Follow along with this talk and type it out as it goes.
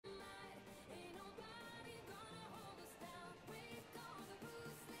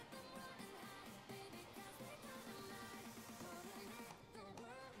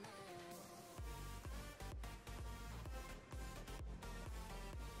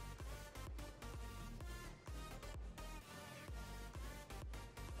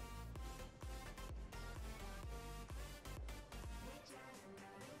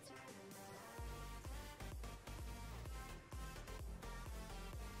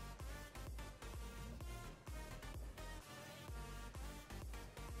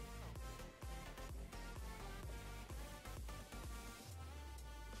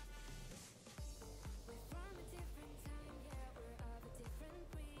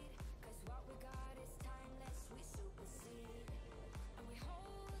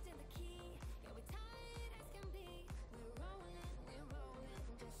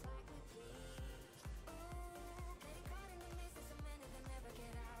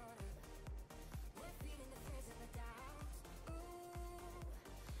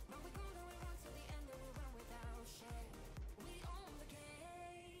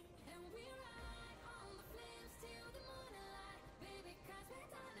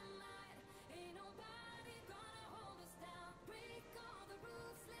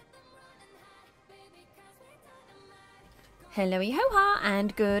Hello-y ho-ha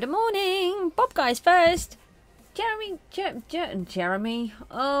and good morning. Bob guys first. Jeremy.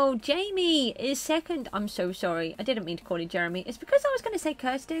 Oh, Jamie is second. I'm so sorry. I didn't mean to call you Jeremy. It's because I was going to say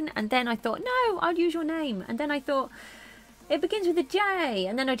Kirsten and then I thought, no, I'll use your name. And then I thought, it begins with a J.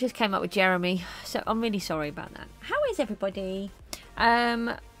 And then I just came up with Jeremy. So I'm really sorry about that. How is everybody?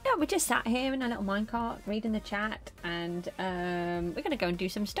 Yeah, we just sat here in a little minecart reading the chat. And we're going to go and do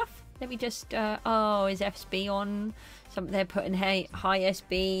some stuff. Let me just, oh, is FSB on? They're putting hey, hi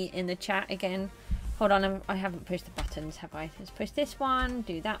SB in the chat again. Hold on, I haven't pushed the buttons, have I? Let's push this one,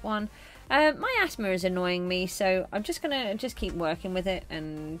 do that one. My asthma is annoying me, so I'm just going to keep working with it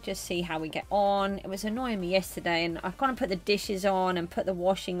and just see how we get on. It was annoying me yesterday, and I've got to put the dishes on and put the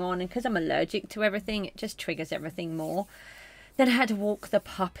washing on, and because I'm allergic to everything, it just triggers everything more. Then I had to walk the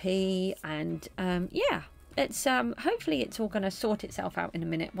puppy, and yeah, it's hopefully it's all going to sort itself out in a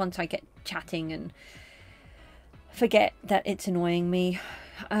minute once I get chatting and forget that it's annoying me.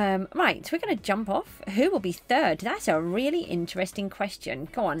 Right, so we're going to jump off. Who will be third? That's a really interesting question.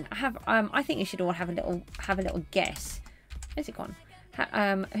 Go on, I think you should all have a little guess. Where's it gone?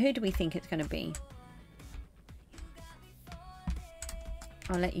 Who do we think it's going to be?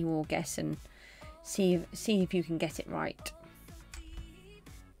 I'll let you all guess and see if you can get it right.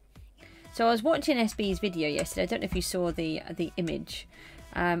 So I was watching SB's video yesterday. I don't know if you saw the image,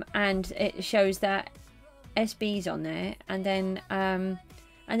 and it shows that SB's on there, and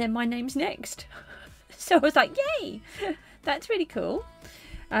then my name's next. So I was like, yay, that's really cool.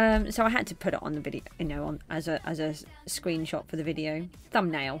 So I had to put it on the video, you know, on as a screenshot for the video.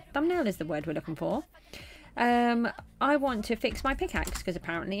 Thumbnail is the word we're looking for. I want to fix my pickaxe because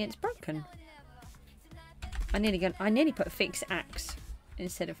apparently it's broken. I nearly put fix axe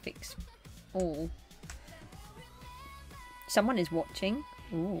instead of fix all. Someone is watching.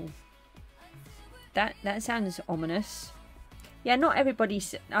 Ooh. That sounds ominous. Yeah, not everybody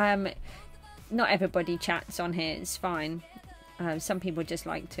chats on here. It's fine. Some people just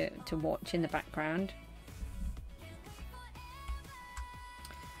like to watch in the background.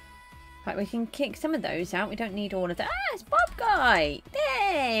 Right, we can kick some of those out. We don't need all of that. Ah, it's Bob guy.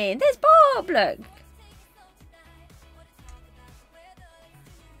 Hey, there's Bob. Look.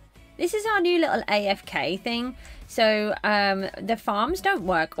 This is our new little AFK thing. So the farms don't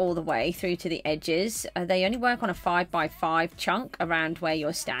work all the way through to the edges. They only work on a 5x5 chunk around where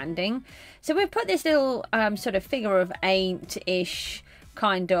you're standing. So we've put this little sort of figure of 8-ish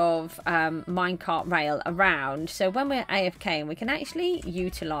kind of minecart rail around. So when we're AFK, we can actually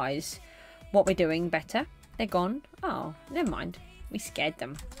utilise what we're doing better. They're gone. Oh, never mind. We scared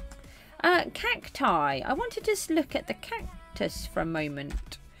them. Cacti. I want to just look at the cactus for a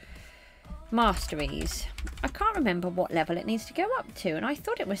moment. Masteries. I can't remember what level it needs to go up to, and I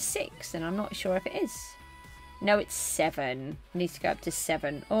thought it was 6, and I'm not sure if it is. No, it's 7. It needs to go up to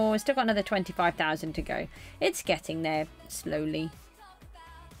 7. Oh, it's still got another 25,000 to go. It's getting there slowly.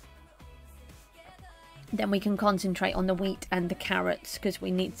 Then we can concentrate on the wheat and the carrots because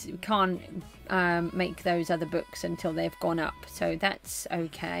we can't make those other books until they've gone up. So that's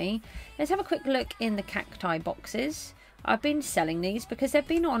okay. Let's have a quick look in the cacti boxes. I've been selling these because they've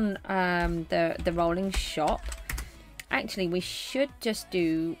been on the rolling shop. Actually, we should just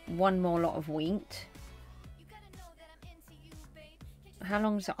do one more lot of wheat. How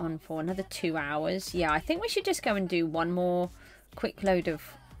long is it on for? Another 2 hours. Yeah, I think we should just go and do one more quick load of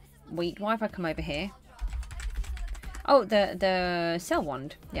wheat. Why have I come over here? Oh, the sell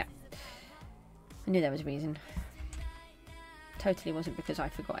wand. Yeah. I knew there was a reason. Totally wasn't because I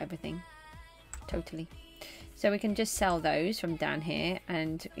forgot everything. Totally. So we can just sell those from down here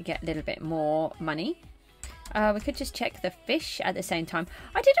and get a little bit more money. We could just check the fish at the same time.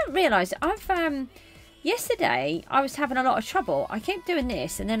 I didn't realise yesterday I was having a lot of trouble. I keep doing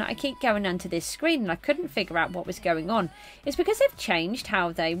this and then I keep going onto this screen and I couldn't figure out what was going on. It's because they've changed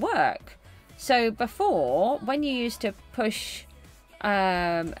how they work. So before, when you used to push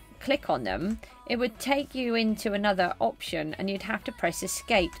click on them, it would take you into another option and you'd have to press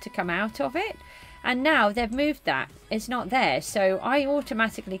escape to come out of it. And now they've moved that. It's not there. So I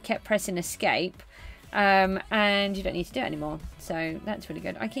automatically kept pressing escape. And you don't need to do it anymore. So that's really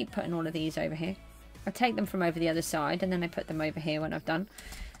good. I keep putting all of these over here. I take them from over the other side. And then I put them over here when I've done.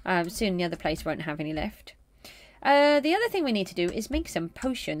 Soon the other place won't have any left. The other thing we need to do is make some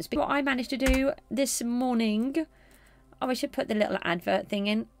potions. What I managed to do this morning. Oh, I should put the little advert thing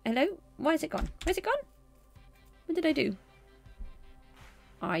in. Hello? Why is it gone? Where's it gone? What did I do?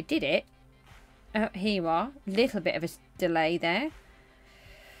 I did it. Here you are. Little bit of a delay there.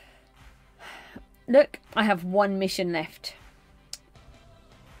 Look, I have one mission left.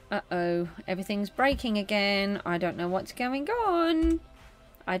 Uh-oh, everything's breaking again. I don't know what's going on.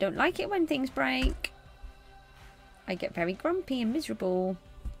 I don't like it when things break. I get very grumpy and miserable.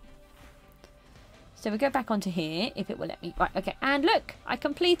 So we go back onto here, if it will let me. Right, okay, and look, I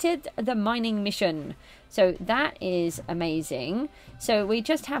completed the mining mission. So that is amazing. So we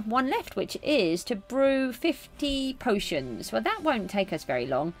just have one left, which is to brew 50 potions. Well, that won't take us very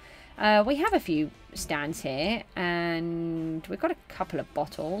long. We have a few stands here, and we've got a couple of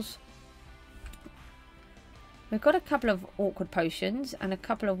bottles. We've got a couple of awkward potions and a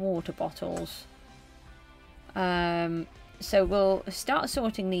couple of water bottles. So we'll start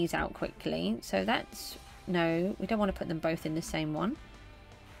sorting these out quickly. So that's... No, we don't want to put them both in the same one.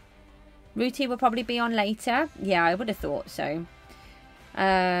 Rooty will probably be on later. Yeah, I would have thought so.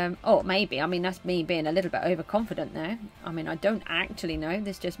 Or maybe. I mean, that's me being a little bit overconfident there. I mean, I don't actually know.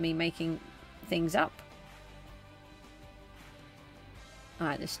 This is just me making things up.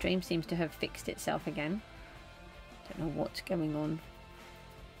 Alright, the stream seems to have fixed itself again. Don't know what's going on.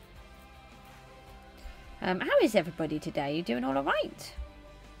 How is everybody today? You doing all alright?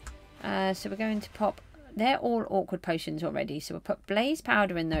 So we're going to pop... They're all awkward potions already. So we'll put blaze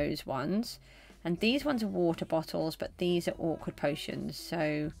powder in those ones. And these ones are water bottles, but these are awkward potions.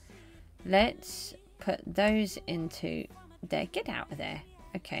 So let's put those into there. Get out of there.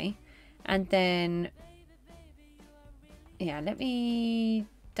 Okay. And then... Yeah, let me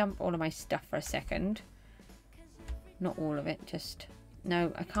dump all of my stuff for a second. Not all of it, just...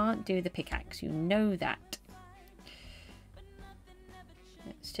 No, I can't do the pickaxe. You know that.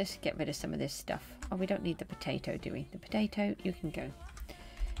 Let's just get rid of some of this stuff. Oh, we don't need the potato, do we? The potato, you can go.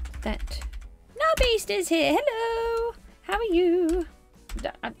 That... Beast is here. Hello. How are you?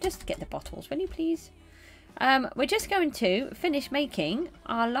 Just get the bottles, will you please? We're just going to finish making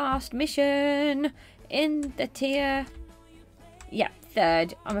our last mission in the tier... Yeah,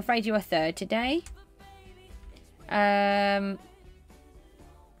 third. I'm afraid you are third today. Hold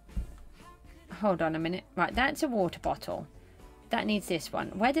on a minute. Right, that's a water bottle. That needs this one.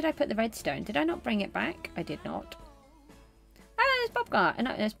 Where did I put the redstone? Did I not bring it back? I did not. Oh, there's Bob guy.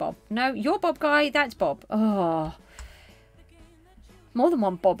 No, there's Bob. No, you're Bob guy. That's Bob. Oh. More than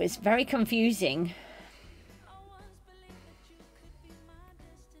one Bob is very confusing.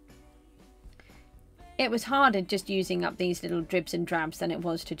 It was harder just using up these little dribs and drabs than it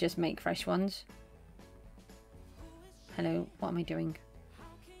was to just make fresh ones. Hello, what am I doing?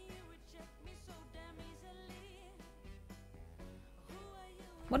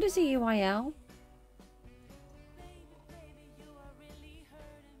 What is a UIL?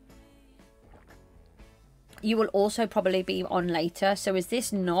 You will also probably be on later. So is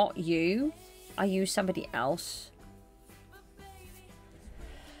this not you? Are you somebody else?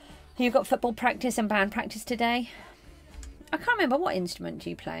 You've got football practice and band practice today. I can't remember, what instrument do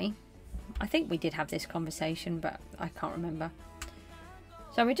you play? I think we did have this conversation, but I can't remember.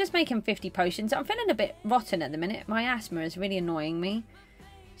 So we're just making 50 potions. I'm feeling a bit rotten at the minute. My asthma is really annoying me.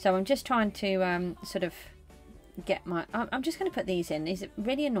 So I'm just trying to sort of get my... I'm just going to put these in. These are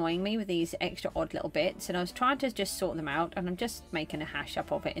really annoying me with these extra odd little bits. And I was trying to just sort them out. And I'm just making a hash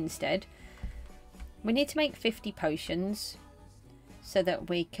up of it instead. We need to make 50 potions so that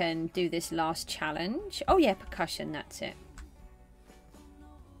we can do this last challenge. Oh yeah, percussion, that's it.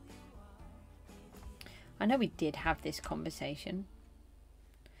 I know we did have this conversation.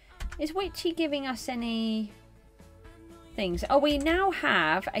 Is Witchy giving us any things? Oh, we now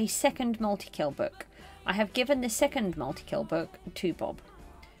have a second multi-kill book. I have given the second multi-kill book to Bob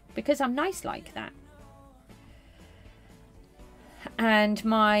because I'm nice like that. And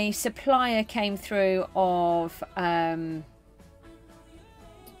my supplier came through of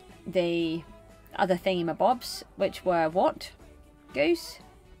the other thingamabobs, which were what? Goose?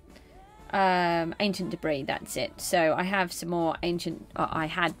 Ancient debris, that's it. So I have some more ancient... I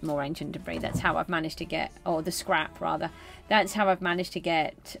had more ancient debris. That's how I've managed to get... Or the scrap, rather. That's how I've managed to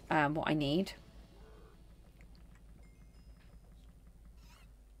get what I need.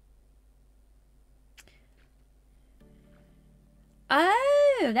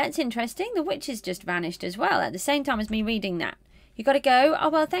 Oh, that's interesting. The witch has just vanished as well at the same time as me reading that. You got to go? Oh,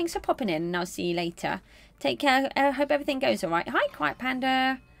 well, thanks for popping in, and I'll see you later. Take care. Hope everything goes all right. Hi, Quiet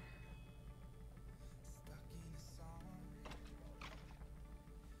Panda.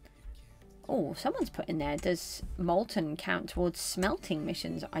 Oh, someone's put in there. Does molten count towards smelting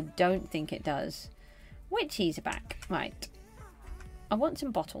missions? I don't think it does. Witchies are back. Right. I want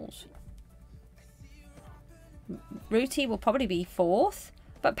some bottles. Rooty will probably be 4th.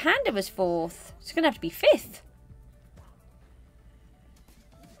 But Panda was 4th. It's going to have to be 5th.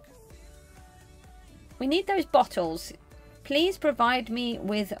 We need those bottles. please provide me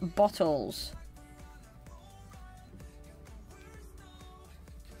with bottles.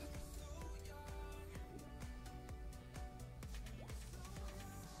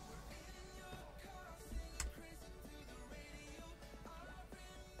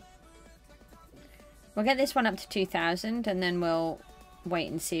 We'll get this one up to 2,000 and then we'll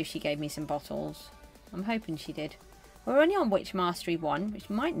wait and see if she gave me some bottles. I'm hoping she did. We're only on Witch Mastery 1, which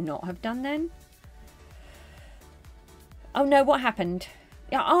might not have done then. Oh no, what happened?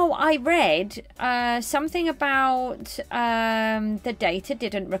 Yeah, oh, I read something about the data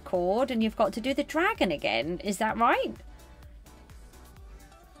didn't record and you've got to do the dragon again. Is that right?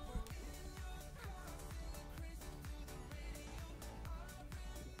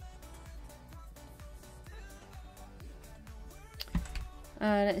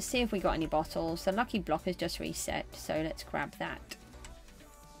 Let's see if we got any bottles. The lucky block has just reset, so let's grab that.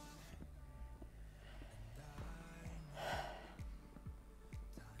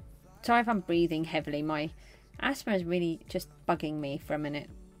 Sorry if I'm breathing heavily. My asthma is really just bugging me for a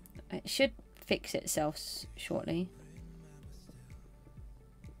minute. It should fix itself shortly.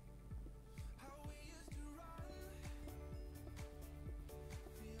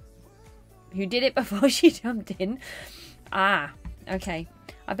 Who did it before she jumped in? Ah, okay.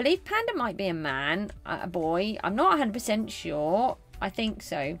 I believe Panda might be a man, a boy. I'm not 100% sure. I think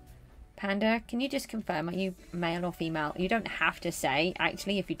so. Panda, can you just confirm, are you male or female? You don't have to say,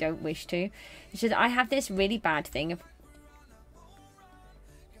 actually, if you don't wish to. It's just I have this really bad thing of...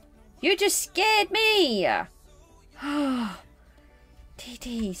 You just scared me! Oh,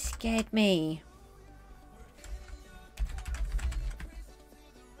 TT scared me.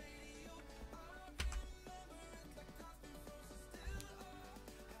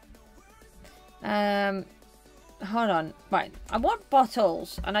 Hold on. Right, I want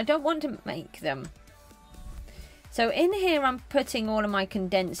bottles and I don't want to make them. So in here I'm putting all of my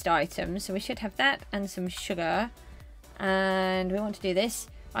condensed items. So we should have that and some sugar. And we want to do this.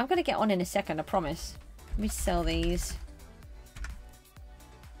 I'm going to get on in a second, I promise. Let me sell these.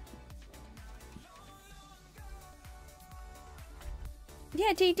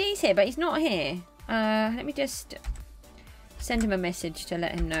 Yeah, DD's here, but he's not here. Let me just send him a message to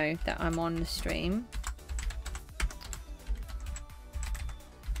let him know that I'm on the stream.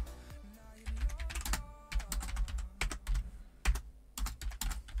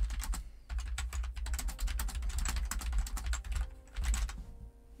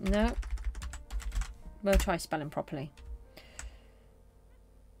 No. We'll try spelling properly.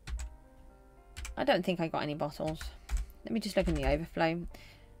 I don't think I got any bottles. Let me just look in the overflow.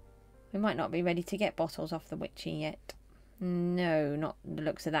 We might not be ready to get bottles off the witchy yet. No, not the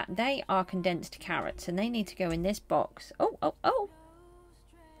looks of that. They are condensed carrots and they need to go in this box. Oh, oh, oh.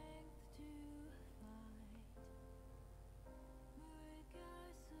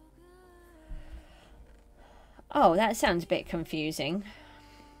 Oh, that sounds a bit confusing.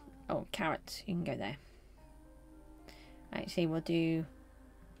 Oh, carrots. You can go there. Actually, we'll do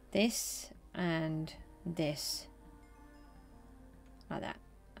this and this. Like that.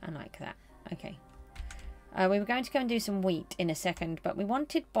 And like that. Okay. We were going to go and do some wheat in a second, but we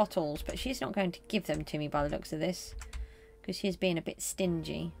wanted bottles, but she's not going to give them to me by the looks of this, because she's being a bit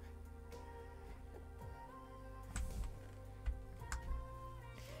stingy.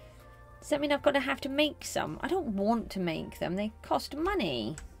 Does that mean I've got to have to make some? I don't want to make them. They cost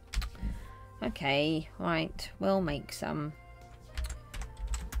money. Okay, right. We'll make some.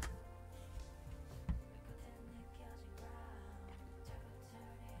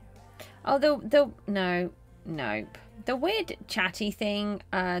 Oh, nope. The weird chatty thing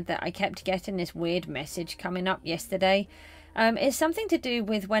that I kept getting, this weird message coming up yesterday, is something to do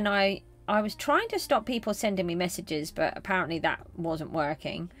with when I was trying to stop people sending me messages, but apparently that wasn't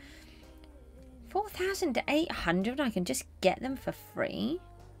working. 4,800, I can just get them for free.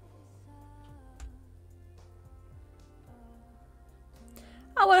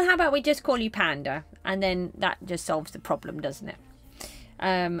 Oh, well, how about we just call you Panda? And then that just solves the problem, doesn't it?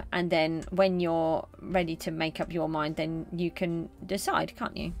 And then when you're ready to make up your mind, then you can decide,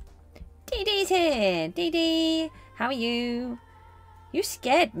 can't you? Dee Dee's here. Dee Dee, how are you? You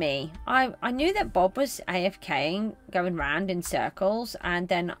scared me. I knew that Bob was AFKing, going round in circles, and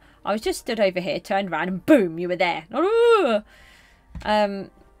then I was just stood over here, turned around, and boom, you were there.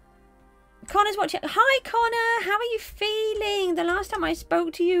 Connor's watching. Hi, Connor. How are you feeling? The last time I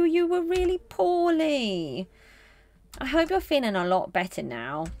spoke to you, you were really poorly. I hope you're feeling a lot better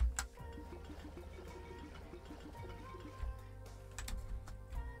now.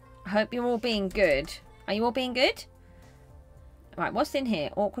 I hope you're all being good. Are you all being good? Right, what's in here?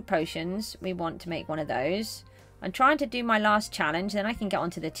 Awkward potions. We want to make one of those. I'm trying to do my last challenge, then I can get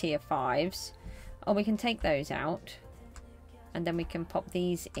onto the tier 5s. Or we can take those out. And then we can pop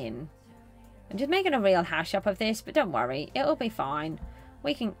these in. I'm just making a real hash up of this, but don't worry. It'll be fine.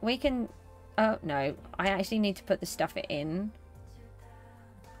 We can... Oh, no. I actually need to put the stuff in.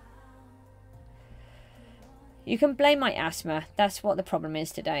 You can blame my asthma. That's what the problem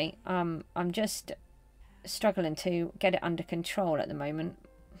is today. I'm just struggling to get it under control at the moment.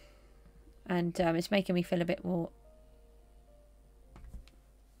 And it's making me feel a bit more...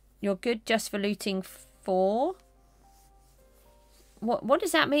 You're good just for looting 4? What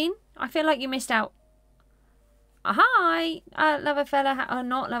does that mean? I feel like you missed out. Hi! Lover fella, or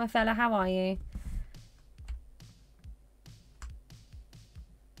not lover fella, how are you?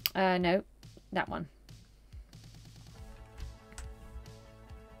 No. That one.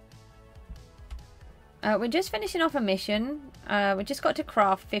 We're just finishing off a mission. We just got to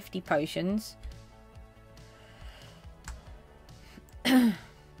craft 50 potions.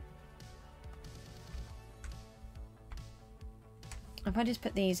 If I just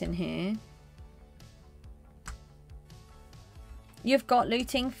put these in here. You've got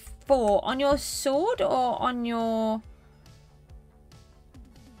looting 4 on your sword or on your...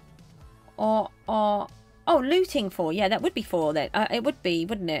 Or oh, looting 4. Yeah, that would be 4 then. It would be,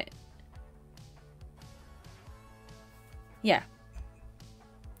 wouldn't it? Yeah.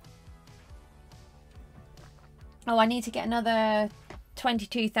 Oh, I need to get another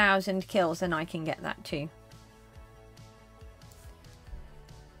 22,000 kills and I can get that too.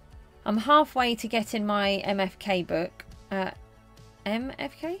 I'm halfway to getting my MFK book.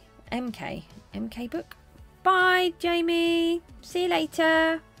 MFK? MK book. Bye, Jamie. See you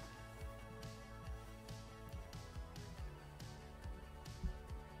later.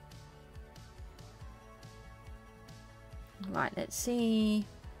 Right, let's see.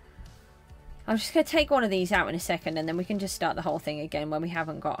 I'm just going to take one of these out in a second and then we can just start the whole thing again when we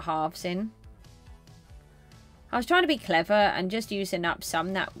haven't got halves in. I was trying to be clever and just using up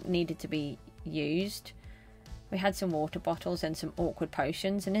some that needed to be used. We had some water bottles and some awkward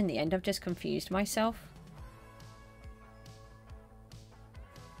potions, and in the end I've just confused myself.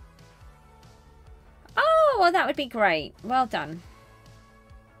 Oh, well that would be great. Well done.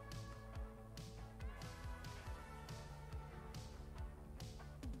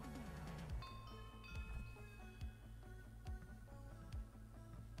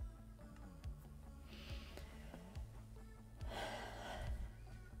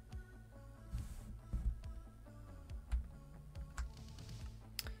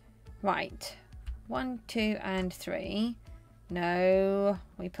 Right, 1, 2, and 3. No,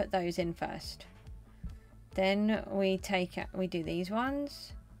 we put those in first. Then we do these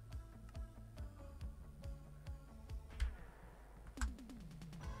ones.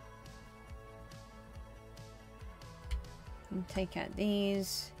 And take out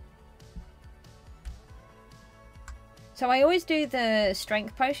these. So I always do the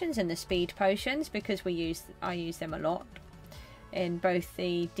strength potions and the speed potions because I use them a lot. In both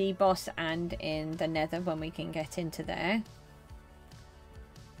the deboss and in the nether when we can get into there.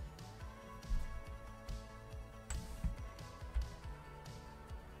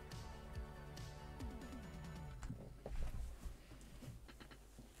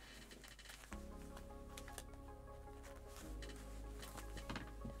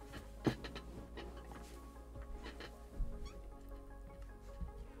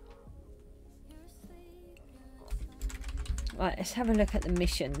 Right, let's have a look at the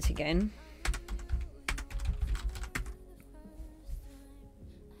missions again.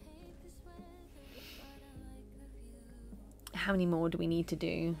 How many more do we need to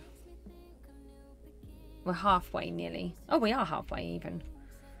do? We're halfway nearly. Oh, we are halfway even.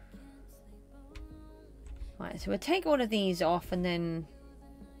 Right, so we'll take all of these off and then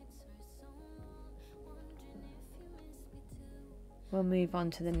we'll move on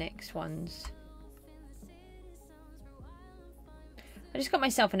to the next ones. I just got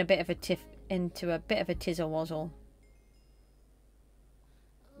myself in a bit of a tizzle-wazzle.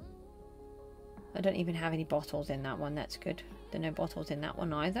 I don't even have any bottles in that one. That's good. There are no bottles in that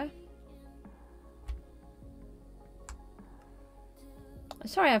one either.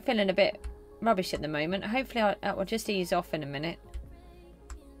 Sorry, I'm feeling a bit rubbish at the moment. Hopefully I'll just ease off in a minute.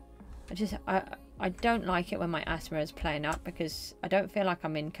 I don't like it when my asthma is playing up because I don't feel like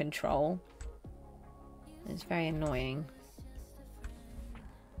I'm in control. It's very annoying.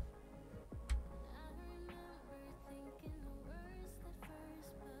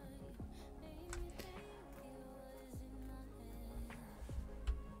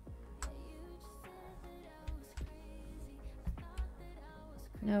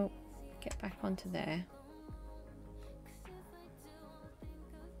 No, get back onto there.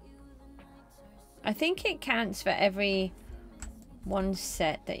 I think it counts for every one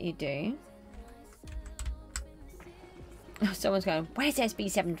set that you do. Oh, someone's going, where's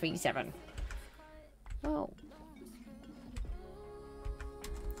SB737? Oh.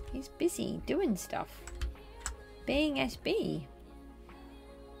 He's busy doing stuff. Being SB.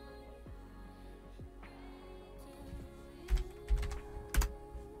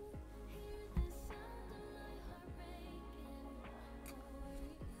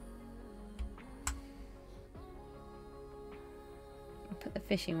 Put the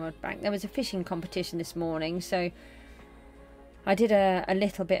fishing rod back. There was a fishing competition this morning, so I did a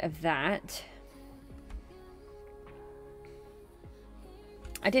little bit of that.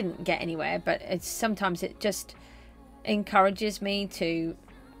 I didn't get anywhere, but sometimes it just encourages me to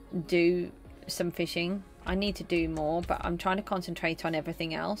do some fishing. I need to do more, but I'm trying to concentrate on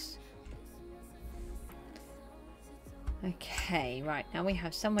everything else. Okay, right, now we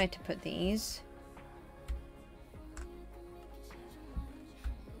have somewhere to put these.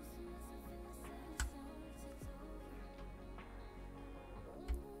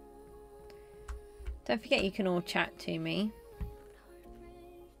 Don't forget you can all chat to me.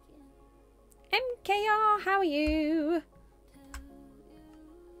 MKR, how are you?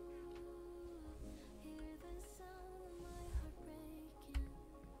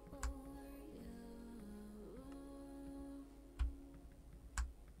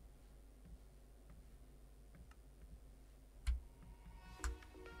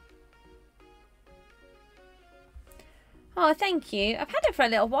 Oh, thank you. I've had it for a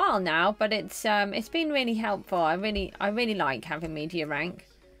little while now, but it's been really helpful. I really like having media rank.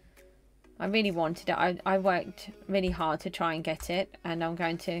 I really wanted it. I worked really hard to try and get it, and I'm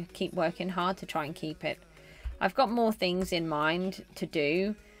going to keep working hard to try and keep it. I've got more things in mind to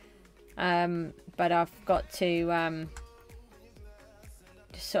do, but I've got to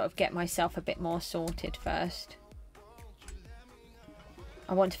just sort of get myself a bit more sorted first.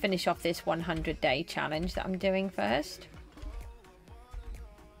 I want to finish off this 100-day challenge that I'm doing first.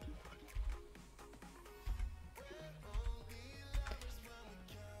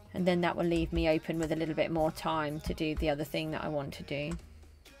 And then that will leave me open with a little bit more time to do the other thing that I want to do.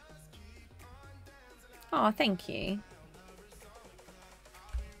 Oh, thank you.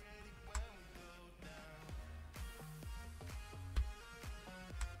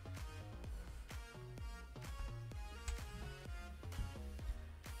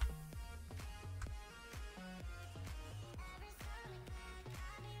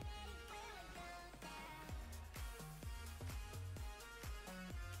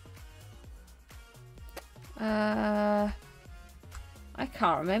 I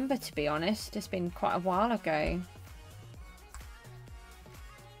can't remember, to be honest. It's been quite a while ago.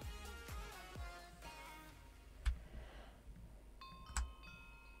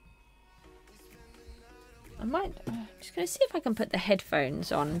 I'm just going to see if I can put the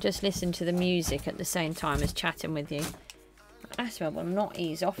headphones on and just listen to the music at the same time as chatting with you. Asthma will not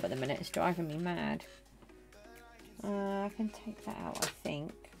ease off at the minute. It's driving me mad. I can take that out, I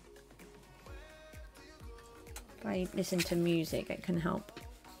think. If I listen to music, it can help.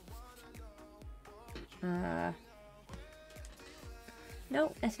 No,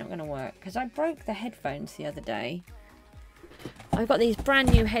 that's not going to work because I broke the headphones the other day. I've got these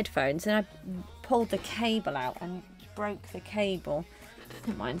brand new headphones and I pulled the cable out and broke the cable.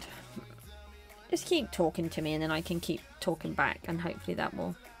 Never mind. Just keep talking to me and then I can keep talking back, and hopefully that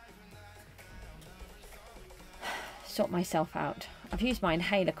will sort myself out. I've used my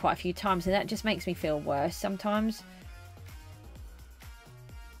inhaler quite a few times and that just makes me feel worse sometimes.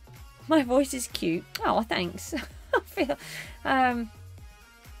 My voice is cute. Oh, thanks.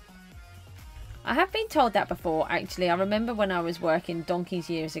 I have been told that before, actually. I remember when I was working donkeys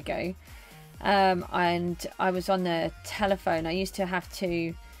years ago, and I was on the telephone. I used to have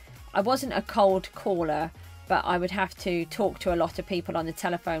to, I wasn't a cold caller, but I would have to talk to a lot of people on the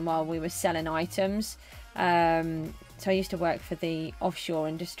telephone while we were selling items. So I used to work for the offshore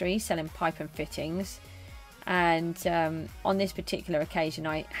industry, selling pipe and fittings. And on this particular occasion,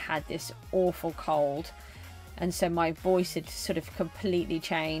 I had this awful cold. And so my voice had sort of completely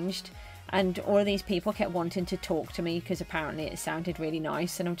changed. And all of these people kept wanting to talk to me because apparently it sounded really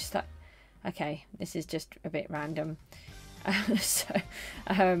nice. And I'm just like, okay, this is just a bit random. And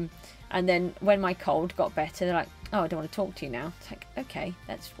then when my cold got better, they're like, oh, I don't want to talk to you now. It's like, okay,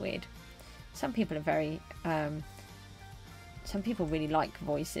 that's weird. Some people are very... some people really like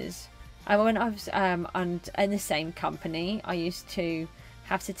voices. When I was in the same company, I used to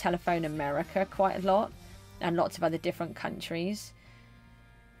have to telephone America quite a lot, and lots of other different countries.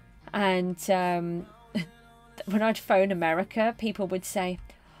 And when I'd phone America, people would say,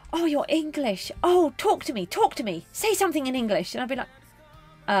 oh, you're English. Oh, talk to me. Talk to me. Say something in English. And I'd be like,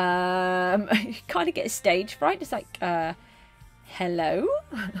 you kind of get a stage fright. It's like, hello?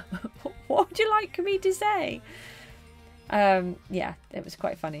 What would you like me to say? Yeah, it was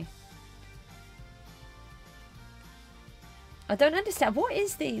quite funny. I don't understand. What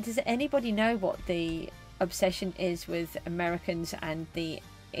is does anybody know what the obsession is with Americans and the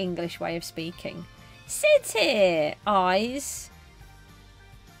English way of speaking? Sit here, eyes.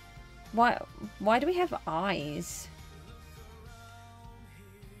 Why do we have eyes?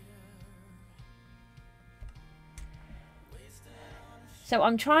 So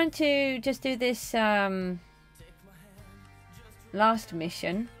I'm trying to just do this last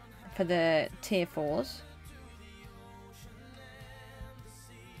mission for the tier 4s.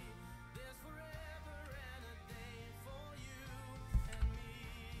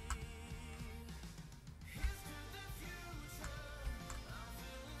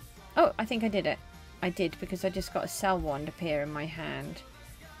 Oh, I think I did it. I did, because I just got a cell wand appear in my hand.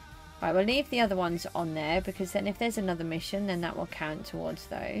 Right, we'll leave the other ones on there, because then if there's another mission, then that will count towards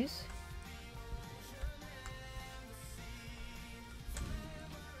those.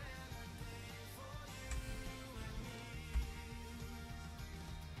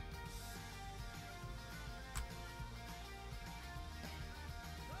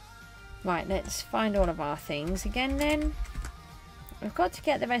 Right, let's find all of our things again then. We've got to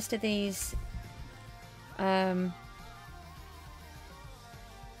get the rest of these oh,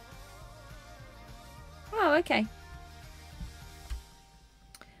 okay.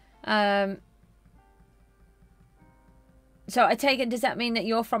 So I take it, does that mean that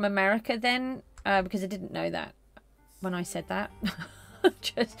you're from America then? Because I didn't know that when I said that. I'm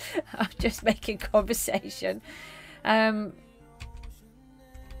just making conversation.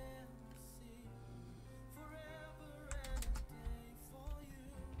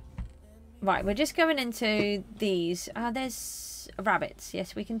 Right, we're just going into these. There's rabbits.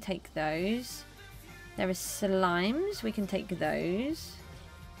 Yes, we can take those. There are slimes. We can take those.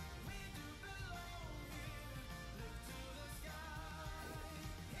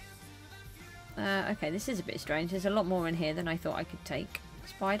 Okay, this is a bit strange. There's a lot more in here than I thought I could take.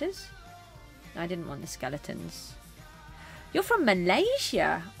 Spiders? No, I didn't want the skeletons. You're from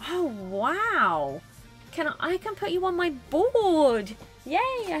Malaysia. Oh, wow. I can put you on my board. Yay!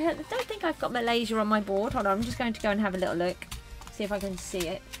 I don't think I've got Malaysia on my board. Hold on, I'm just going to go and have a little look. See if I can see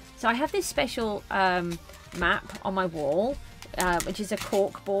it. So I have this special map on my wall, which is a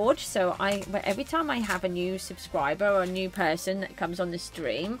cork board. So every time I have a new subscriber or a new person that comes on the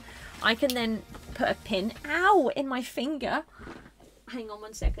stream, I can then put a pin, ow, in my finger. Hang on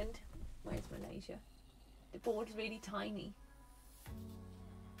 1 second. Where's Malaysia? The board is really tiny.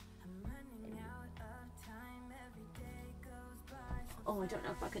 Oh, I don't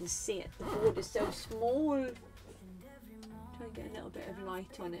know if I can see it. The board is so small. Try and get a little bit of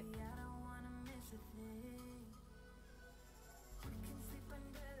light on it.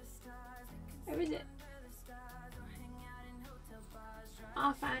 Where is it?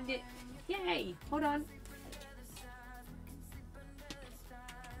 I found it. Yay! Hold on.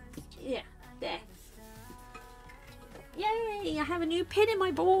 Yeah, there. Yay! I have a new pin in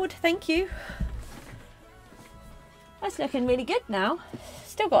my board. Thank you. That's looking really good now.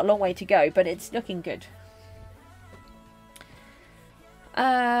 Still got a long way to go, but it's looking good.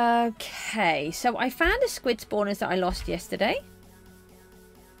 Okay, so I found a squid spawners that I lost yesterday.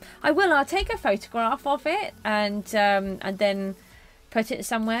 I'll take a photograph of it and then put it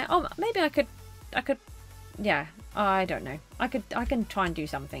somewhere. Oh, maybe I could, yeah, I don't know. I can try and do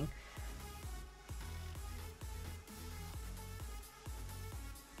something.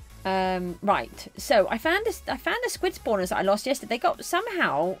 Right, so I found the squid spawners that I lost yesterday. They got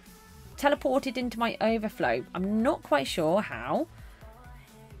somehow teleported into my overflow. I'm not quite sure how.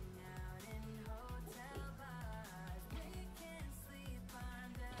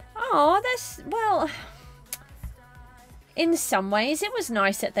 Oh, well, in some ways it was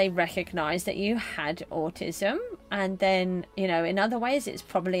nice that they recognized that you had autism, and then, you know, in other ways it's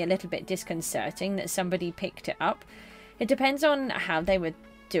probably a little bit disconcerting that somebody picked it up. It depends on how they were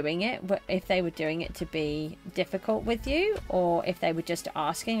doing it, if they were doing it to be difficult with you, or if they were just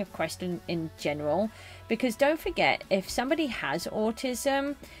asking a question in general. Because don't forget, if somebody has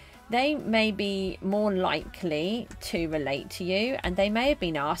autism, they may be more likely to relate to you, and they may have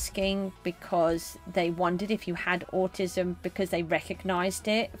been asking because they wondered if you had autism because they recognized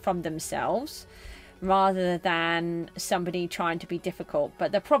it from themselves rather than somebody trying to be difficult.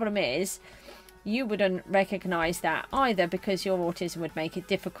 But the problem is, you wouldn't recognize that either, because your autism would make it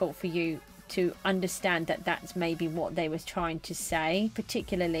difficult for you to understand that that's maybe what they was trying to say,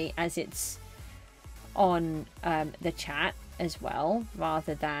 particularly as it's on the chat as well,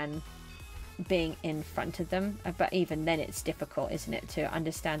 rather than being in front of them. But even then it's difficult, isn't it, to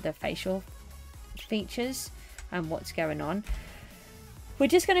understand the facial features and what's going on. We're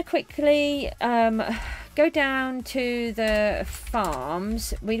just going to quickly go down to the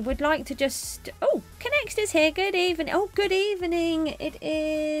farms. We would like to just... Oh, Connect is here. Good evening. Oh, good evening. It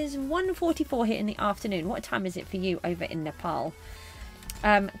is 1:44 here in the afternoon. What time is it for you over in Nepal?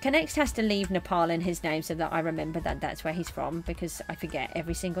 Connect has to leave Nepal in his name so that I remember that that's where he's from, because I forget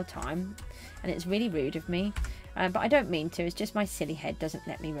every single time. And it's really rude of me. But I don't mean to. It's just my silly head doesn't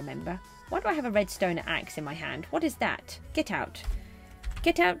let me remember. Why do I have a redstone axe in my hand? What is that? Get out.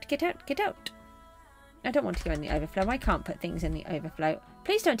 Get out, get out, get out. I don't want to go in the overflow. I can't put things in the overflow.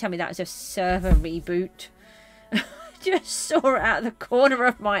 Please don't tell me that was a server reboot. Just saw it out of the corner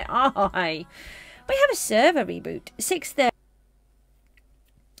of my eye. We have a server reboot. 6:30.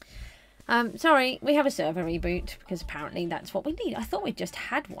 Sorry, we have a server reboot because apparently that's what we need. I thought we just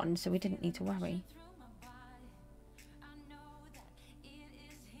had one, so we didn't need to worry.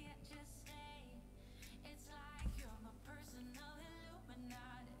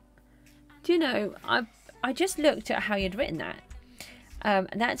 Do you know, I just looked at how you'd written that.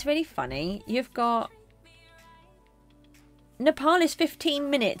 And that's really funny. You've got... Nepal is 15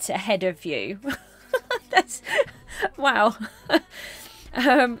 minutes ahead of you. That's... Wow.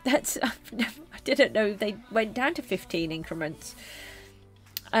 That's... I didn't know they went down to 15 increments.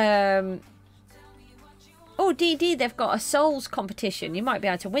 Oh, DD, they've got a souls competition. You might be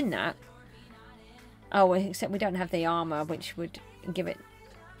able to win that. Oh, except we don't have the armor, which would give it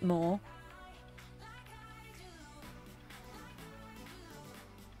more.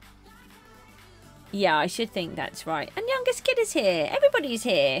 Yeah, I should think that's right. And youngest kid is here. Everybody's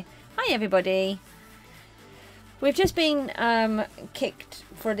here. Hi, everybody. We've just been kicked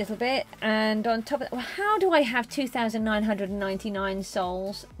for a little bit. And on top of that, well, how do I have 2,999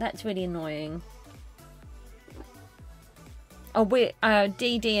 souls? That's really annoying. Oh,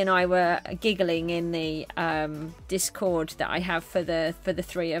 DD and I were giggling in the Discord that I have for the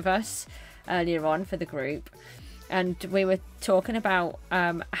three of us earlier on for the group. And we were talking about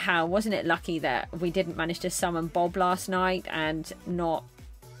how, wasn't it lucky that we didn't manage to summon Bob last night and not...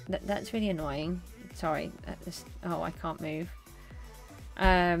 That's really annoying. Sorry. Oh, I can't move.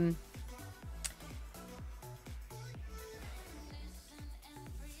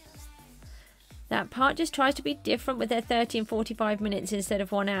 That part just tries to be different with their 30 and 45 minutes instead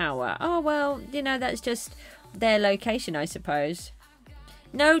of 1 hour. Oh, well, you know, that's just their location, I suppose.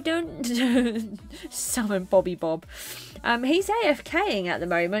 No, don't summon Bobby Bob. He's AFKing at the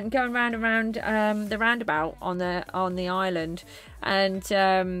moment, going round and round the roundabout on the island, and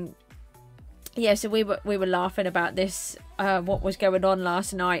yeah. So we were laughing about this, what was going on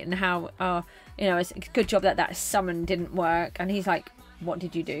last night, and how you know, it's a good job that summon didn't work. And he's like, "What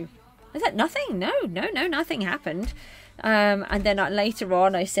did you do?" I said, "Nothing. No, nothing happened." And then later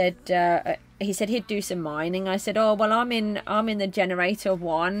on, I said, he said he'd do some mining. I said, "Oh well, I'm in the generator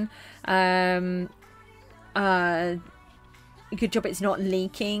one. Good job it's not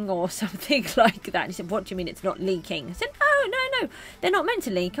leaking," or something like that. He said, "What do you mean it's not leaking?" I said, "No, they're not meant to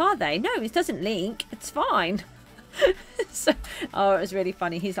leak, are they? No, it doesn't leak. It's fine." So, oh, it was really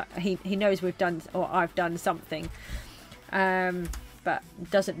funny. He's like, he knows we've done, or I've done something, but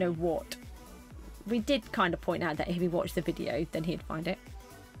doesn't know what. We did kind of point out that if he watched the video, then he'd find it.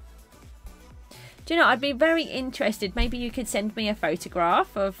 Do you know, I'd be very interested. Maybe you could send me a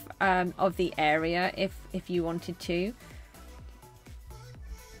photograph of the area if you wanted to.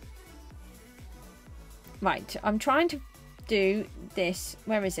 Right, I'm trying to do this.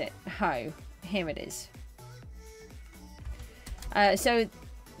 Where is it? Oh, here it is. So,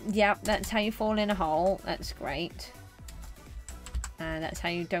 yeah, that's how you fall in a hole. That's great. And that's how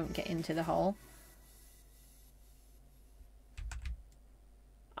you don't get into the hole.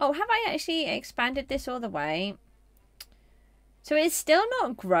 Oh, have I actually expanded this all the way? So it's still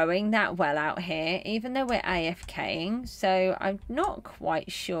not growing that well out here, even though we're AFKing. So I'm not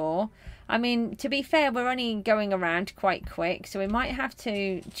quite sure. I mean, to be fair, we're only going around quite quick, so we might have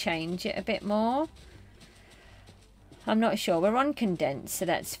to change it a bit more. I'm not sure. We're on condensed, so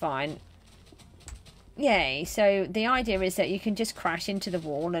that's fine. Yay. So the idea is that you can just crash into the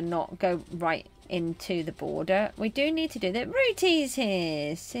wall and not go right into the border. We do need to do that. Rooty's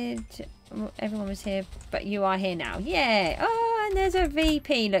here. Sid, everyone was here, but you are here now. Yeah. Oh, and there's a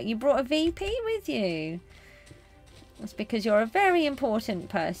VP. Look, you brought a VP with you. That's because you're a very important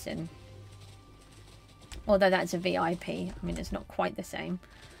person. Although that's a VIP. I mean, it's not quite the same.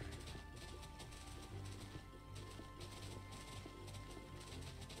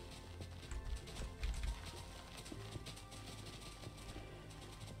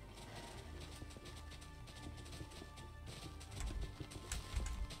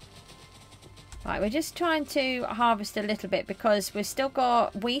 Right, we're just trying to harvest a little bit because we've still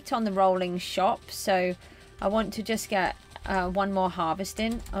got wheat on the rolling shop. So I want to just get one more harvest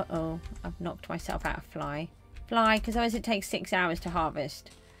in. Uh-oh, I've knocked myself out of fly. Fly, because otherwise it takes 6 hours to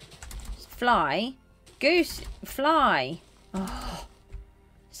harvest. Fly. Goose, fly. Oh.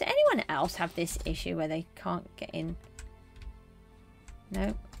 Does anyone else have this issue where they can't get in?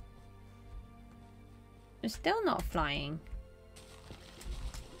 No. They're still not flying.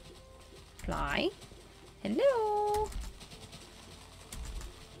 Fly. Hello.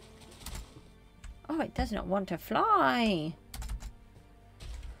 Oh, it does not want to fly.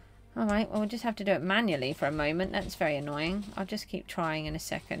 Alright, well, we'll just have to do it manually for a moment. That's very annoying. I'll just keep trying in a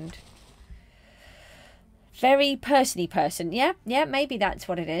second. Very persony person. Yeah, maybe that's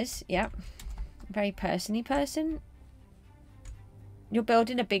what it is. Yeah. Very persony person. You're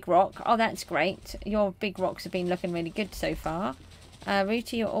building a big rock. Oh, that's great. Your big rocks have been looking really good so far.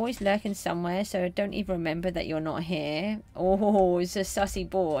 Rooty, you're always lurking somewhere, so don't even remember that you're not here. Oh, it's a sussy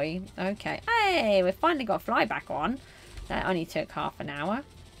boy. Okay. Hey, we've finally got fly back on. That only took half an hour.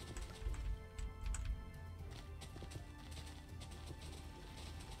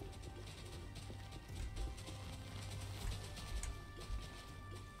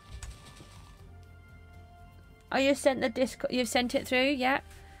 Oh, you've sent the disc. You've sent it through, yeah.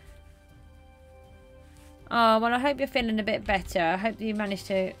 Oh, well, I hope you're feeling a bit better. I hope you managed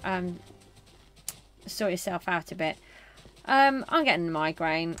to sort yourself out a bit. I'm getting a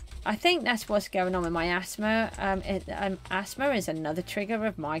migraine. I think that's what's going on with my asthma. Asthma is another trigger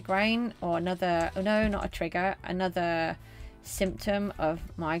of migraine, or another... Oh, no, not a trigger. Another symptom of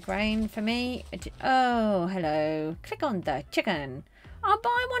migraine for me. Oh, hello. Click on the chicken. Oh, but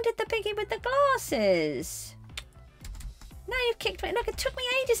I wanted the piggy with the glasses. Now you've kicked me. Look, it took me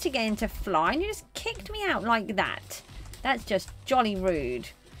ages to get into fly, and you just kicked me out like that. That's just jolly rude.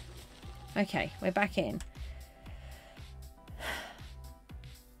 Okay, we're back in.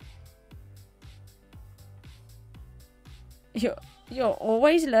 You're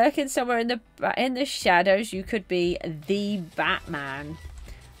always lurking somewhere in the shadows. You could be the Batman.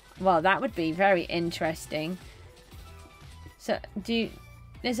 Well, that would be very interesting. So,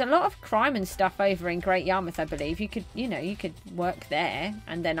 there's a lot of crime and stuff over in Great Yarmouth, I believe. You could, you could work there,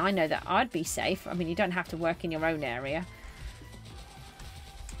 and then I know that I'd be safe. I mean, you don't have to work in your own area.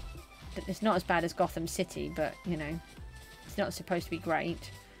 It's not as bad as Gotham City, but, it's not supposed to be great.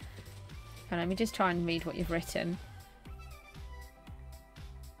 And let me just try and read what you've written.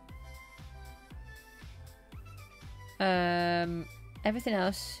 Everything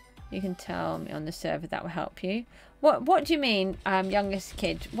else you can tell me on the server, that will help you. What do you mean, youngest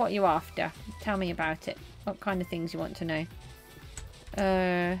kid? What are you after? Tell me about it. What kind of things you want to know?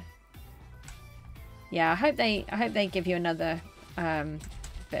 Yeah, I hope they give you another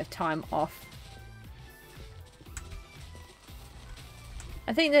bit of time off.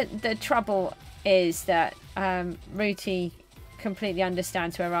 I think that the trouble is that Rooty completely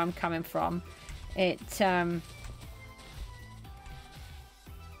understands where I'm coming from.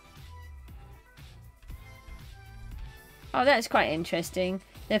 Oh, that's quite interesting.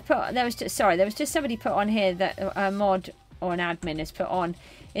 They've put there was just somebody put on here that a mod or an admin has put on.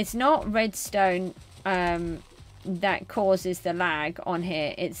 It's not redstone that causes the lag on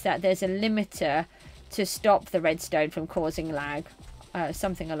here. It's that there's a limiter to stop the redstone from causing lag.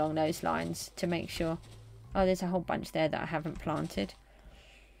 Something along those lines to make sure. Oh, there's a whole bunch there that I haven't planted.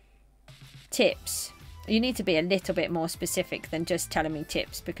 Tips. You need to be a little bit more specific than just telling me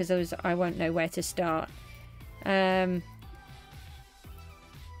tips, because I won't know where to start.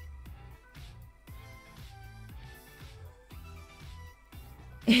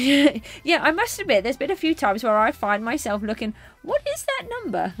 Yeah, I must admit, there's been a few times where I find myself looking, what is that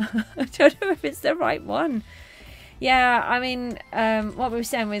number? I don't know if it's the right one. Yeah, I mean, what we were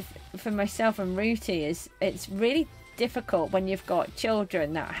saying for myself and Rooty is it's really difficult when you've got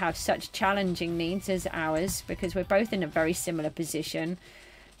children that have such challenging needs as ours, because we're both in a very similar position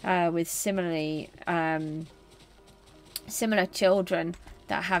with similar children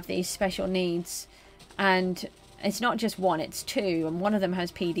that have these special needs. And it's not just one, it's two, and one of them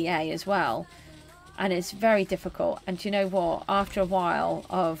has PDA as well, and it's very difficult. And you know what, after a while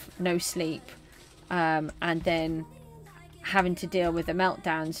of no sleep and then having to deal with the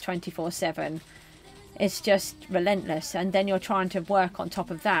meltdowns 24/7, it's just relentless. And then you're trying to work on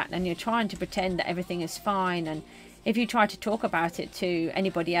top of that, and you're trying to pretend that everything is fine. And if you try to talk about it to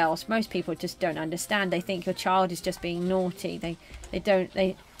anybody else, most people just don't understand. They think your child is just being naughty. They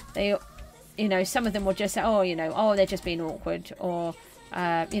some of them will just say, oh, they're just being awkward, or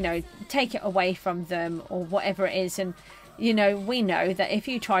take it away from them, or whatever it is. And you know, we know that if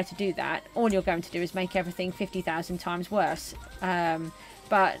you try to do that, all you're going to do is make everything 50,000 times worse.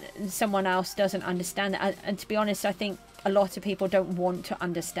 But someone else doesn't understand that. And to be honest, I think a lot of people don't want to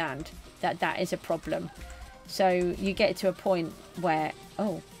understand that that is a problem. So you get to a point where,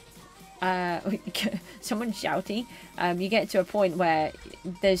 someone's shouty. You get to a point where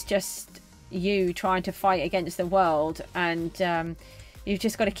there's just you trying to fight against the world, and you've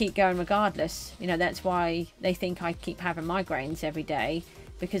just got to keep going regardless. You know, that's why they think I keep having migraines every day,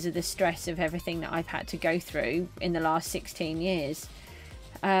 because of the stress of everything that I've had to go through in the last 16 years.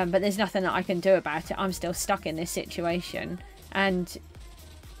 But there's nothing that I can do about it. I'm still stuck in this situation. And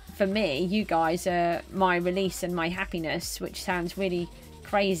for me, you guys are my release and my happiness, which sounds really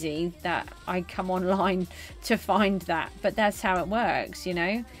crazy that I come online to find that. But that's how it works, you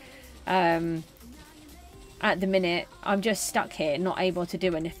know. At the minute, I'm just stuck here, not able to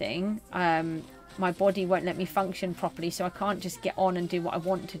do anything. My body won't let me function properly, so I can't just get on and do what I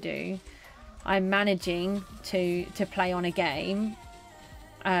want to do. I'm managing to play on a game.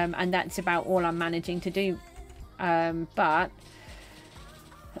 And that's about all I'm managing to do. But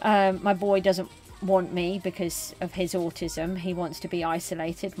my boy doesn't want me because of his autism. He wants to be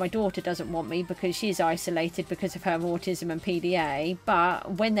isolated. My daughter doesn't want me because she's isolated because of her autism and PDA.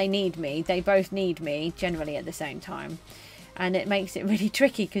 But when they need me, they both need me generally at the same time. And it makes it really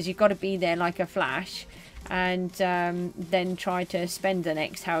tricky, because you've got to be there like a flash, and then try to spend the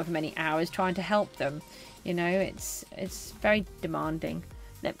next however many hours trying to help them. You know, it's very demanding.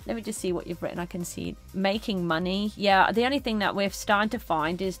 Let me just see what you've written. I can see making money. Yeah, the only thing that we're starting to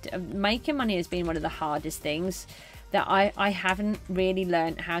find is making money has been one of the hardest things that I haven't really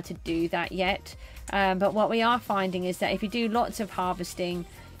learned how to do that yet. But what we are finding is that if you do lots of harvesting,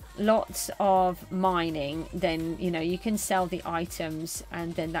 lots of mining, then, you know, you can sell the items,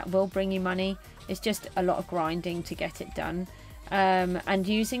 and then that will bring you money. It's just a lot of grinding to get it done. And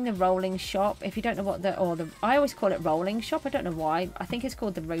using the rolling shop, if you don't know what I always call it rolling shop. I don't know why. I think it's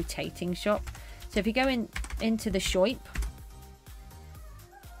called the rotating shop. So if you go into the shop,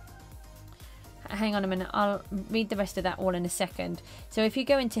 hang on a minute, I'll read the rest of that all in a second. So if you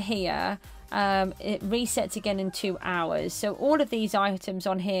go into here, it resets again in 2 hours. So all of these items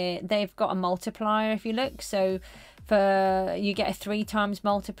on here, they've got a multiplier if you look. So you get a 3 times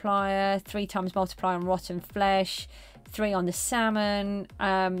multiplier, 3 times multiplier on rotten flesh, 3 on the salmon,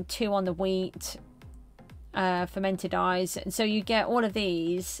 2 on the wheat, fermented eyes. And so you get all of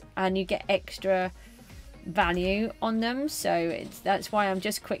these, and you get extra value on them. So that's why I'm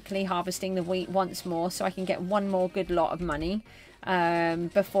just quickly harvesting the wheat once more, so I can get one more good lot of money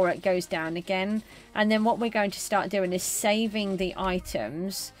before it goes down again. And then what we're going to start doing is saving the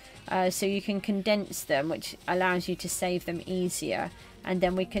items, so you can condense them, which allows you to save them easier, and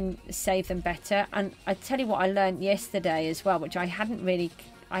then we can save them better. And I tell you what I learned yesterday as well, which I had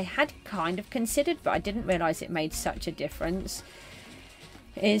kind of considered, but I didn't realize it made such a difference,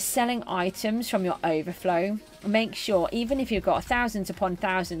 is selling items from your overflow. Make sure, even if you've got thousands upon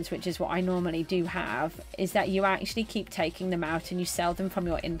thousands, which is what I normally do have, is that you actually keep taking them out and you sell them from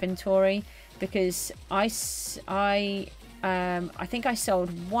your inventory. Because I think I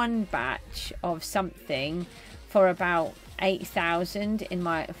sold one batch of something for about 8,000 in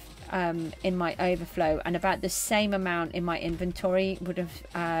my overflow, and about the same amount in my inventory would have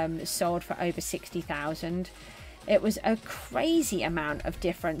sold for over 60,000. It was a crazy amount of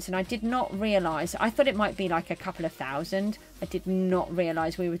difference, and I did not realize. I thought it might be like a couple of thousand. I did not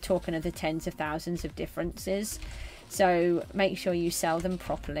realize we were talking of the tens of thousands of differences. So make sure you sell them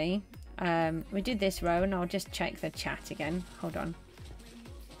properly. We did this row, and I'll just check the chat again. Hold on.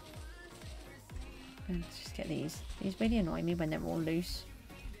 Let's just get these. These really annoy me when they're all loose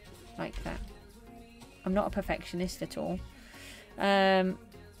like that. I'm not a perfectionist at all.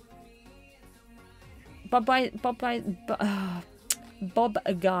 Bob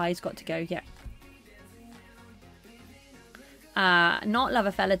guy's got to go. Yeah. Not love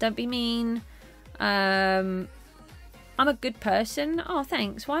a fella. Don't be mean. I'm a good person. Oh,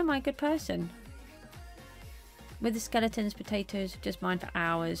 thanks. Why am I a good person? With the skeletons, potatoes, just mine for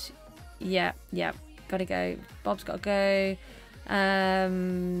hours. Yeah. Gotta go. Bob's gotta go.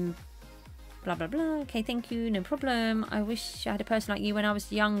 Blah blah blah. Okay, thank you, no problem. I wish I had a person like you when I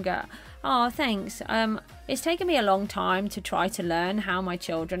was younger. Oh, thanks. It's taken me a long time to try to learn how my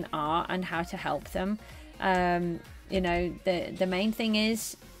children are and how to help them. You know, the main thing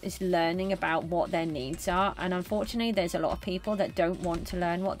is learning about what their needs are, and unfortunately there's a lot of people that don't want to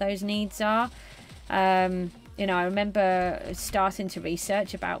learn what those needs are. You know, I remember starting to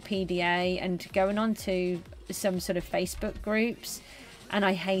research about PDA and going on to some sort of Facebook groups, and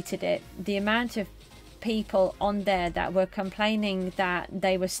I hated it. The amount of people on there that were complaining that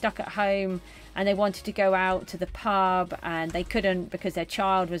they were stuck at home and they wanted to go out to the pub and they couldn't because their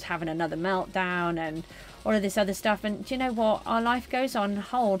child was having another meltdown and all of this other stuff. And do you know what? Our life goes on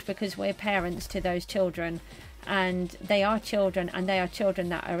hold because we're parents to those children, and they are children, and they are children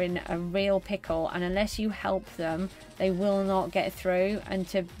that are in a real pickle, and unless you help them, they will not get through. And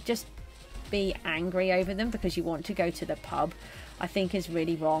to just be angry over them because you want to go to the pub, I think is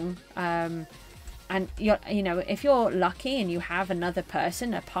really wrong. And you know, if you're lucky and you have another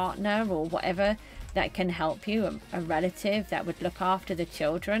person, a partner or whatever that can help you, a relative that would look after the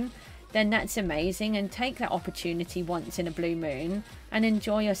children, then that's amazing. And take that opportunity once in a blue moon and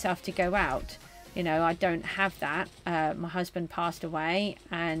enjoy yourself to go out. You know, I don't have that. My husband passed away,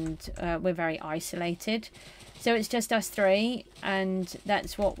 and we're very isolated. So it's just us three, and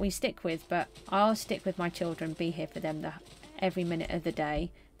that's what we stick with. But I'll stick with my children, be here for them every minute of the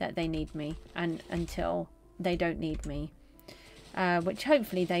day that they need me, and until they don't need me. Which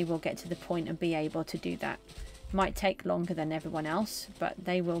hopefully they will get to the point and be able to do that. Might take longer than everyone else, but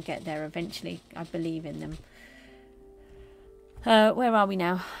they will get there eventually. I believe in them. Where are we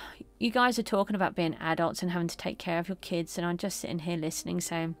now? You guys are talking about being adults and having to take care of your kids, and I'm just sitting here listening,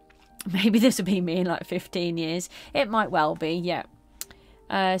 so maybe this will be me in like 15 years. It might well be, yeah.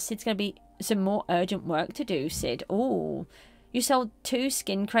 Sid's going to be some more urgent work to do, Sid. Oh, you sold 2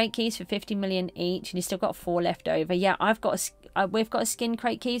 skin crate keys for 50 million each, and you still got 4 left over. Yeah, we've got a skin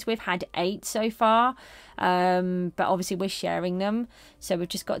crate keys. We've had 8 so far, but obviously we're sharing them, so we've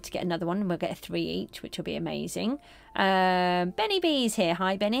just got to get another one, and we'll get 3 each, which will be amazing. Benny B's here.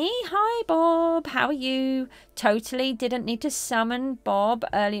 Hi Benny. Hi Bob, how are you? Totally didn't need to summon Bob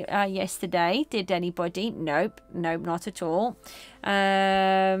earlier yesterday, did anybody? Nope, not at all.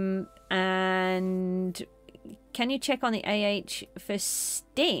 And can you check on the AH for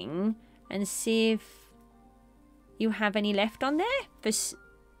Sting and see if you have any left on there? Do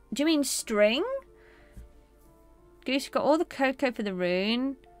you mean string? Goose, got all the cocoa for the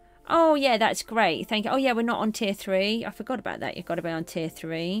rune. Oh, yeah, that's great. Thank you. Oh, yeah, we're not on tier 3. I forgot about that. You've got to be on tier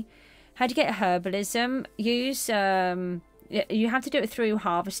 3. How do you get herbalism? Use, you have to do it through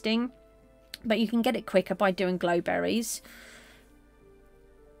harvesting, but you can get it quicker by doing glowberries.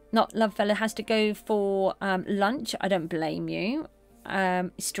 Not Lovefella has to go for lunch. I don't blame you.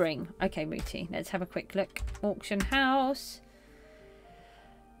 String. Okay, Rooty. Let's have a quick look. Auction house.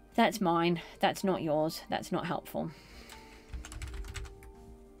 That's mine. That's not yours. That's not helpful.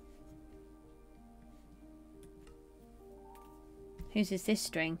 Whose is this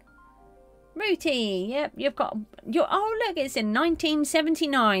string? Rooty. Yep, you've got your. Oh, look, it's in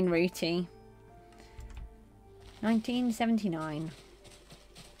 1979, Rooty. 1979.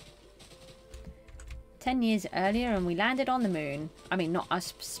 10 years earlier, and we landed on the moon. I mean, not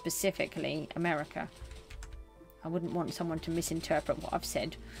us specifically, America. I wouldn't want someone to misinterpret what I've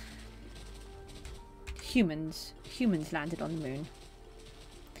said. Humans landed on the moon.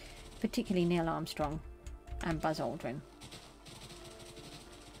 Particularly Neil Armstrong and Buzz Aldrin.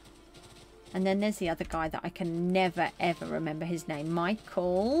 And then there's the other guy that I can never ever remember his name.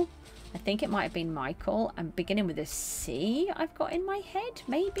 Michael. I think it might have been Michael. And beginning with a C, I've got in my head,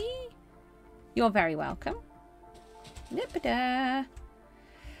 maybe. You're very welcome.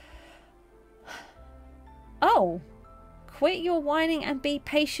 Oh, quit your whining and be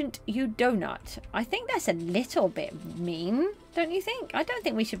patient, you donut. I think that's a little bit mean, don't you think? I don't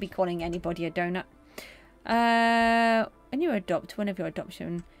think we should be calling anybody a donut. When you adopt, one of your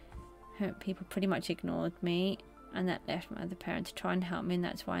adoption people pretty much ignored me, and that left my other parent to try and help me, and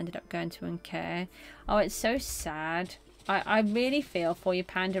that's why I ended up going to care. Oh, it's so sad. I really feel for you,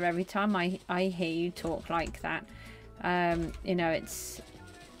 Panda, every time I hear you talk like that. You know, it's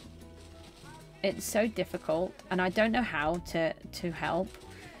so difficult, and I don't know how to help.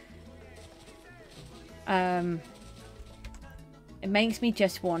 It makes me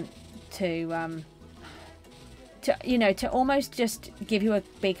just want to you know, to almost just give you a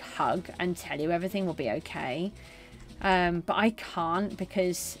big hug and tell you everything will be okay. But I can't,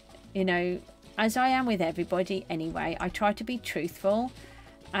 because, you know, as I am with everybody anyway, I try to be truthful,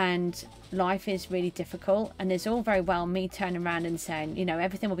 and life is really difficult, and it's all very well me turning around and saying, you know,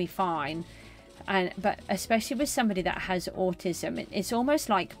 everything will be fine. But especially with somebody that has autism, it's almost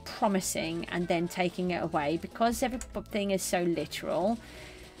like promising and then taking it away, because everything is so literal.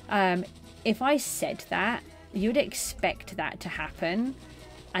 If I said that, you'd expect that to happen,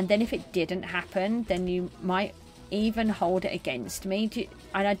 and then if it didn't happen, then you might even hold it against me.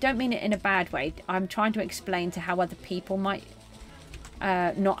 And I don't mean it in a bad way. I'm trying to explain to how other people might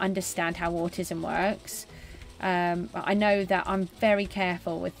not understand how autism works. I know that I'm very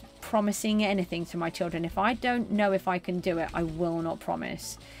careful with promising anything to my children. If I don't know if I can do it, I will not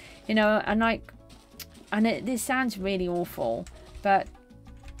promise. You know, and like, this sounds really awful, but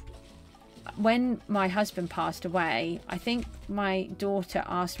when my husband passed away, I think my daughter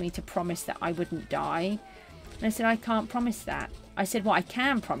asked me to promise that I wouldn't die. And I said, I can't promise that. I said, what I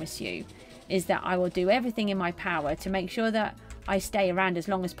can promise you is that I will do everything in my power to make sure that I stay around as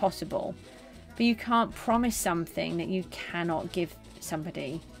long as possible. But you can't promise something that you cannot give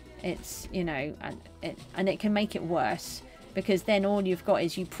somebody. It's, you know, and it can make it worse, because then all you've got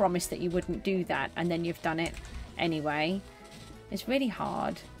is you promised that you wouldn't do that, and then you've done it anyway. It's really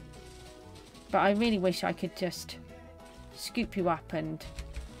hard. But I really wish I could just scoop you up and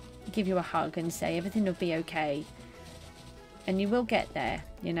give you a hug and say everything will be okay. And you will get there,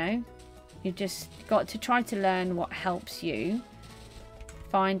 you know. You've just got to try to learn what helps you.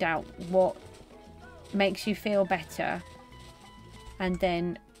 Find out what makes you feel better. And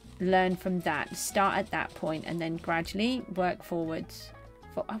then learn from that. Start at that point and then gradually work forwards.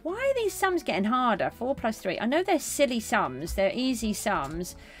 Why are these sums getting harder? 4 plus 3. I know they're silly sums. They're easy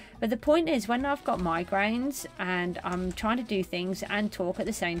sums. But the point is, when I've got migraines and I'm trying to do things and talk at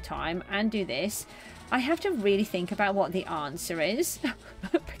the same time and do this, I have to really think about what the answer is.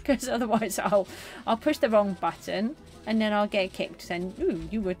 Because otherwise I'll push the wrong button and then I'll get kicked saying, ooh,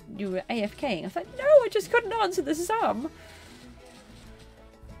 you were AFKing. I thought, no, I just couldn't answer the sum.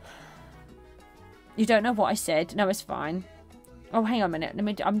 You don't know what I said. No, it's fine. Oh, hang on a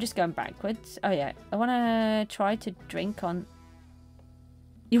minute. I'm just going backwards. Oh, yeah. I want to try to drink on...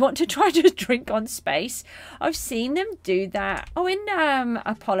 You want to try to drink on space? I've seen them do that. Oh, in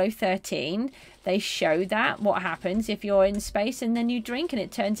Apollo 13, they show that, what happens if you're in space and then you drink and it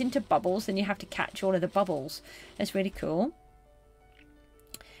turns into bubbles and you have to catch all of the bubbles. That's really cool.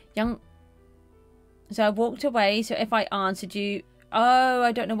 So I walked away. So if I answered you... Oh,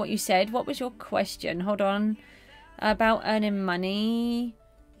 I don't know what you said. What was your question? Hold on. About earning money.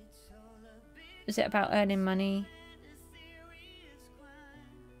 Is it about earning money?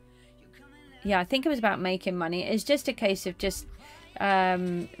 Yeah, I think it was about making money. It's just a case of just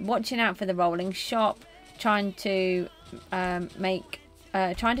watching out for the rolling shop, trying to trying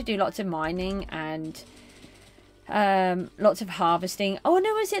to do lots of mining and lots of harvesting. Oh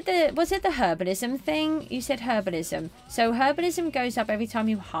no, was it the herbalism thing? You said herbalism. So herbalism goes up every time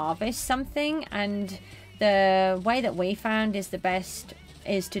you harvest something, and the way that we found is the best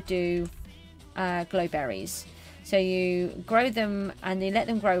is to do glowberries. So you grow them and you let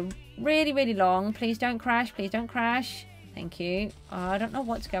them grow really, really long. Please don't crash. Please don't crash. Thank you. Oh, I don't know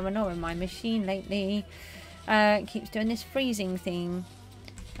what's going on with my machine lately. It keeps doing this freezing thing.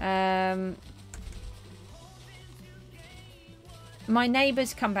 My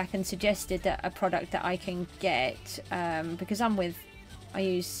neighbours come back and suggested that a product that I can get, because I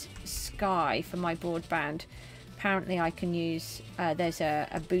use Sky for my broadband. Apparently I can use, there's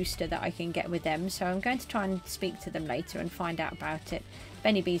a booster that I can get with them. So I'm going to try and speak to them later and find out about it.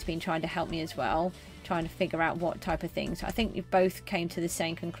 Benny B's been trying to help me as well, trying to figure out what type of things. I think you both came to the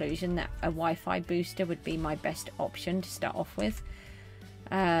same conclusion that a Wi-Fi booster would be my best option to start off with.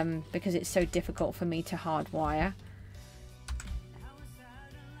 Because it's so difficult for me to hardwire.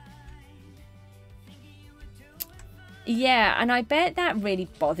 Yeah, and I bet that really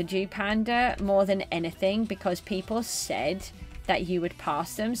bothered you, Panda, more than anything, because people said that you would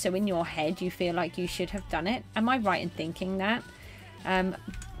pass them. So in your head, you feel like you should have done it. Am I right in thinking that?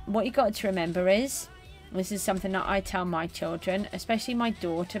 What you got to remember is, this is something that I tell my children, especially my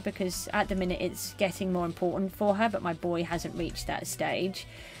daughter, because at the minute it's getting more important for her, but my boy hasn't reached that stage.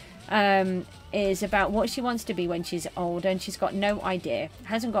 Is about what she wants to be when she's older, and she's got no idea,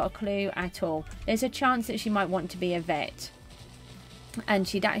 hasn't got a clue at all. There's a chance that she might want to be a vet, and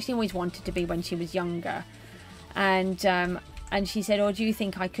she'd actually always wanted to be when she was younger, and she said, oh, do you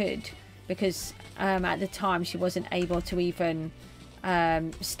think I could? Because at the time she wasn't able to even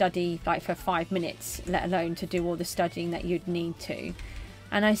study like for 5 minutes, let alone to do all the studying that you'd need to.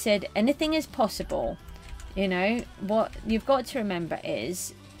 And I said, anything is possible. You know, what you've got to remember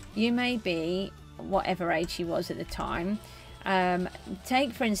is, you may be whatever age she was at the time.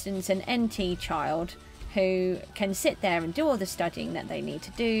 Take, for instance, an NT child who can sit there and do all the studying that they need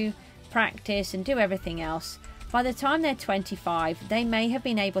to do, practice and do everything else. By the time they're 25, they may have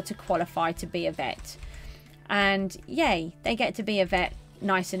been able to qualify to be a vet. And yay, they get to be a vet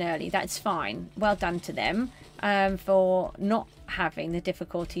nice and early. That's fine. Well done to them for not having the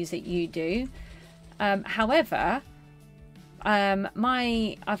difficulties that you do. However,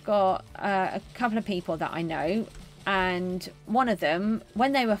 I've got a couple of people that I know, and one of them,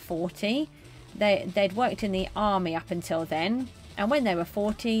 when they were 40, they'd worked in the army up until then, And when they were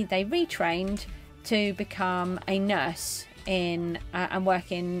 40, they retrained to become a nurse in and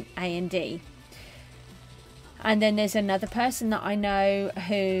work in A&D. And then there's another person that I know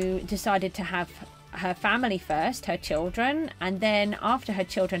who decided to have her family first, her children, and then after her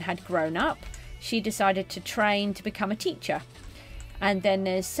children had grown up, she decided to train to become a teacher. And then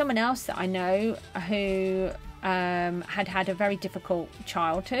there's someone else that I know who had a very difficult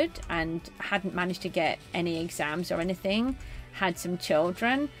childhood and hadn't managed to get any exams or anything, had some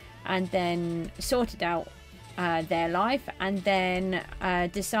children, and then sorted out their life, and then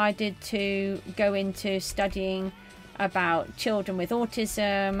decided to go into studying about children with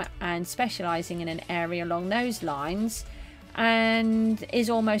autism and specialising in an area along those lines, and is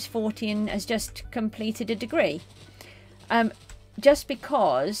almost 40 and has just completed a degree. Just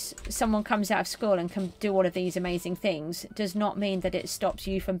because someone comes out of school and can do all of these amazing things does not mean that it stops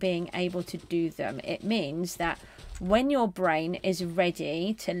you from being able to do them. It means that when your brain is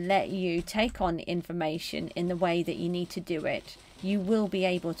ready to let you take on information in the way that you need to do it, you will be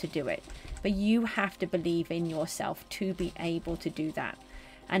able to do it. But you have to believe in yourself to be able to do that.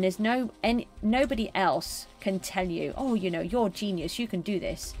 And there's nobody else can tell you, oh, you know, you're a genius, you can do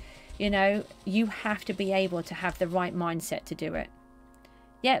this. You know, you have to be able to have the right mindset to do it.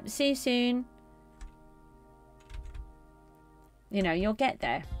 Yep, see you soon. You know, you'll get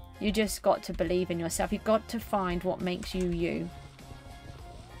there. You just got to believe in yourself. You've got to find what makes you you.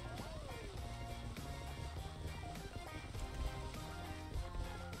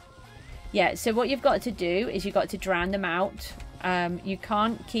 Yeah, so what you've got to do is you've got to drown them out. You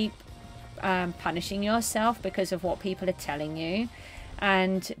can't keep punishing yourself because of what people are telling you.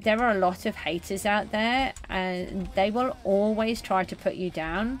 And there are a lot of haters out there, and they will always try to put you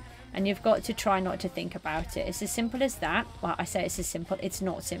down. And you've got to try not to think about it. It's as simple as that. Well, I say it's as simple. It's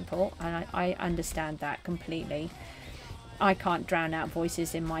not simple. And I understand that completely. I can't drown out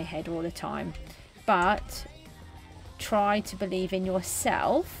voices in my head all the time. But try to believe in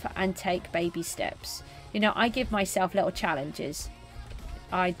yourself and take baby steps. You know, I give myself little challenges.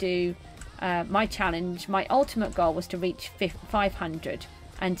 I do. My challenge, my ultimate goal was to reach 500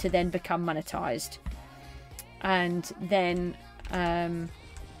 and to then become monetized. And then...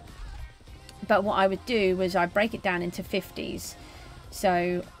 but what I would do was I'd break it down into 50s.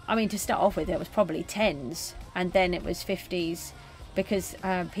 So, I mean, to start off with, it was probably 10s. And then it was 50s because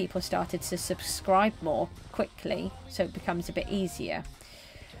people started to subscribe more quickly. So it becomes a bit easier.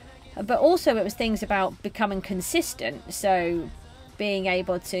 But also it was things about becoming consistent. So being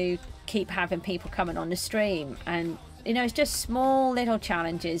able to keep having people coming on the stream. And, you know, it's just small little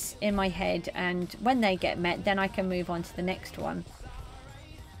challenges in my head. And when they get met, then I can move on to the next one.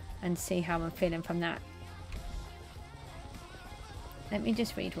 And see how I'm feeling from that. Let me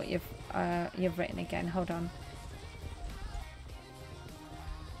just read what you've written again. Hold on.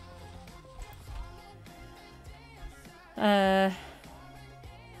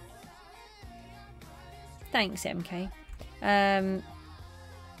 Thanks, MK.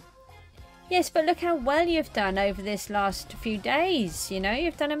 Yes, but look how well you've done over this last few days. You know,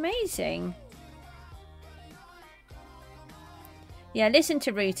 you've done amazing. Yeah, listen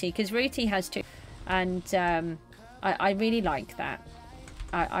to Rooty, because Rooty has two. And I really like that.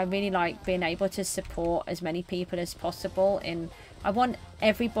 I really like being able to support as many people as possible. I want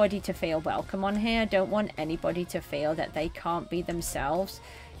everybody to feel welcome on here. I don't want anybody to feel that they can't be themselves.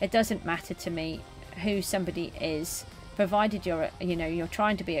 It doesn't matter to me who somebody is, provided you're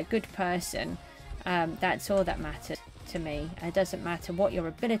trying to be a good person. That's all that matters to me. It doesn't matter what your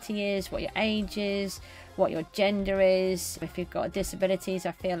ability is, what your age is, what your gender is. If you've got disabilities,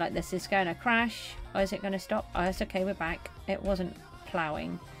 I feel like this is going to crash. Or is it going to stop? Oh, it's okay, we're back. It wasn't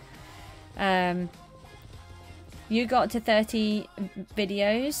ploughing. You got to 30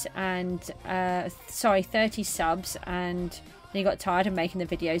 videos and 30 subs, and you got tired of making the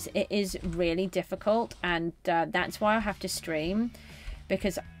videos. It is really difficult, and that's why I have to stream,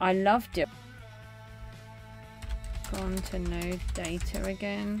 because I love doing. Gone to no data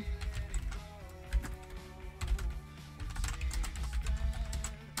again.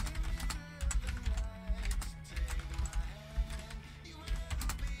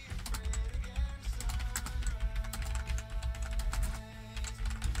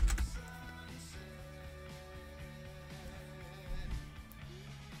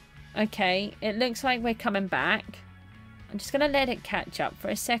 Okay, it looks like we're coming back. I'm just going to let it catch up for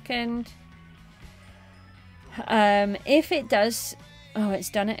a second. If it does... Oh, it's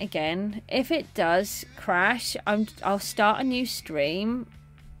done it again. If it does crash, I'll start a new stream.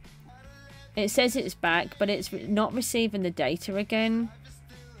 It says it's back, but it's not receiving the data again.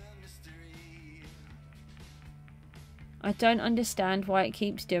 I don't understand why it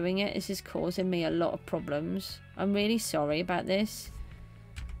keeps doing it. This is causing me a lot of problems. I'm really sorry about this.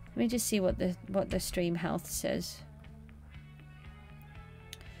 Let me just see what the stream health says.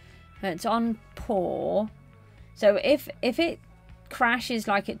 It's on poor. So if it crashes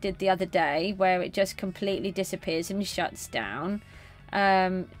like it did the other day, where it just completely disappears and shuts down,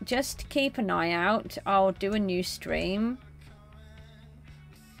 just keep an eye out. I'll do a new stream.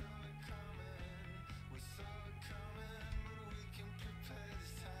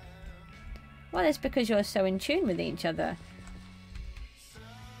 Well, it's because you're so in tune with each other.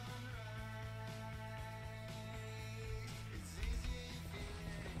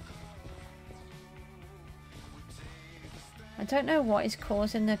 I don't know what is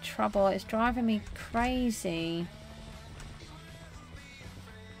causing the trouble. It's driving me crazy.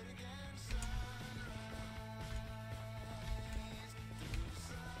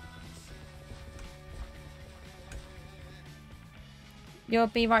 You'll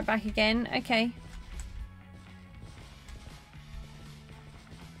be right back again? Okay.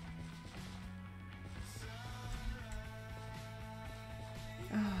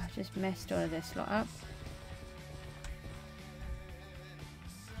 Oh, I've just messed all of this lot up.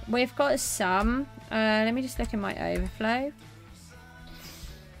 We've got some. Let me just look in my overflow.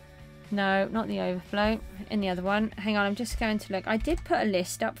 No, not the overflow. In the other one. Hang on, I'm just going to look. I did put a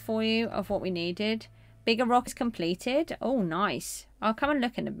list up for you of what we needed. Bigger rock is completed. Oh, nice. I'll come and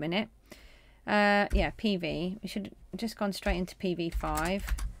look in a minute. Yeah, PV. We should have just gone straight into PV5.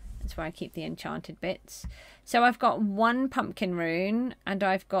 That's where I keep the enchanted bits. So I've got 1 pumpkin rune and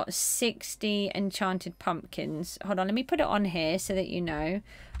I've got 60 enchanted pumpkins. Hold on, let me put it on here so that you know.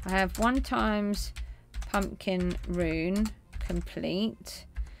 I have 1 times pumpkin rune complete.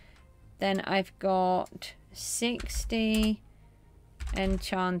 Then I've got 60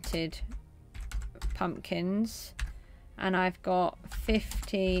 enchanted pumpkins. And I've got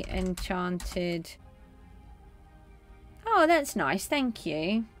 50 enchanted. Oh, that's nice. Thank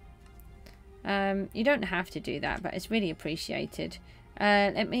you. You don't have to do that, but it's really appreciated.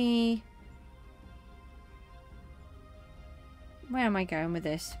 Let me... Where am I going with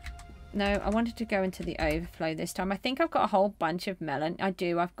this? No, I wanted to go into the overflow this time. I think I've got a whole bunch of melon. I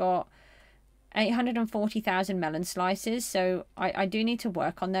do. I've got 840,000 melon slices. So I do need to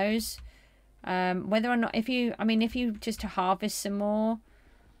work on those. Whether or not, if you just to harvest some more,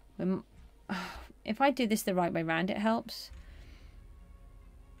 if I do this the right way around, it helps.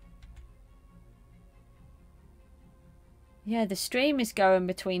 Yeah, the stream is going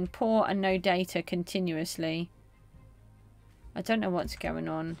between poor and no data continuously. I don't know what's going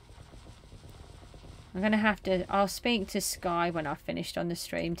on. I'm going to have to, I'll speak to Sky when I've finished on the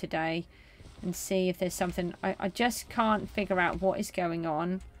stream today and see if there's something. I just can't figure out what is going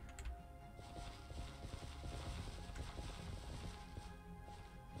on.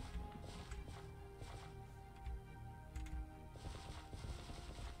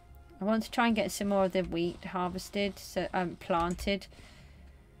 I want to try and get some more of the wheat harvested, so planted.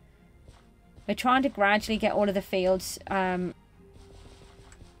 We're trying to gradually get all of the fields.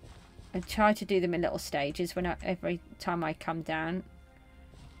 I try to do them in little stages every time I come down.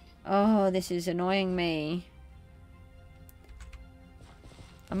 Oh, this is annoying me.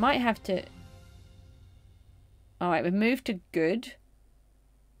 I might have to... Alright, we've moved to good.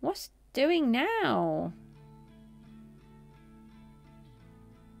 What's doing now?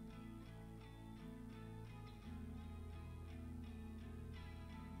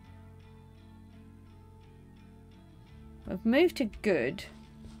 We've moved to good.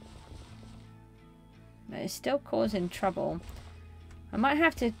 But it's still causing trouble. I might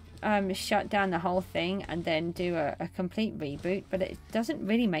have to shut down the whole thing and then do a complete reboot, but it doesn't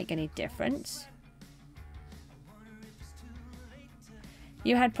really make any difference.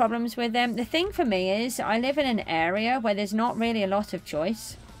 You had problems with them? The thing for me is I live in an area where there's not really a lot of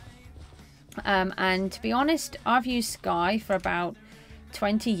choice. And to be honest, I've used Sky for about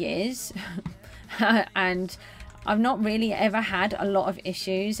 20 years. And I've not really ever had a lot of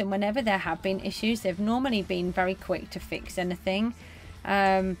issues, and whenever there have been issues, they've normally been very quick to fix anything.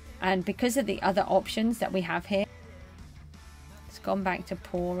 And because of the other options that we have here, it's gone back to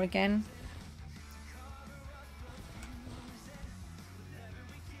poor again.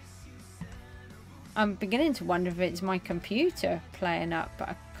 I'm beginning to wonder if it's my computer playing up, but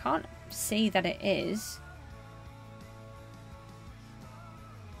I can't see that it is.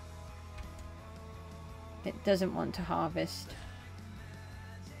 It doesn't want to harvest.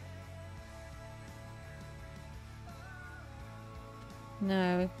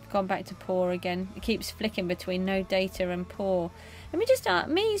 No, we've gone back to poor again. It keeps flicking between no data and poor. Let me just start.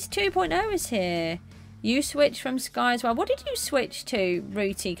 Mies 2.0 is here. You switched from Sky as well. What did you switch to,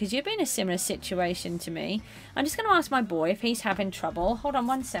 Rooty? Because you've been in a similar situation to me. I'm just going to ask my boy if he's having trouble. Hold on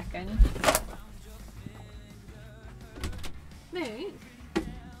 1 second. Moot?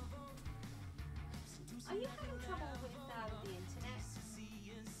 Are you having trouble with the internet?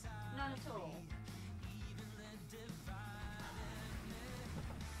 None at all?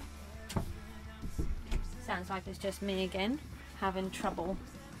 Sounds like it's just me again, having trouble.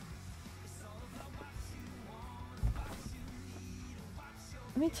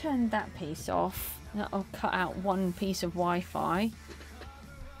 Let me turn that piece off. That'll cut out one piece of Wi-Fi.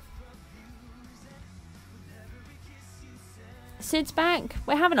 Sid's back.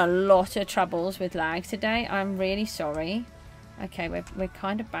 We're having a lot of troubles with lag today. I'm really sorry. Okay, we're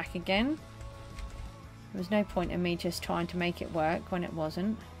kind of back again. There was no point in me just trying to make it work when it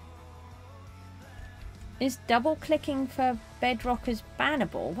wasn't. Is double clicking for Bedrock as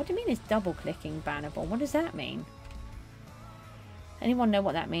bannable? What do you mean is double clicking bannable? What does that mean? Anyone know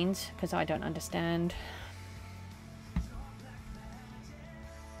what that means? Because I don't understand.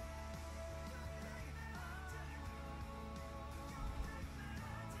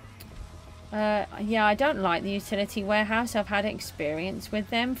 Yeah, I don't like the utility warehouse. I've had experience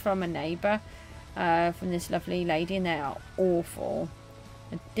with them from a neighbour, from this lovely lady, and they are awful.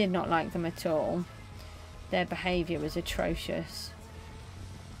 I did not like them at all. Their behaviour was atrocious.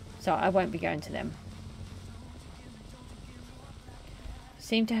 So I won't be going to them.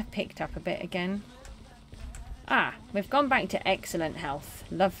 Seem to have picked up a bit again. Ah, we've gone back to excellent health.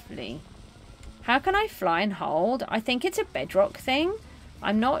 Lovely. How can I fly and hold? I think it's a Bedrock thing.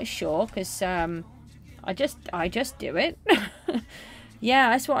 I'm not sure because I just do it.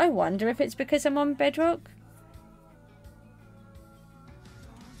 Yeah, that's what I wonder, if it's because I'm on Bedrock.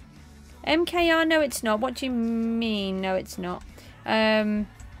 MKR, no it's not. What do you mean? No it's not. Yeah,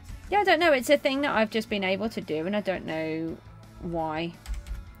 I don't know. It's a thing that I've just been able to do and I don't know why.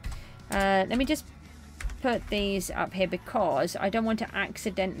 Let me just put these up here because I don't want to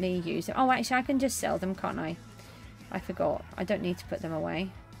accidentally use them. Oh, actually, I can just sell them, can't I? I forgot. I don't need to put them away.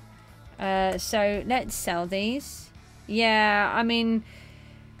 So let's sell these. Yeah, I mean,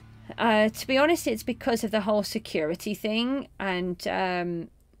 to be honest, it's because of the whole security thing. And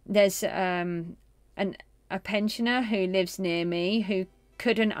there's a pensioner who lives near me who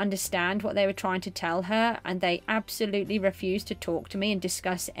couldn't understand what they were trying to tell her, and they absolutely refused to talk to me and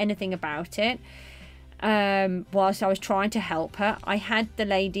discuss anything about it whilst I was trying to help her. I had the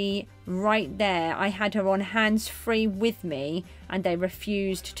lady right there. I had her on hands-free with me, and they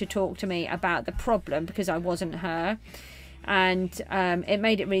refused to talk to me about the problem because I wasn't her. And it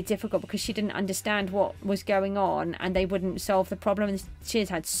made it really difficult because she didn't understand what was going on, and they wouldn't solve the problem. And she has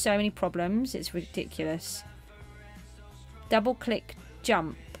had so many problems, it's ridiculous. Double click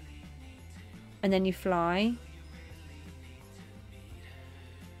jump and then you fly.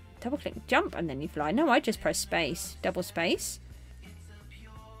 Double click jump and then you fly. No, I just press space. Double space.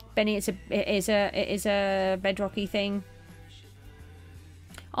 Benny, it is a Bedrocky thing.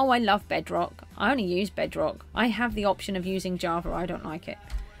 Oh, I love Bedrock. I only use Bedrock. I have the option of using Java. I don't like it.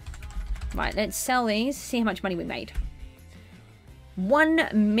 Right, let's sell these. See how much money we made.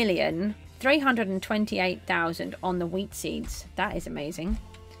 1,328,000 on the wheat seeds. That is amazing.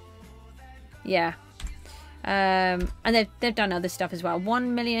 Yeah. And they've done other stuff as well.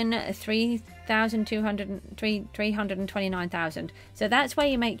 1,0329,000. So that's where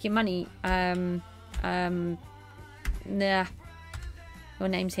you make your money. Nah. Your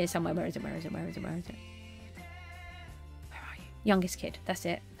name's here somewhere. Where is it? Where is it? Where is it? Where is it? Where are you? Youngest kid. That's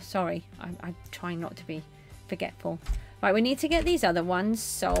it. Sorry. I'm trying not to be forgetful. Right, we need to get these other ones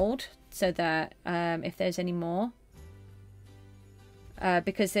sold so that if there's any more.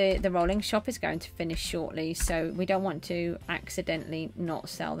 Because the rolling shop is going to finish shortly, so we don't want to accidentally not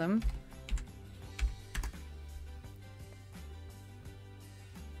sell them.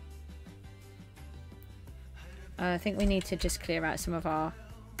 I think we need to just clear out some of our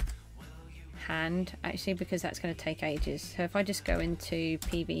hand, actually, because that's going to take ages. So if I just go into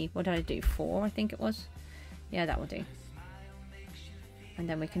PV, what did I do? 4, I think it was. Yeah, that will do. And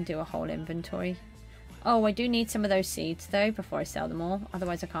then we can do a whole inventory. Oh, I do need some of those seeds, though, before I sell them all.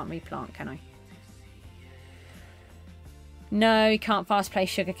 Otherwise, I can't replant, can I? No, you can't fast place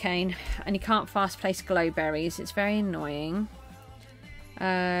sugarcane. And you can't fast place glowberries. It's very annoying.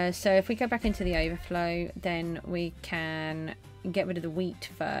 So if we go back into the overflow, then we can get rid of the wheat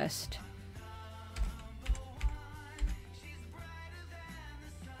first.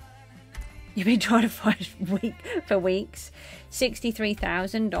 You've been trying to find wheat for weeks.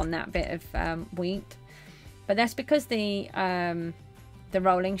 63,000 on that bit of wheat. But that's because the the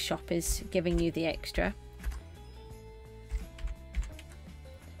rolling shop is giving you the extra.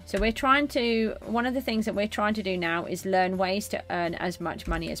 So we're trying to, one of the things that we're trying to do now is learn ways to earn as much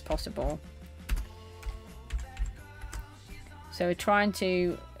money as possible. So we're trying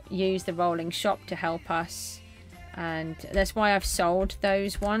to use the rolling shop to help us, and that's why I've sold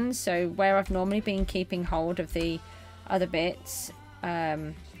those ones. So where I've normally been keeping hold of the other bits,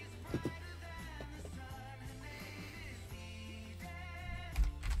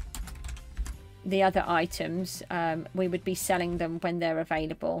 the other items, we would be selling them when they're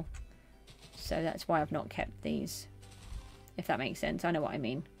available. So that's why I've not kept these, if that makes sense. I know what I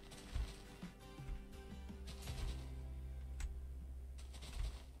mean.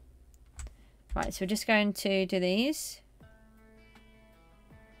 Right, so we're just going to do these.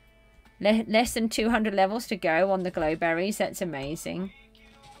 Less than 200 levels to go on the glow berries. That's amazing.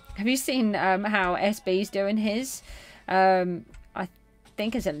 Have you seen how SB's doing his? I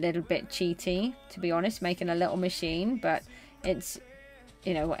think it's a little bit cheaty, to be honest, making a little machine, but it's,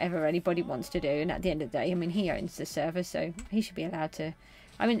 you know, whatever anybody wants to do. And at the end of the day, I mean, he owns the server, so he should be allowed to,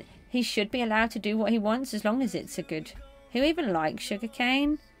 I mean, he should be allowed to do what he wants as long as it's a good. Who even likes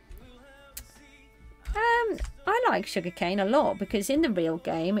sugarcane? I like sugarcane a lot because in the real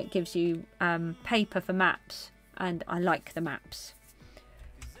game it gives you paper for maps, and I like the maps.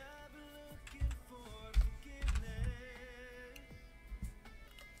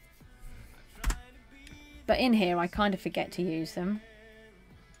 But in here I kind of forget to use them.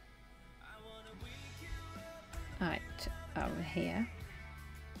 Right, over here.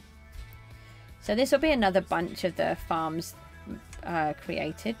 So this will be another bunch of the farms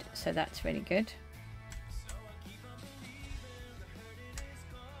created, so that's really good.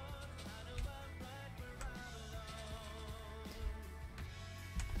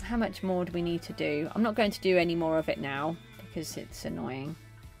 How much more do we need to do? I'm not going to do any more of it now because it's annoying.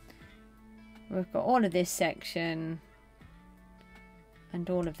 We've got all of this section and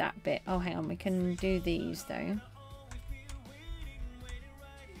all of that bit. Oh, hang on, we can do these though.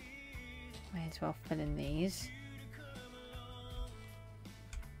 May as well fill in these.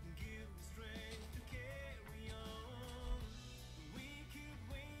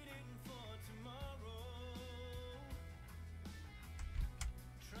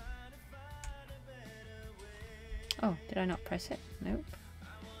 Oh, did I not press it? Nope.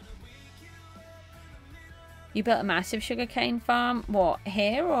 You built a massive sugarcane farm? What,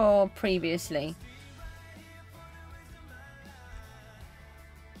 here or previously?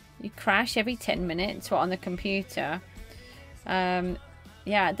 You crash every 10 minutes? What, on the computer? Yeah,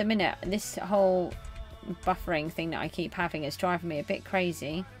 at the minute, this whole buffering thing that I keep having is driving me a bit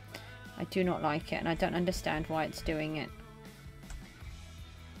crazy. I do not like it, and I don't understand why it's doing it.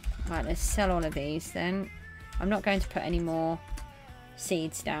 Right, let's sell all of these then. I'm not going to put any more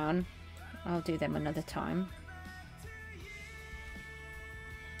seeds down. I'll do them another time.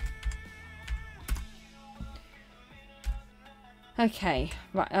 Okay,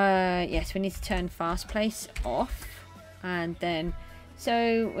 right, yes, we need to turn fast place off. And then,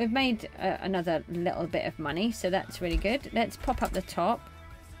 so we've made another little bit of money, so that's really good. Let's pop up the top.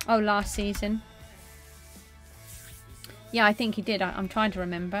 Oh, last season. Yeah, I think he did. I'm trying to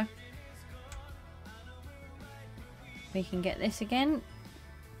remember. We can get this again.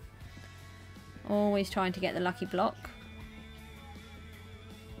 Always trying to get the lucky block.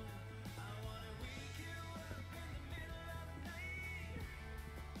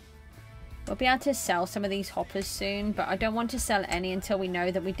 We'll be able to sell some of these hoppers soon, but I don't want to sell any until we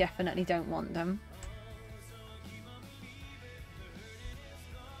know that we definitely don't want them.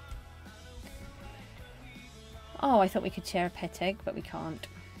 Oh, I thought we could share a pet egg, but we can't.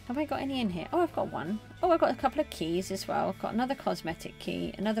 Have I got any in here? Oh, I've got one. Oh, I've got a couple of keys as well. I've got another cosmetic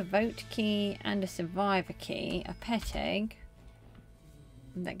key, another vote key, and a survivor key. A pet egg.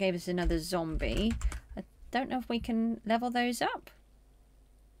 And that gave us another zombie. I don't know if we can level those up.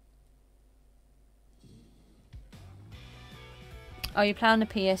 Oh, you play on the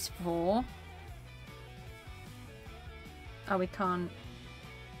PS4. Oh, we can't.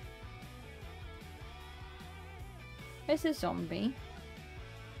 Where's the zombie?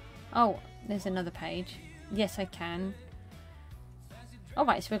 Oh, there's another page. Yes, I can.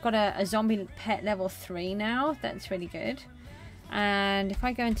 Alright, so we've got a zombie pet level 3 now. That's really good. And if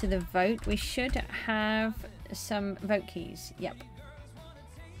I go into the vote, we should have some vote keys. Yep.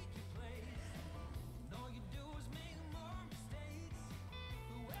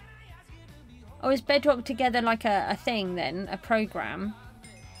 Oh, is Bedrock together like a thing then? A program?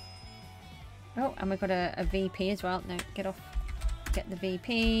 Oh, and we've got a VP as well. No, get off. Get the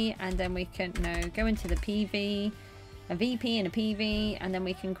VP, and then we can go into the PV. a VP and a PV, and then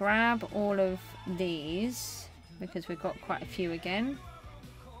we can grab all of these because we've got quite a few again.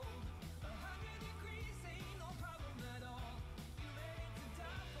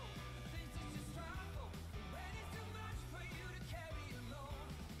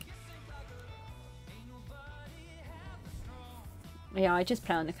 Yeah, I just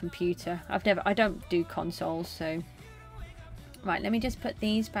play on the computer. I don't do consoles, so. Right, let me just put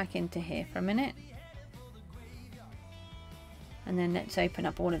these back into here for a minute. And then let's open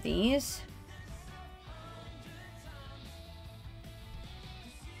up all of these.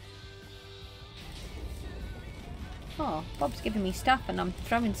 Oh, Bob's giving me stuff and I'm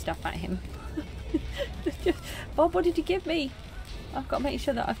throwing stuff at him. Bob, what did you give me? I've got to make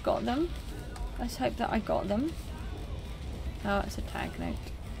sure that I've got them. Let's hope that I got them. Oh, it's a tag note.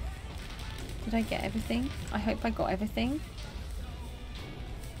 Did I get everything? I hope I got everything.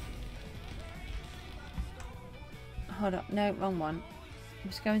 Hold up. No, wrong one. I'm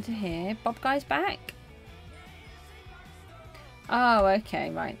just going to here. Bob guy's back. Oh, okay,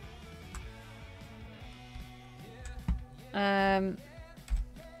 right.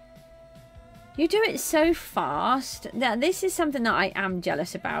 You do it so fast. Now, this is something that I am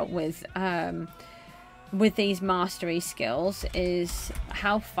jealous about with these mastery skills, is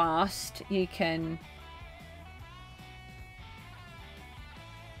how fast you can.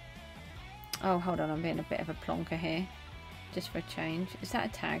 Oh, hold on, I'm being a bit of a plonker here, just for a change. Is that a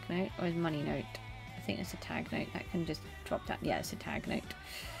tag note or a money note? I think it's a tag note. That can just drop that. Yeah, it's a tag note.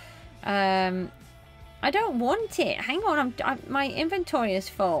 I don't want it. Hang on, my inventory is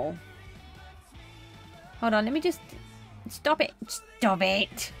full. Hold on, let me just stop it. Stop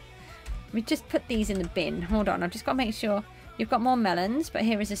it. Let me just put these in the bin. Hold on, I've just got to make sure. You've got more melons, but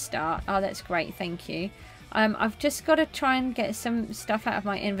here is a start. Oh, that's great, thank you. I've just got to try and get some stuff out of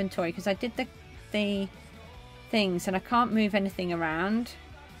my inventory because I did the things and I can't move anything around.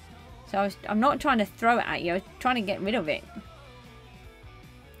 So I'm not trying to throw it at you. I was trying to get rid of it.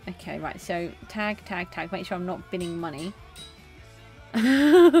 Okay, right. So tag, tag, tag. Make sure I'm not binning money.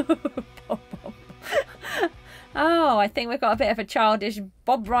 Oh, I think we've got a bit of a childish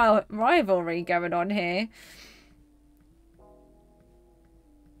Bob rivalry going on here.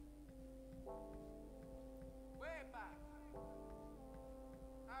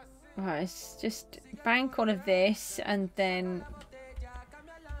 Right, let's just bank all of this and then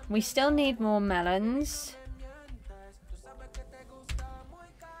we still need more melons.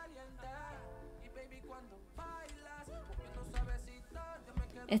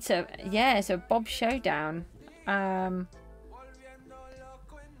 It's a Bob showdown. Right,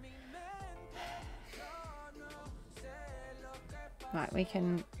 we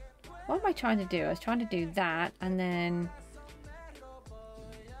can. What am I trying to do? I was trying to do that and then.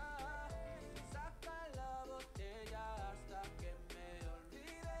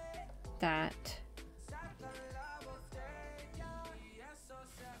 That.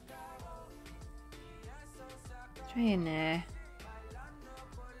 3 in there.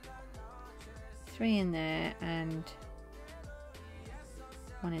 3 in there and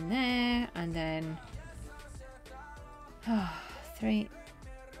 1 in there and then 3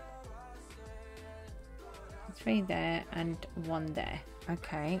 there and 1 there.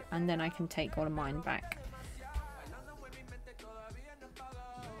 Okay, and then I can take all of mine back.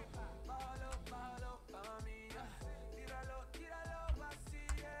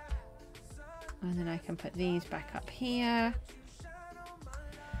 And then I can put these back up here.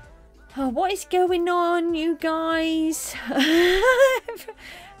 Oh, what is going on, you guys?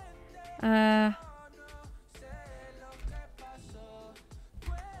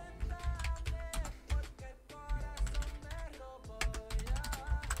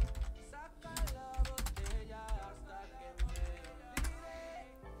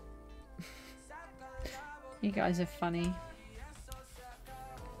 You guys are funny.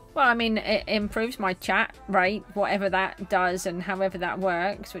 Well, I mean, it improves my chat rate, whatever that does and however that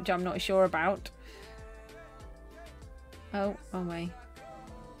works, which I'm not sure about. Oh, wrong way.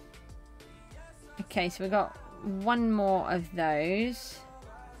 Okay, so we've got 1 more of those.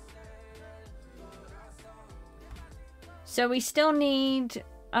 So we still need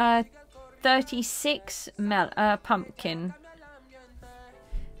 36 pumpkin.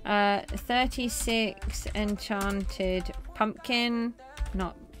 36 enchanted pumpkin.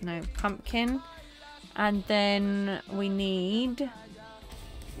 No, pumpkin. And then we need,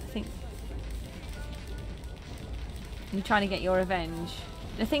 I think, you're trying to get your revenge.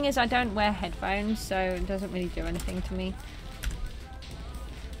 The thing is, I don't wear headphones, so it doesn't really do anything to me.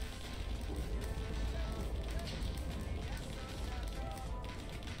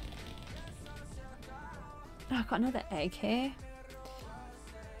 Oh, I've got another egg here.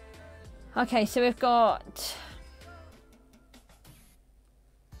 Okay, so we've got...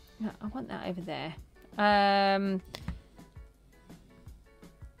 No, I want that over there.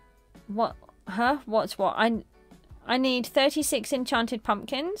 What? Huh? What's what? I need 36 enchanted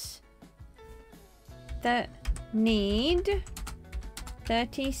pumpkins. That need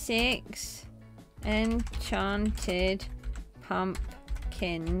 36 enchanted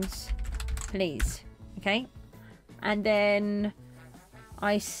pumpkins, please. Okay. And then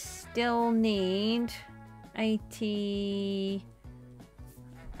I still need 80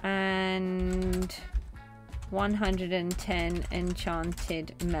 and 110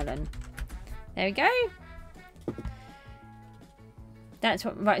 enchanted melon. There we go. That's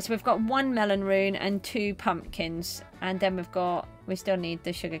what, right, so we've got 1 melon rune and 2 pumpkins, and then we still need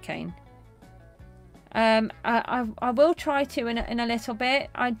the sugar cane. I will try to in a little bit.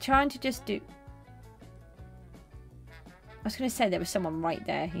 I'm trying to just do... I was going to say there was someone right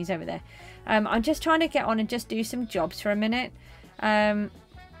there. He's over there. I'm just trying to get on and just do some jobs for a minute.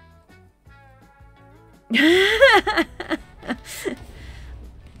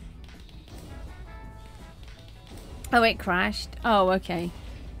 Oh, it crashed. Oh, okay.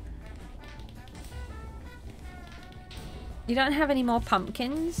 You don't have any more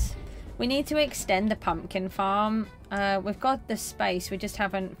pumpkins? We need to extend the pumpkin farm. We've got the space. We just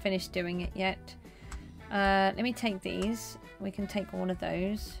haven't finished doing it yet. Let me take these. We can take all of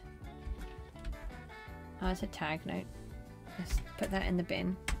those. Oh, it's a tag note. Let's put that in the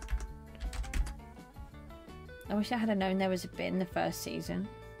bin. I wish I had known there was a bin the first season.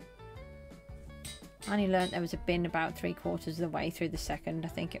 I only learnt there was a bin about 3/4 of the way through the second, I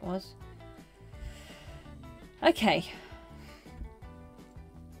think it was. Okay.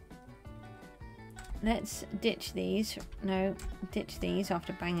 Let's ditch these. No, ditch these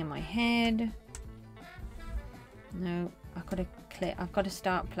after banging my head. No, I've got to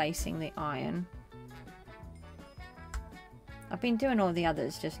start placing the iron. I've been doing all the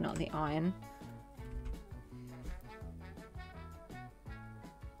others, just not the iron.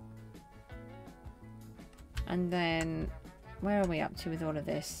 And then, where are we up to with all of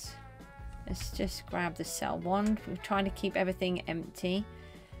this? Let's just grab the cell wand. We're trying to keep everything empty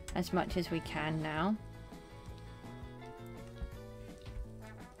as much as we can now.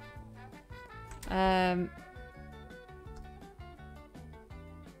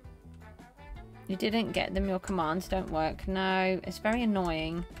 You didn't get them, your commands don't work. No, it's very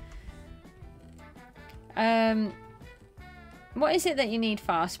annoying. What is it that you need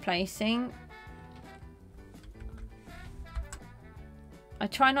fast placing? I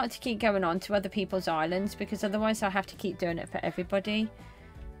try not to keep going on to other people's islands because otherwise I have to keep doing it for everybody.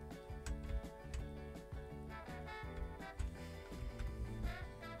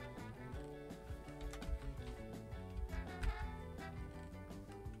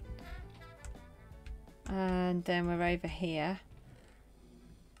 And then we're over here.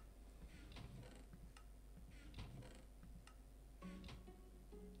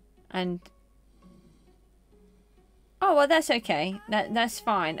 And oh, well, that's okay. That's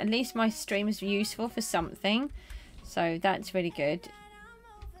fine. At least my stream is useful for something. So that's really good.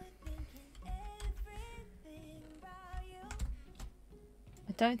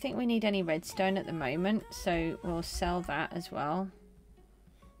 I don't think we need any redstone at the moment, so we'll sell that as well.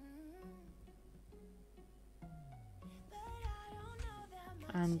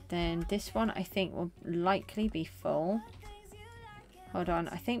 And then this one I think will likely be full. Hold on,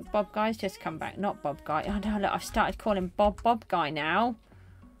 I think Bob Guy's just come back. Not Bob Guy. Oh no, look, I've started calling Bob Guy now.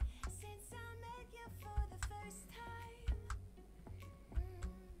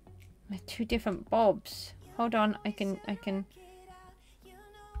 They're 2 different Bobs. Hold on, I can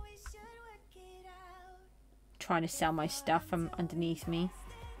trying to sell my stuff from underneath me.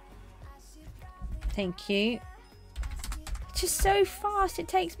 Thank you. It's just so fast, it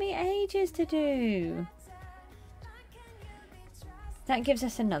takes me ages to do. That gives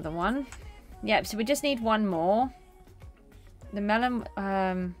us another one. Yep, so we just need 1 more. The melon,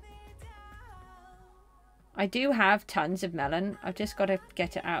 I do have tons of melon. I've just got to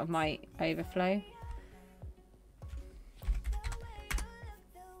get it out of my overflow.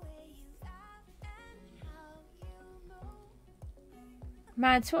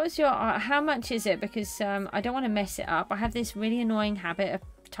 Mads, what was your, how much is it? Because I don't want to mess it up. I have this really annoying habit of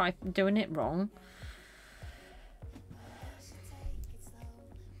doing it wrong.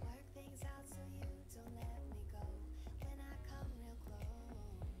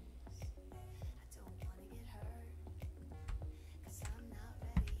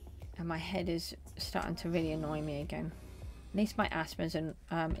 And my head is starting to really annoy me again. At least my asthma's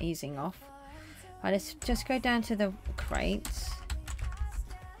easing off. Right, let's just go down to the crates.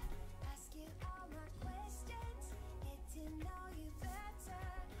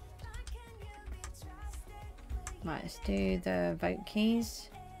 Right, let's do the vote keys.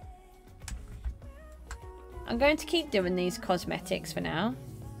 I'm going to keep doing these cosmetics for now.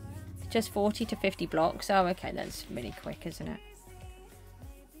 Just 40 to 50 blocks. Oh, okay, that's really quick, isn't it?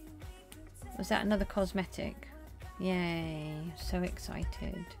 Was that another cosmetic? Yay, so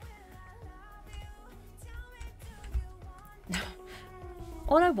excited.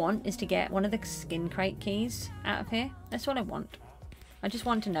 All I want is to get one of the skin crate keys out of here. That's all I want. I just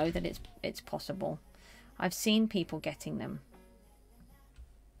want to know that it's possible. I've seen people getting them.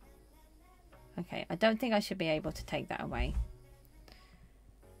 Okay, I don't think I should be able to take that away.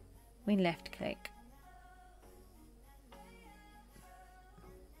 We left click.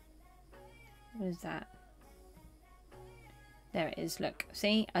 What is that? There it is, look.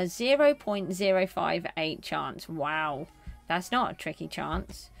 See? A 0.058 chance. Wow. That's not a tricky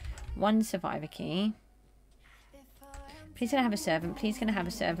chance. One survivor key. Please can I have a servant? Please can I have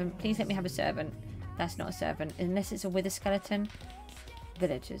a servant? Please let me have a servant. That's not a servant. Unless it's a wither skeleton.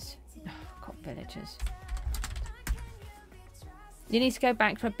 Villagers. Oh, God, villagers. You need to go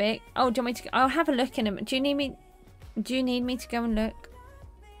back for a bit. Oh, do you want me to? I'll have a look in them. Do you need me? Do you need me to go and look?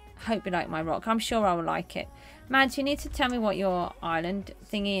 Hope you like my rock. I'm sure I will like it. Mads, you need to tell me what your island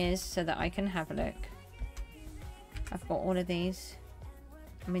thingy is so that I can have a look. I've got all of these.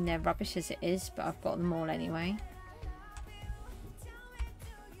 I mean, they're rubbish as it is, but I've got them all anyway.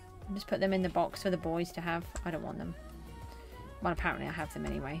 I'll just put them in the box for the boys to have. I don't want them. Well, apparently I have them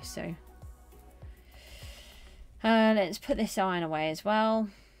anyway, so. Let's put this iron away as well.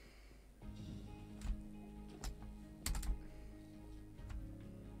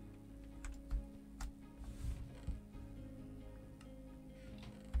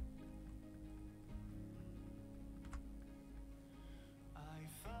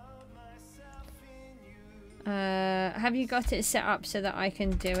 Have you got it set up so that I can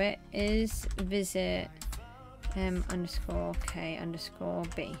do it? Is visit m_k_b.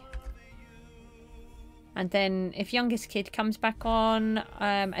 And then if youngest kid comes back on,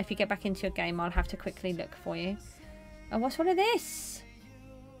 if you get back into your game, I'll have to quickly look for you. Oh, what's all of this?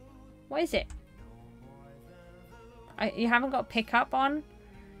 What is it? You haven't got pick up on?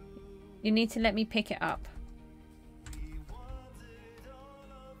 You need to let me pick it up.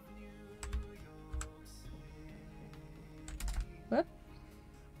 Whoop.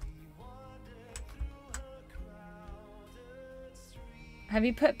 Have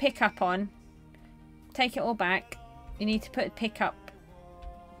you put pick up on? Take it all back. You need to put pick up.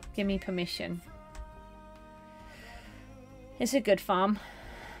 Give me permission. It's a good farm.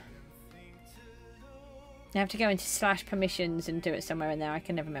 You have to go into /permissions and do it somewhere in there. I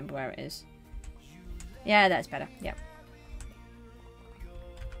can never remember where it is. Yeah, that's better. Yep.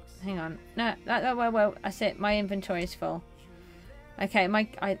 Hang on. No, well, that's it. My inventory is full. Okay,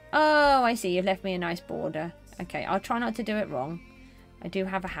 oh, I see. You've left me a nice border. Okay, I'll try not to do it wrong. I do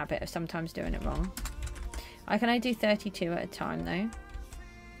have a habit of sometimes doing it wrong. I can only do 32 at a time, though.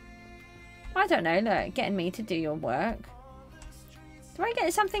 I don't know. Look, getting me to do your work. Do I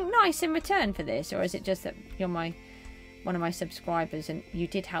get something nice in return for this? Or is it just that you're one of my subscribers and you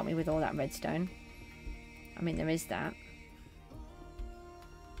did help me with all that redstone? I mean, there is that.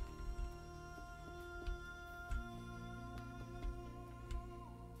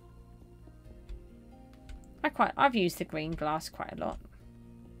 I've used the green glass quite a lot.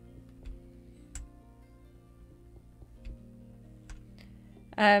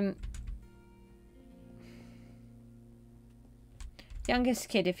 Youngest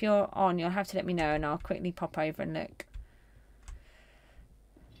kid, if you're on, you'll have to let me know and I'll quickly pop over and look.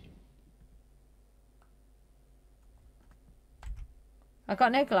 I've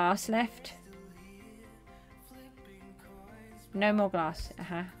got no glass left. No more glass.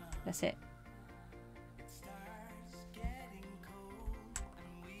 That's it.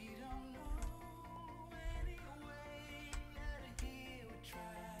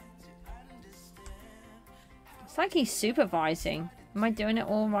 It's like he's supervising. Am I doing it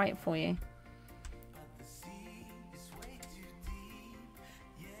all right for you?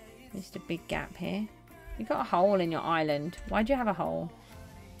 Just a big gap here. You've got a hole in your island. Why do you have a hole?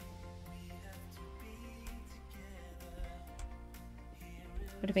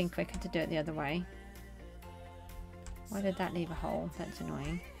 Would have been quicker to do it the other way. Why did that leave a hole? That's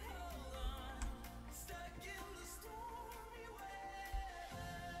annoying.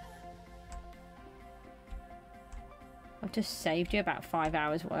 I've just saved you about 5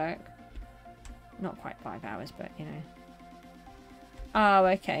 hours work. Not quite 5 hours, but you know. Oh,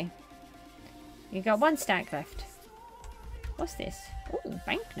 okay. You got 1 stack left. What's this? Oh,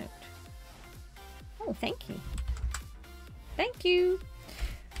 banknote. Oh, thank you. Thank you.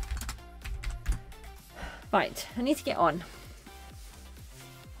 Right, I need to get on.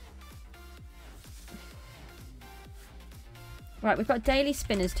 Right, we've got daily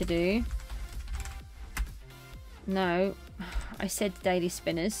spinners to do. No, I said daily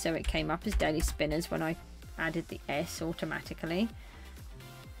spinners, so it came up as daily spinners when I added the S automatically.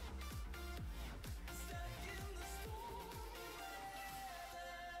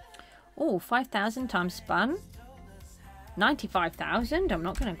 Oh, 5,000 times spun. 95,000. I'm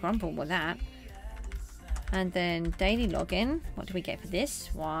not going to grumble with that. And then daily login. What do we get for this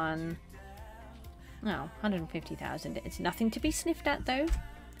one? Oh, 150,000. It's nothing to be sniffed at though.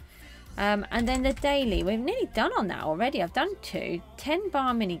 And then the daily. We've nearly done on that already. I've done 2. 10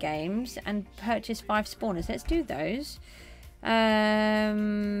 bar mini games and purchased 5 spawners. Let's do those.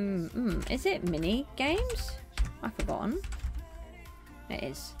 Is it mini games? I've forgotten. It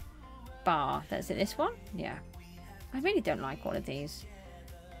is. Bar. That's it. This one? Yeah. I really don't like all of these.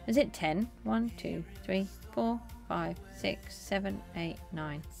 Is it 10? 1, 2, 3, 4, 5, 6, 7, 8,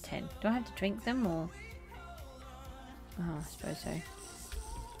 9, 10. Do I have to drink them or? Oh, I suppose so.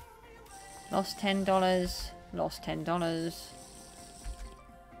 Lost $10. Lost $10.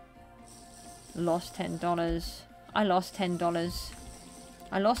 Lost $10. I lost $10.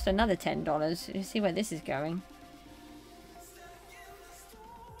 I lost another $10. You see where this is going.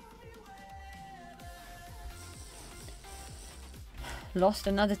 Lost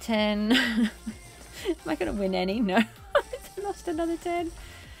another 10. Am I going to win any? No. Lost another 10.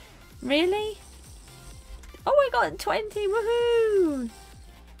 Really? Oh, I got 20. Woohoo!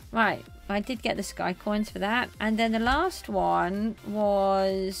 Right. I did get the sky coins for that. And then the last one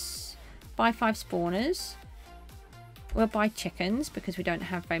was buy 5 spawners. We'll buy chickens because we don't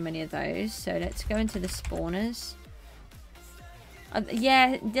have very many of those. So let's go into the spawners.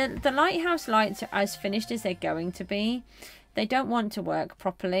 Yeah, the lighthouse lights are as finished as they're going to be. They don't want to work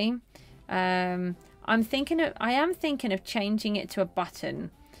properly. I am thinking of changing it to a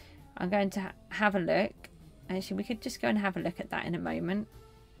button. I'm going to have a look. Actually, we could just go and have a look at that in a moment.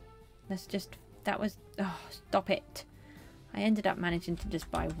 Let's just... That was... Oh, stop it. I ended up managing to just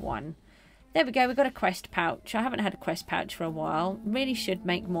buy 1. There we go. We've got a quest pouch. I haven't had a quest pouch for a while. Really should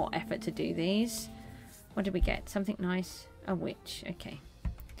make more effort to do these. What did we get? Something nice. A witch. Okay.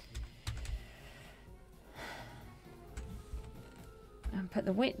 And put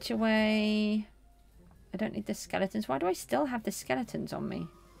the witch away. I don't need the skeletons. Why do I still have the skeletons on me?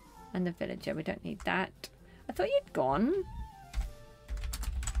 And the villager. We don't need that. I thought you'd gone.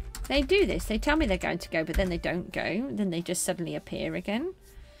 They do this. They tell me they're going to go, but then they don't go. Then they just suddenly appear again.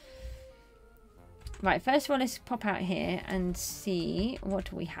 Right, first of all, let's pop out here and see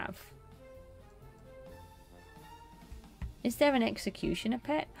what do we have. Is there an executioner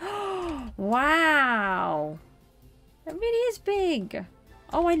pet? Wow! That really is big.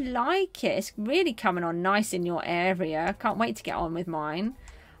 Oh, I like it. It's really coming on nice in your area. I can't wait to get on with mine.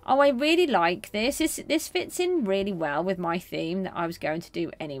 Oh, I really like this. This fits in really well with my theme that I was going to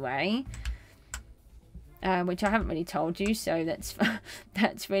do anyway. Which I haven't really told you, so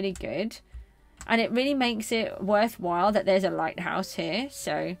that's really good. And it really makes it worthwhile that there's a lighthouse here.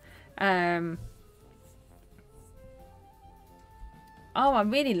 So, oh, I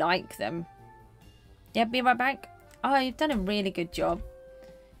really like them. Yeah, be right back. Oh, you've done a really good job.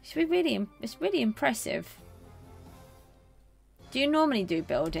 It's really impressive. Do you normally do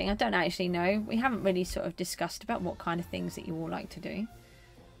building? I don't actually know. We haven't really sort of discussed about what kind of things that you all like to do.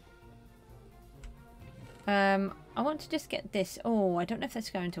 I want to just get this. Oh, I don't know if that's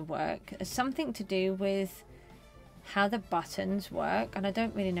going to work. It's something to do with how the buttons work, and I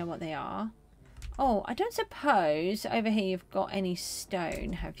don't really know what they are. Oh, I don't suppose over here you've got any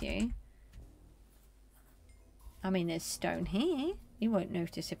stone, have you? I mean, there's stone here. You won't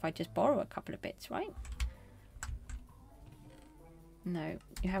notice if I just borrow a couple of bits, right? No,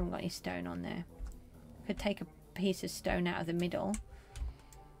 you haven't got any stone on there. Could take a piece of stone out of the middle.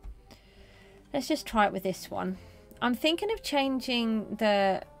 Let's just try it with this one. I'm thinking of changing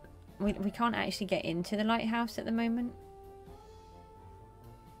the... We can't actually get into the lighthouse at the moment.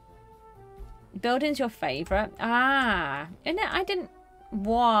 Building's your favourite. Ah, and I didn't...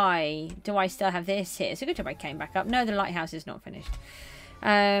 Why do I still have this here? It's a good job I came back up. No, the lighthouse is not finished.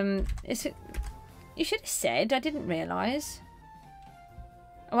 You should have said. I didn't realise.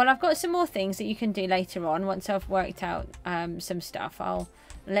 Well, I've got some more things that you can do later on. Once I've worked out some stuff, I'll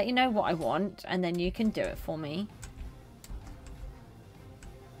let you know what I want, and then you can do it for me.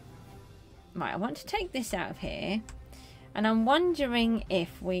 Right, I want to take this out of here. And I'm wondering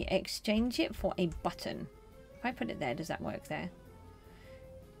if we exchange it for a button. If I put it there, does that work there?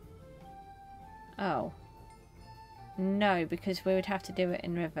 Oh. No, because we would have to do it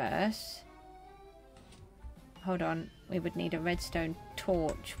in reverse. Hold on. We would need a redstone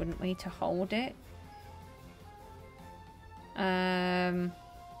torch, wouldn't we, to hold it?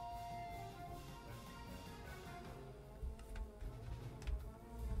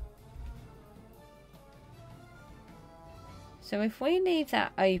 So if we leave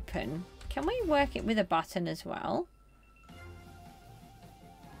that open, can we work it with a button as well?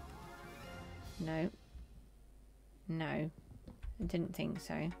 No. No. I didn't think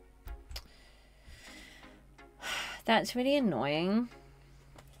so. That's really annoying.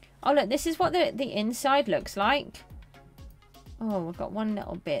 Oh, look, this is what the inside looks like. Oh, we've got one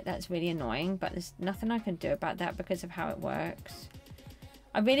little bit. That's really annoying, but there's nothing I can do about that because of how it works.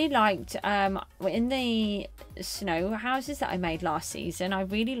 I really liked, in the snow houses that I made last season, I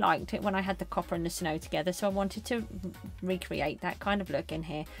really liked it when I had the copper and the snow together, so I wanted to recreate that kind of look in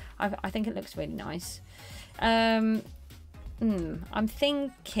here. I think it looks really nice. I'm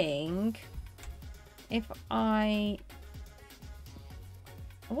thinking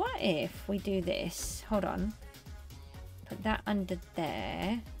what if we do this? Hold on. Put that under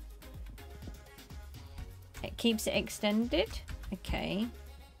there. It keeps it extended. Okay.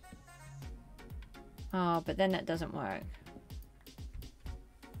 Oh, but then that doesn't work.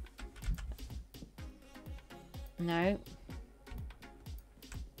 No.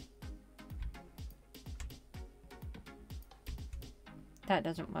 That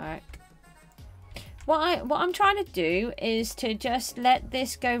doesn't work. What I'm trying to do is to just let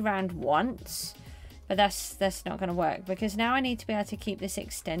this go round once, but that's not going to work because now I need to be able to keep this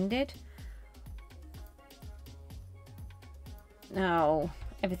extended. No,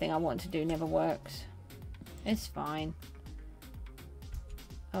 everything I want to do never works. It's fine.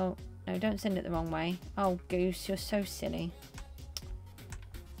 Oh, no, don't send it the wrong way. Oh, Goose, you're so silly.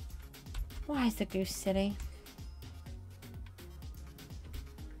 Why is the Goose silly?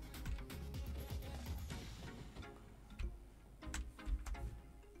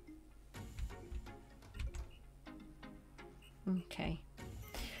 Okay.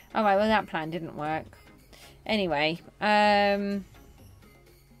 Alright, well that plan didn't work. Anyway,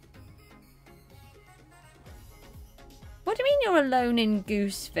 what do you mean you're alone in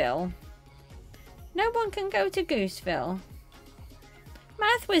Gooseville? No one can go to Gooseville.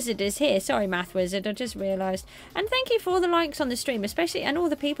 Math Wizard is here. Sorry, Math Wizard, I just realised. And thank you for all the likes on the stream, especially, and all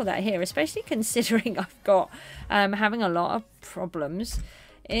the people that are here, especially considering I've got having a lot of problems.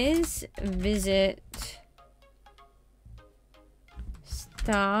 Is visit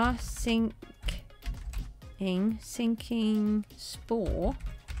star sinking spore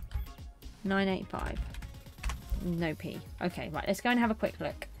 985. No P. Okay, right, let's go and have a quick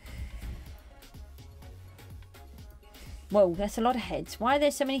look. Whoa, that's a lot of heads. Why are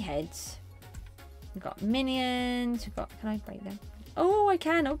there so many heads? We've got minions. We've got... Can I break them? Oh, I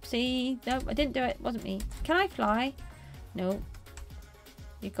can. Oopsie. No, I didn't do it. It wasn't me. Can I fly? No.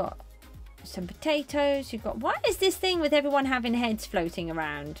 You've got some potatoes. You've got... What is this thing with everyone having heads floating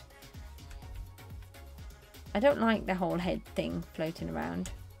around? I don't like the whole head thing floating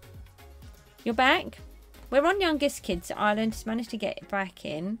around. You're back? We're on Youngest Kids Island. Just managed to get back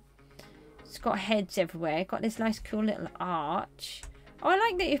in. It's got heads everywhere. Got this nice cool little arch. Oh, I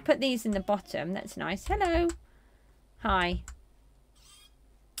like that you've put these in the bottom. That's nice. Hello. Hi.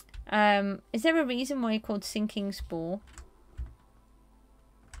 Is there a reason why you're called Sinking Spore?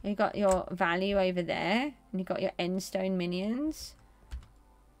 You got your value over there. And you got your endstone minions.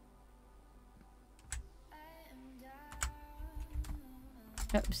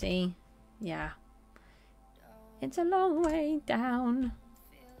 Oopsie. Yeah. It's a long way down.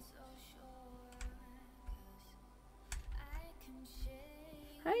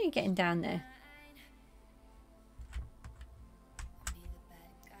 How are you getting down there?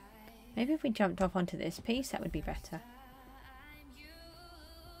 Maybe if we jumped off onto this piece, that would be better.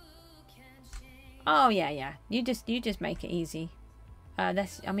 Oh yeah, yeah. You just make it easy.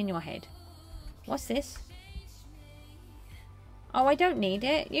 I'm in your head. What's this? Oh, I don't need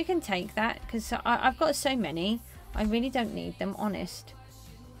it. You can take that because I've got so many. I really don't need them, honest.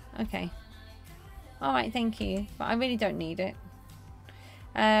 Okay. All right, thank you. But I really don't need it.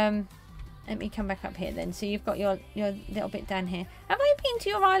 Let me come back up here then. So you've got your little bit down here. Have I been to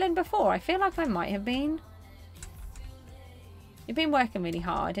your island before? I feel like I might have been. You've been working really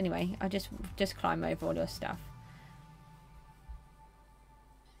hard. Anyway, I just climb over all your stuff.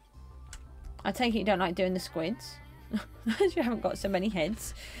 I take it you don't like doing the squids. You haven't got so many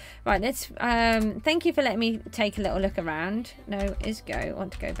heads. Right, let's thank you for letting me take a little look around. No, is go. I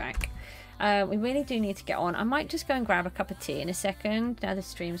want to go back. We really do need to get on. I might just go and grab a cup of tea in a second. Now the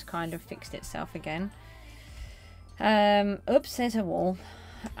stream's kind of fixed itself again. Oops, there's a wall.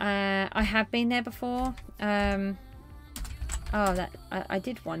 I have been there before. Oh, that I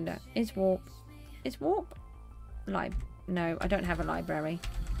did wonder. Is warp no, I don't have a library.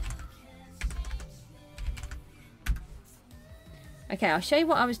 Okay, I'll show you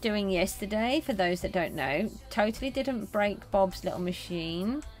what I was doing yesterday for those that don't know. Totally didn't break Bob's little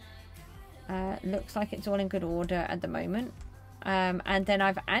machine. Looks like it's all in good order at the moment. And then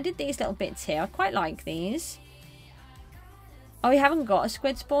I've added these little bits here. I quite like these. Oh, we haven't got a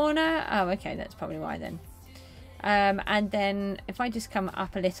squid spawner? Oh, okay, that's probably why then. And then if I just come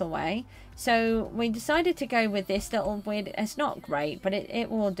up a little way. So we decided to go with this little weird, it's not great, but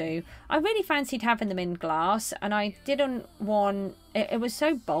it will do. I really fancied having them in glass, and I didn't want, it was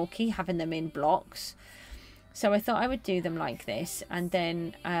so bulky having them in blocks. So I thought I would do them like this, and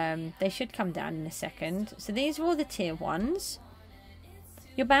then they should come down in a second. So these are all the tier 1s.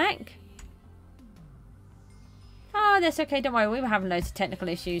 You're back? Oh, that's okay, don't worry. We were having loads of technical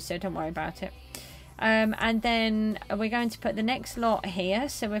issues, so don't worry about it. And then we're going to put the next lot here.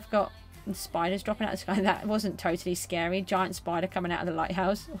 So we've got the spiders dropping out of the sky. That wasn't totally scary. Giant spider coming out of the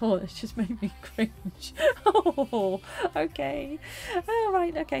lighthouse. Oh, it's just made me cringe. Oh, okay. Oh,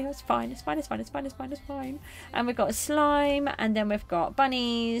 right, okay, that's fine. It's fine, it's fine, it's fine, it's fine, it's fine. And we've got a slime, and then we've got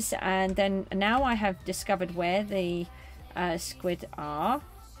bunnies, and then now I have discovered where the squid are,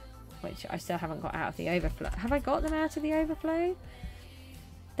 which I still haven't got out of the overflow. Have I got them out of the overflow?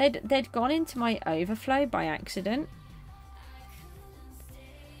 They'd gone into my overflow by accident.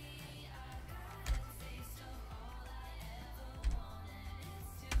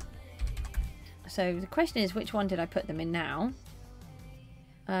 So the question is, which one did I put them in now?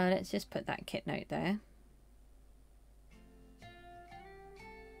 Let's just put that kit note there.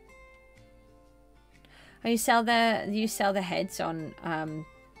 Oh, you sell the heads on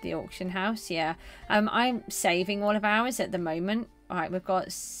the auction house? Yeah. I'm saving all of ours at the moment. Alright, we've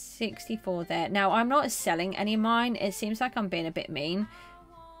got 64 there. Now, I'm not selling any of mine. It seems like I'm being a bit mean.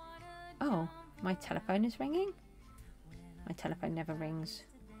 Oh, my telephone is ringing? My telephone never rings.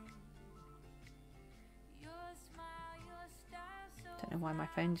 Don't know why my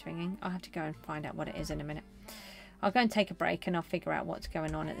phone's ringing. I'll have to go and find out what it is in a minute. I'll go and take a break and I'll figure out what's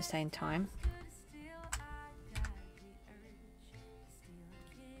going on at the same time.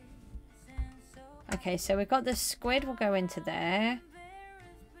 Okay, so we've got the squid will go into there.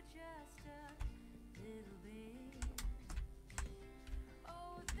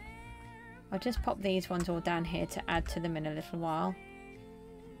 I'll just pop these ones all down here to add to them in a little while.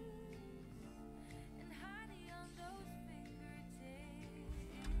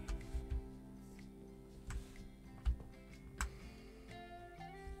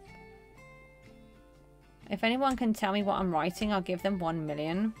 If anyone can tell me what I'm writing, I'll give them 1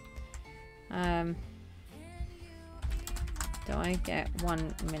 million. Do I get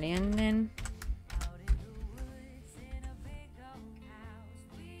 1 million then?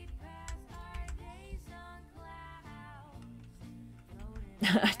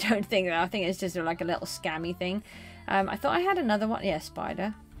 I don't think that. I think it's just like a little scammy thing. I thought I had another one. Yeah,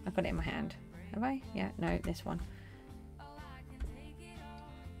 spider. I've got it in my hand. Have I? Yeah, no, this one.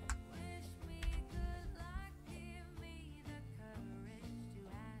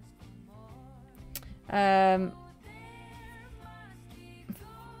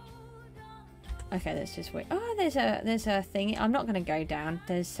 Okay, let's just wait. Oh, there's a thing. I'm not going to go down.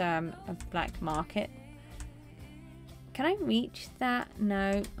 There's a black market. Can I reach that?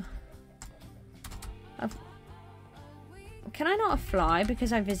 No. Can I not fly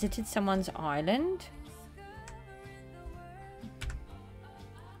because I visited someone's island?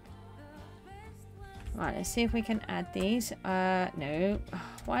 Right, let's see if we can add these. No.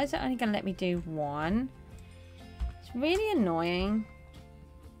 Why is it only going to let me do one? It's really annoying.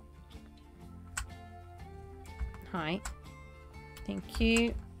 Hi. Thank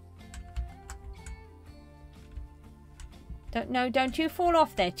you. Don't you fall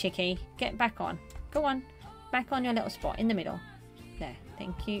off there, chickie. Get back on. Go on. Back on your little spot in the middle. There.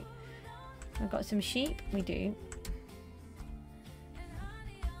 Thank you. We've got some sheep. We do.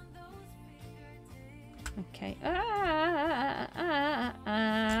 Okay. Right,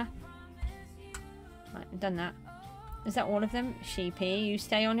 I've done that. Is that all of them? Sheepy, you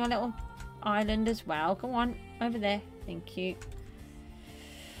stay on your little island as well. Go on. Over there. Thank you.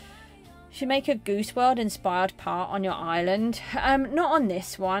 Should make a Goose World inspired part on your island. Not on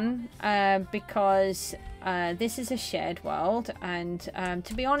this one, because This is a shared world, and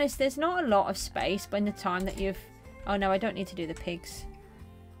to be honest, there's not a lot of space by the time that you've... Oh no, I don't need to do the pigs.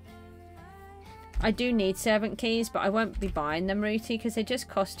 I do need servant keys, but I won't be buying them, Rooty, because they just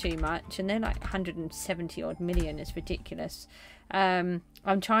cost too much, and they're like 170 odd million. It's ridiculous. I'm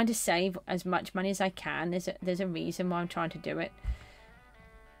trying to save as much money as I can. There's a reason why I'm trying to do it.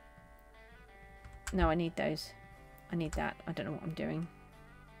 No, I need those. I need that. I don't know what I'm doing.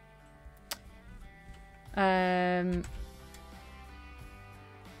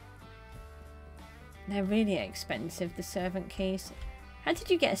 They're really expensive, the servant keys. How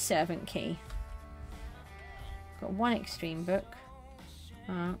did you get a servant key? Got one extreme book.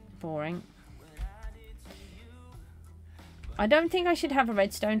 Boring. I don't think I should have a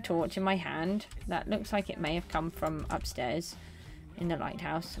redstone torch in my hand. That looks like it may have come from upstairs in the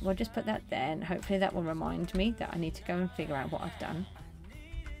lighthouse. We'll just put that there, and hopefully that will remind me that I need to go and figure out what I've done.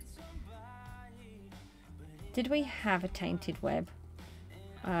 Did we have a tainted web?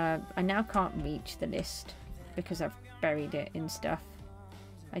 I now can't reach the list because I've buried it in stuff.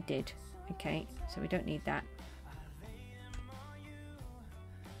 I did. Okay, so we don't need that.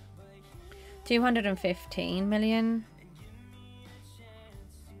 215 million.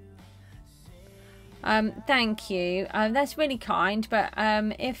 Thank you. That's really kind, but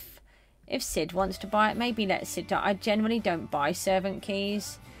if Sid wants to buy it, maybe let Sid do it. I generally don't buy servant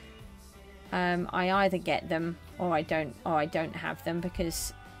keys. I either get them or I don't have them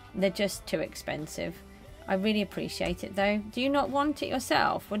because they're just too expensive. I really appreciate it though. Do you not want it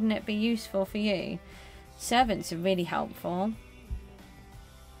yourself? Wouldn't it be useful for you? Servants are really helpful.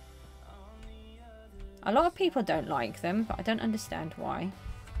 A lot of people don't like them, but I don't understand why.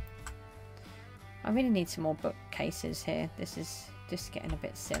 I really need some more bookcases here. This is just getting a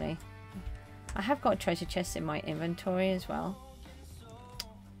bit silly. I have got treasure chests in my inventory as well.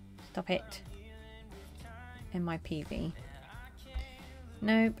 Stop it. In my PV.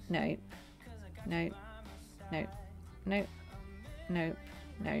 Nope, nope. Nope. Nope. Nope. Nope.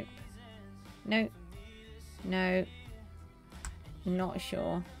 Nope. Nope. No. Not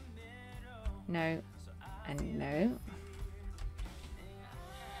sure. No. And no.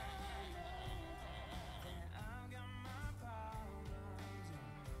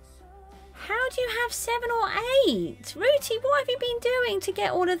 How do you have 7 or 8? Rooty, what have you been doing to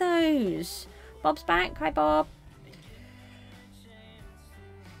get all of those? Bob's back. Hi, Bob.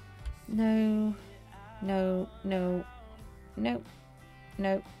 No. No. No. Nope.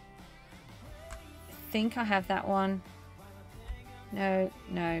 Nope. I think I have that one. No.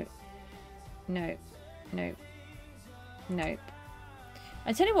 No. No. Nope. Nope.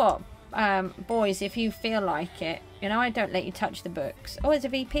 I tell you what, boys, if you feel like it, you know, I don't let you touch the books. Oh, there's a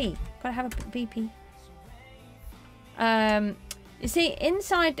VP. Gotta have a VP. You see,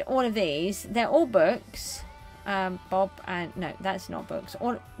 inside all of these, they're all books. Bob and no, that's not books.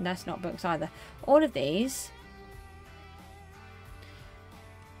 That's not books either. All of these.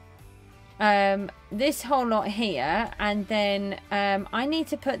 This whole lot here, and then I need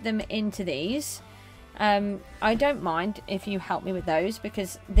to put them into these. I don't mind if you help me with those,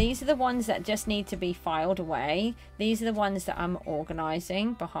 because these are the ones that just need to be filed away. These are the ones that I'm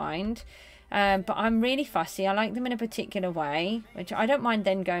organising behind. But I'm really fussy. I like them in a particular way, which I don't mind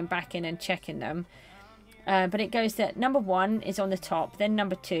then going back in and checking them. But it goes that number 1 is on the top, then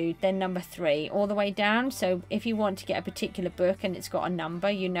number 2, then number 3, all the way down. So if you want to get a particular book and it's got a number,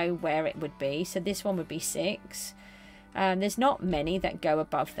 you know where it would be. So this one would be 6. There's not many that go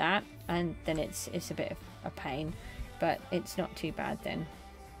above that, and then it's a bit of a pain, but it's not too bad then.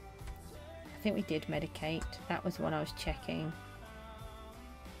 I think we did medicate. That was the one I was checking.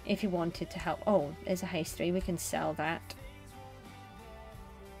 If you wanted to help. Oh, there's a haste 3. We can sell that.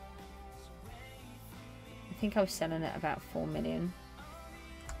 I think I was selling it about 4 million.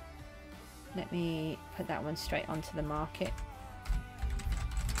 Let me put that one straight onto the market.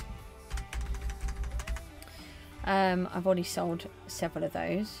 I've already sold several of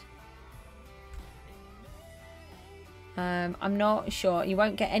those. I'm not sure. You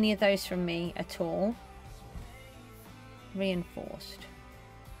won't get any of those from me at all. Reinforced.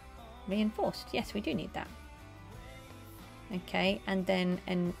 Reinforced. Yes, we do need that. Okay, and then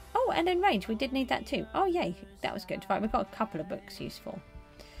oh, and enraged. We did need that too. Oh, yay. That was good. Right, we've got a couple of books useful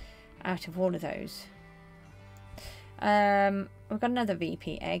out of all of those. We've got another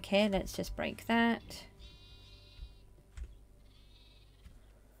VP egg here. Let's just break that.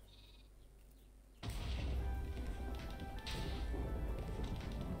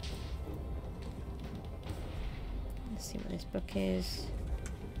 See what this book is.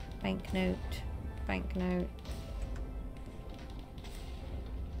 Banknote, banknote.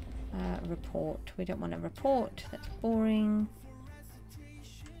 Report. We don't want a report. That's boring.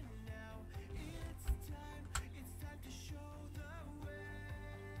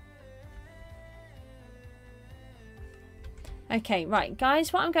 Okay, right,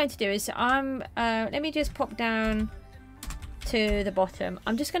 guys, what I'm going to do is let me just pop down to the bottom.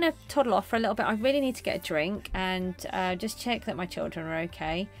 I'm just going to toddle off for a little bit. I really need to get a drink and just check that my children are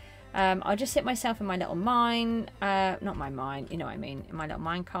okay. I'll just sit myself in my little mine, not my mine, you know what I mean, in my little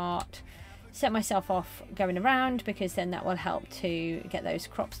mine cart. Set myself off going around because then that will help to get those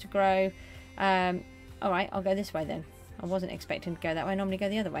crops to grow. Alright, I'll go this way then. I wasn't expecting to go that way. I normally go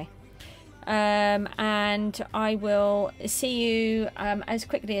the other way. And I will see you as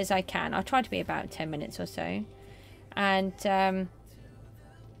quickly as I can. I'll try to be about 10 minutes or so. And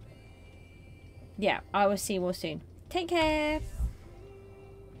yeah, I will see you all soon. Take care.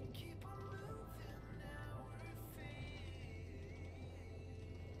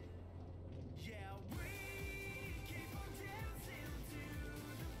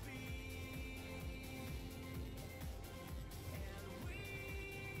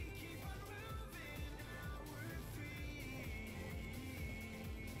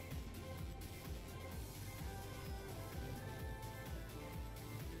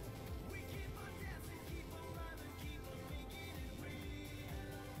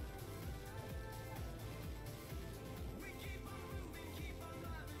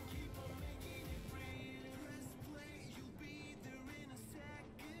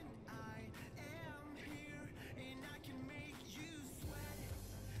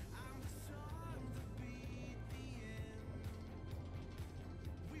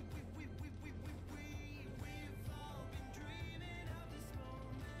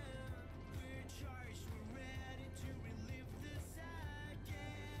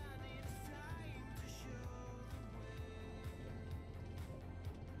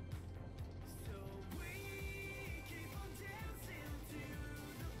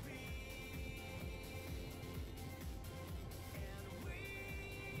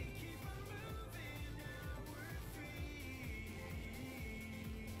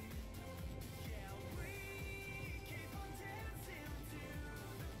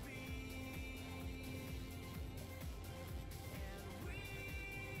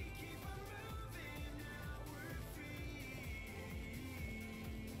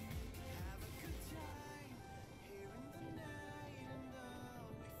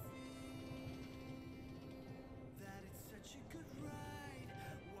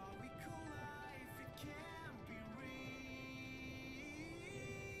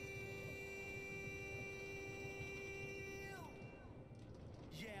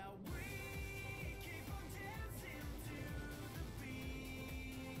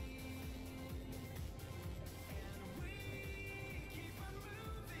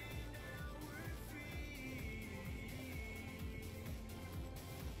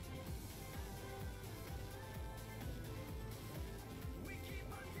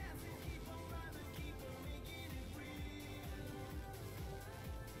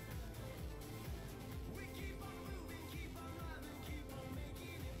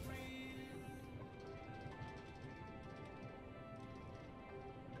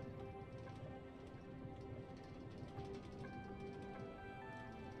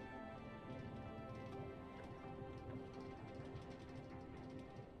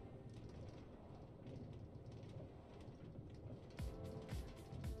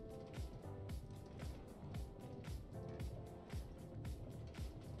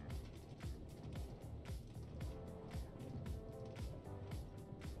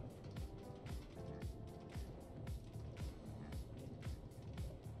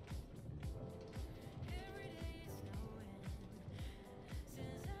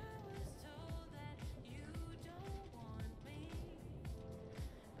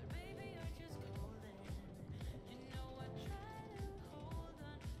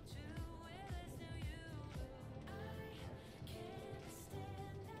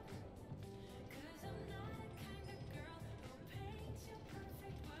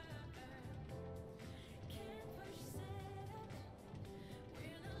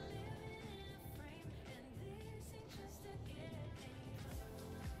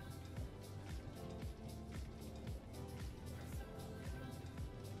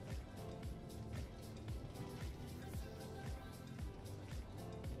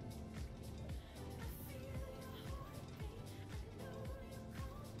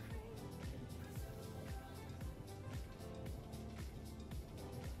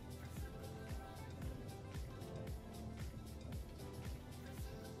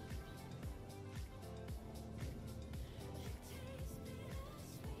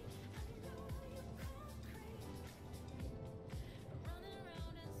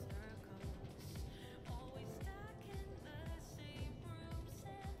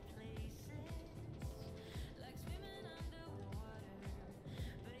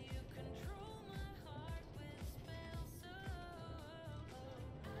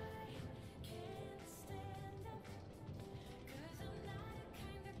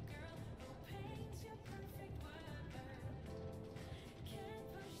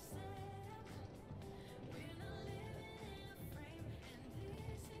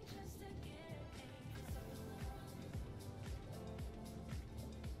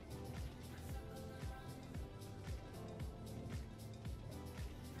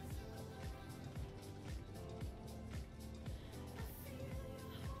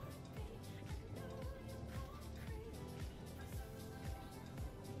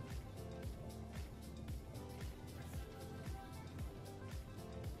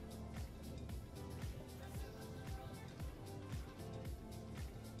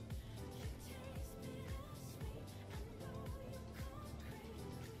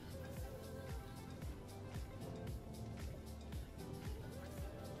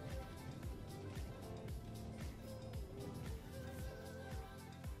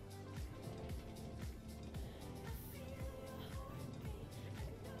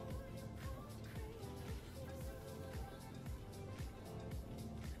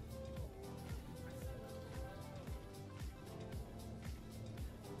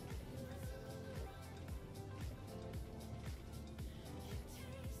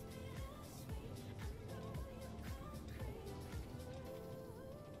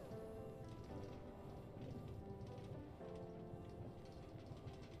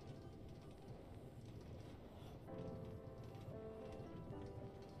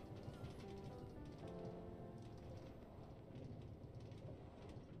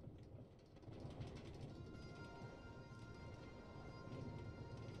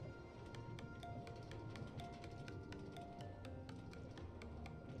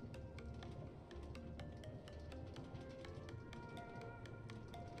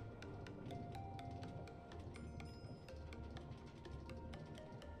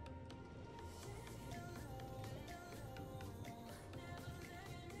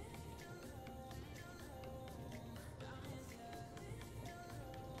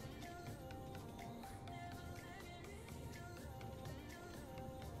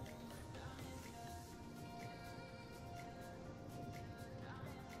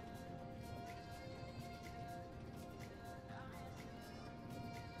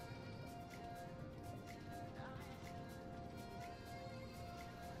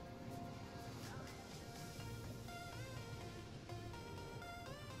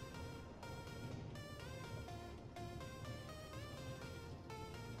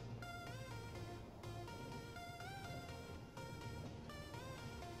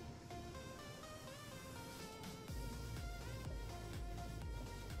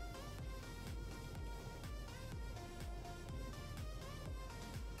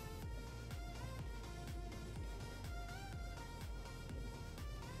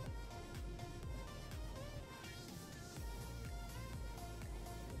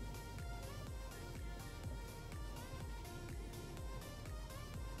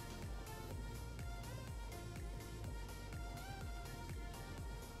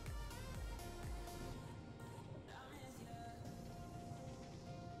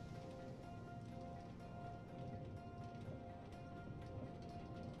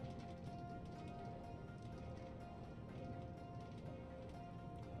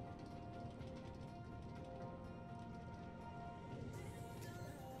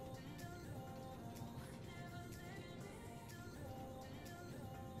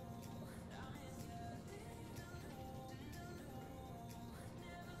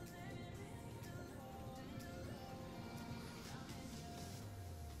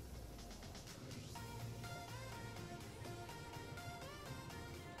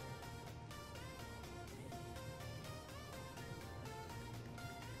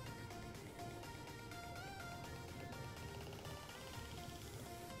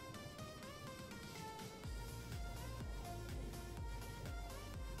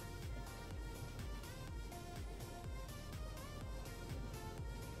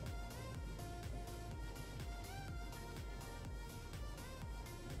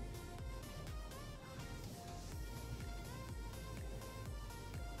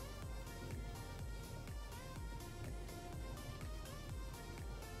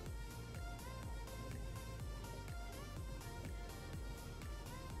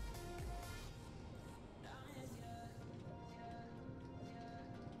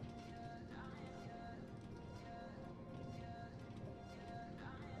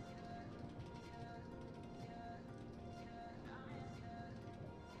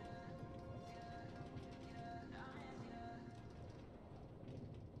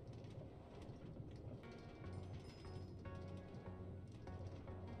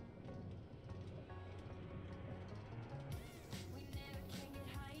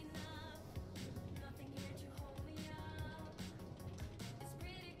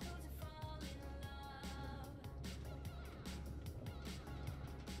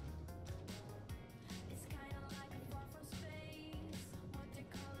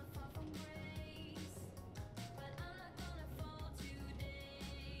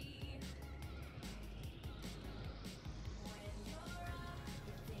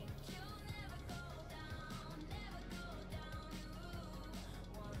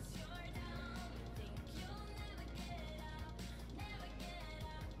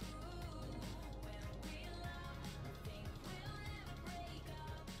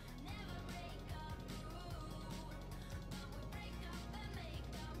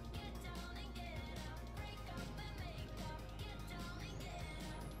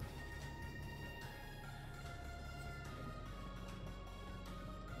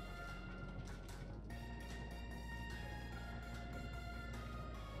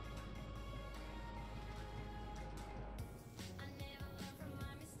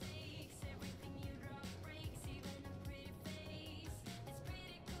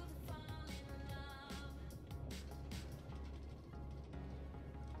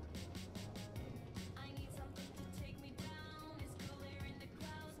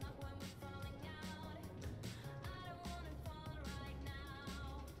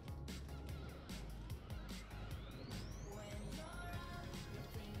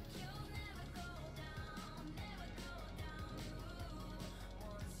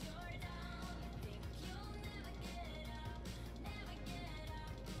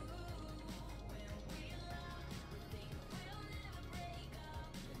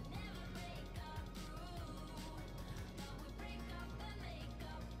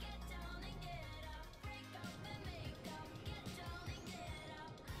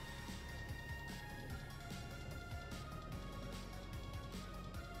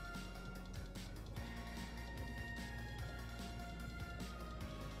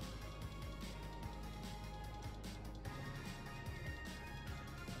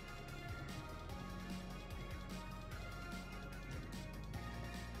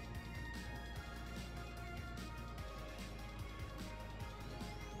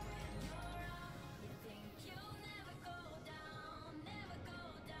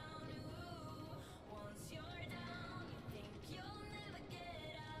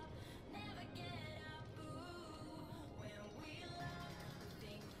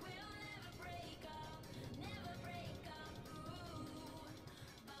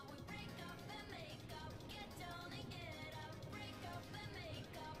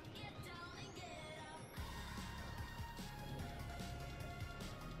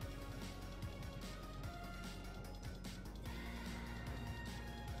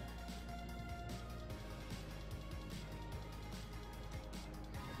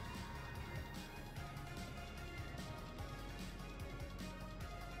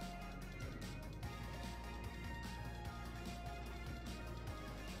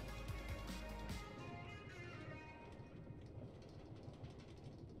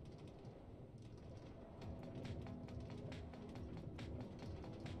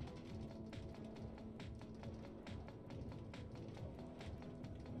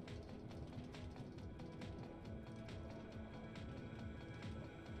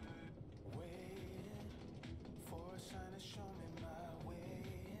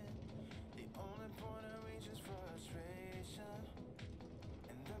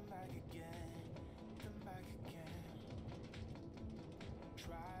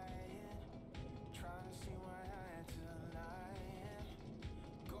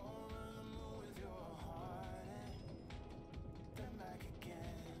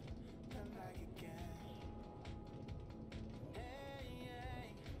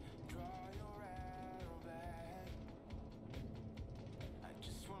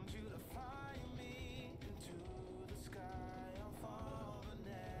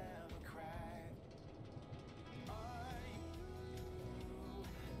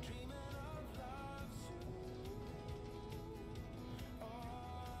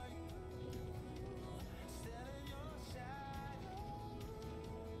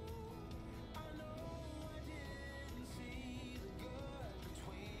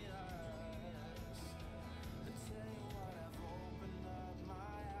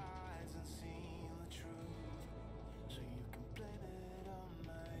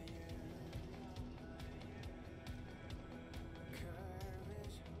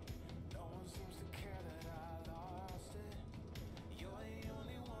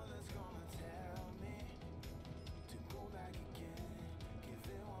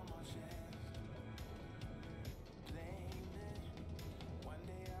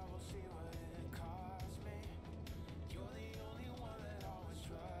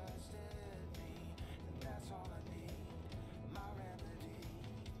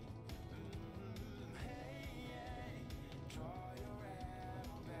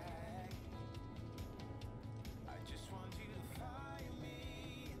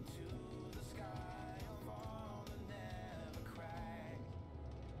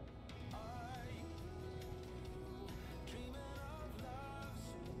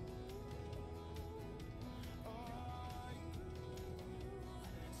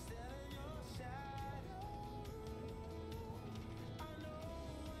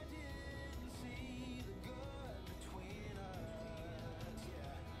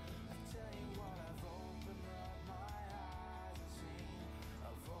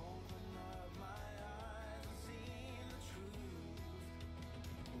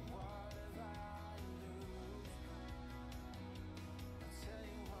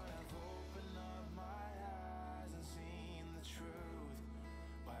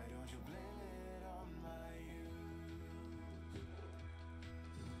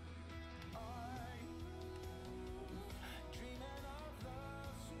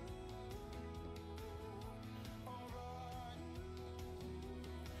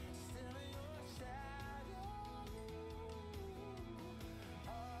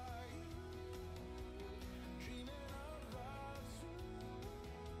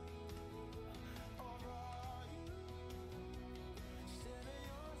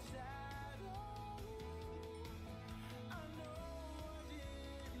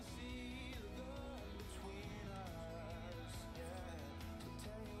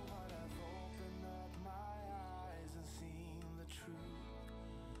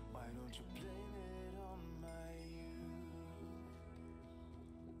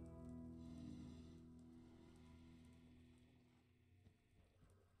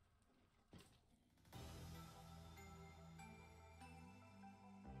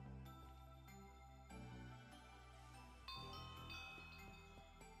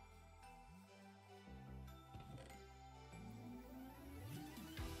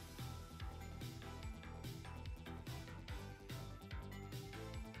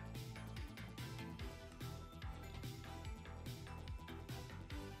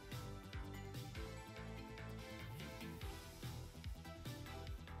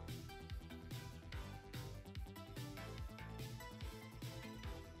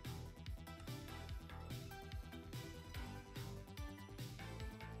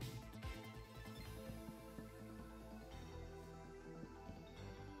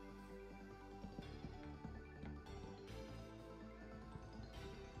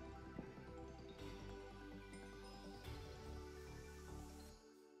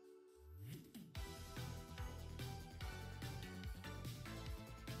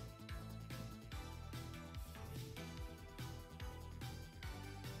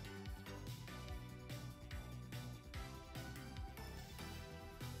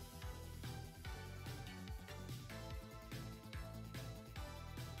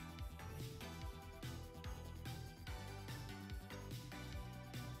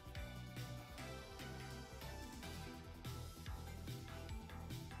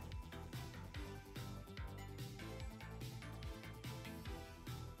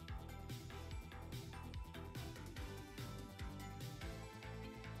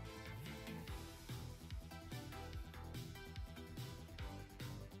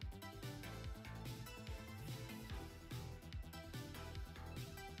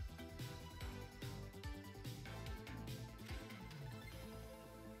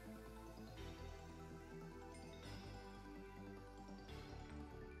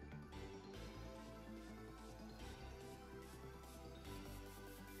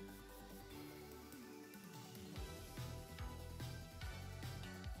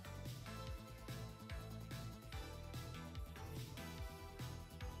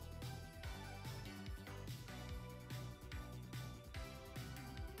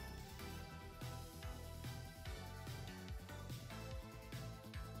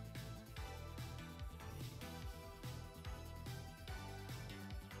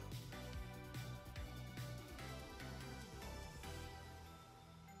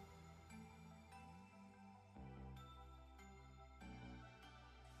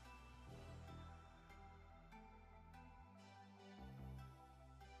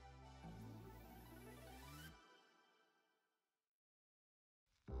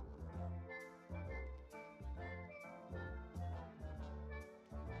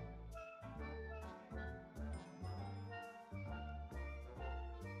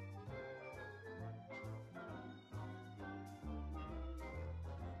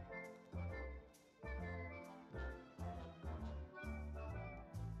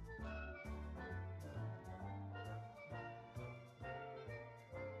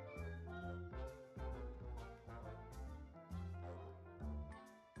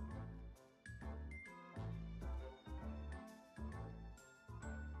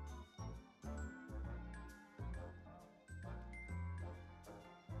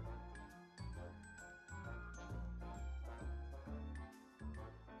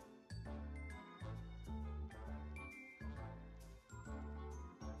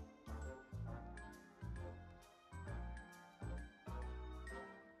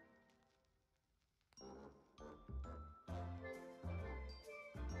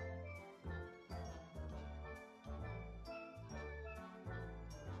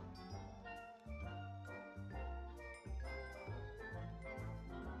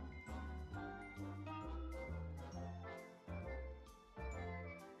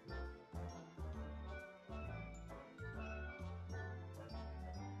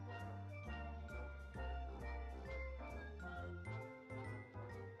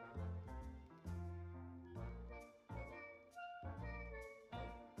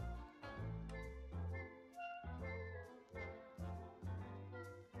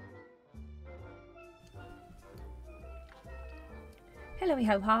 Hello,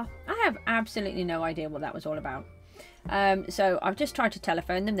 ho-ha. I have absolutely no idea what that was all about. So I've just tried to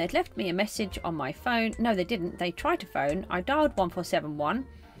telephone them. They'd left me a message on my phone. No, they didn't. They tried to phone. I dialed 1471,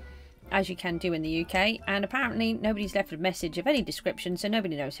 as you can do in the UK, and apparently nobody's left a message of any description, so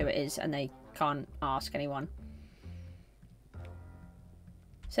nobody knows who it is, and they can't ask anyone.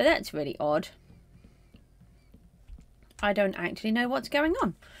 So that's really odd. I don't actually know what's going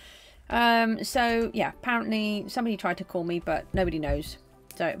on. So yeah, apparently somebody tried to call me, but nobody knows.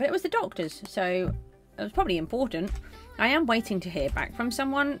 So, but it was the doctors, so it was probably important. I am waiting to hear back from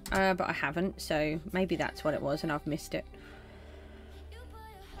someone, but I haven't, so maybe that's what it was and I've missed it.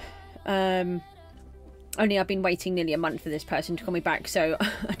 Only I've been waiting nearly a month for this person to call me back, so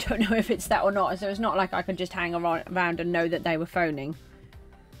I don't know if it's that or not. So it's not like I can just hang around and know that they were phoning.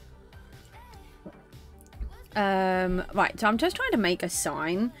 Right, so I'm just trying to make a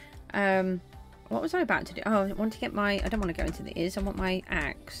sign. What was I about to do? Oh, I want to get my... I don't want to go into the ears. I want my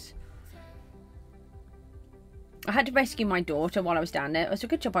axe. I had to rescue my daughter while I was down there. It was a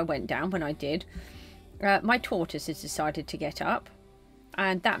good job I went down when I did. My tortoise has decided to get up.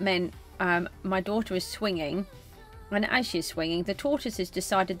 And that meant my daughter is swinging. And as she's swinging, the tortoise has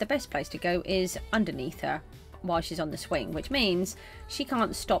decided the best place to go is underneath her while she's on the swing. Which means she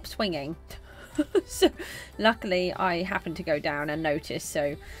can't stop swinging. So luckily I happened to go down and notice,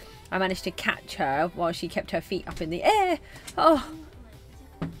 so I managed to catch her while she kept her feet up in the air. Oh,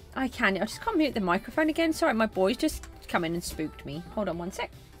 I just can't mute the microphone again. Sorry, my boys just come in and spooked me. Hold on one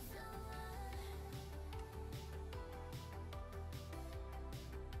sec.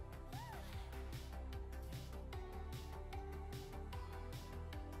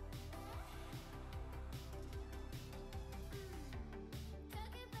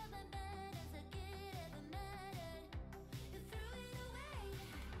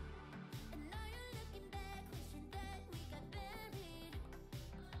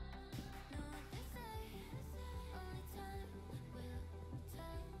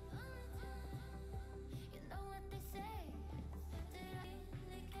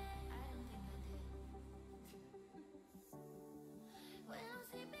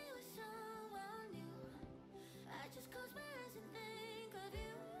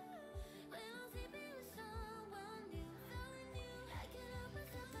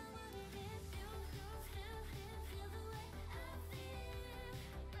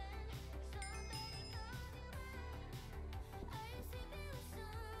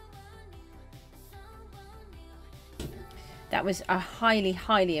 That was a highly,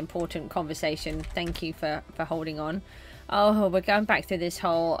 highly important conversation. Thank you for holding on. Oh, we're going back through this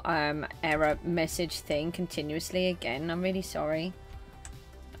whole error message thing continuously again. I'm really sorry.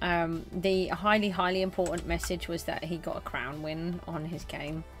 The highly, highly important message was that he got a crown win on his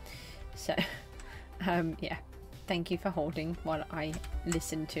game. So, yeah. Thank you for holding while I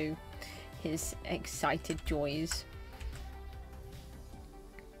listen to his excited joys.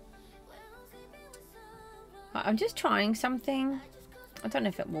 I'm just trying something. I don't know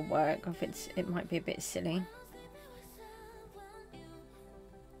if it will work, or if it might be a bit silly.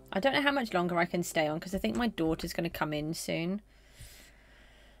 I don't know how much longer I can stay on, because I think my daughter's going to come in soon.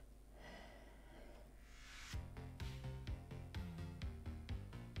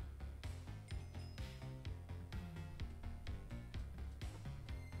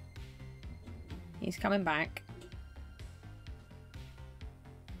 He's coming back.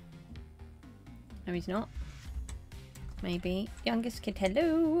 No, he's not. Maybe. Youngest kid,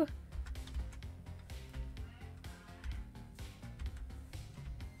 hello.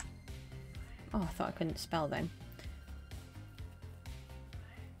 Oh, I thought I couldn't spell then.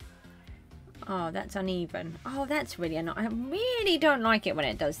 Oh, that's uneven. Oh, that's really annoying. I really don't like it when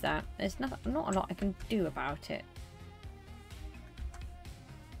it does that. There's not a lot I can do about it.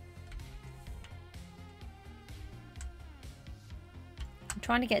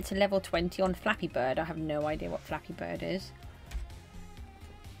 Trying to get to level 20 on Flappy Bird. I have no idea what Flappy Bird is.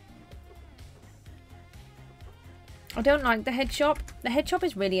 I don't like the head shop. The head shop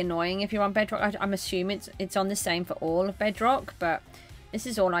is really annoying if you're on Bedrock. I'm assuming it's on the same for all of Bedrock, but this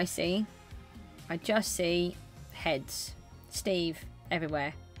is all I see. I just see heads. Steve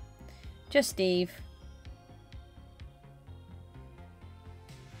everywhere. Just Steve.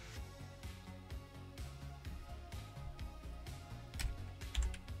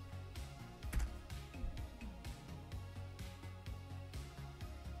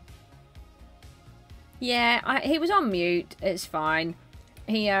 Yeah, he was on mute. It's fine.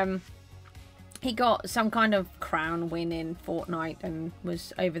 He got some kind of crown win in Fortnite and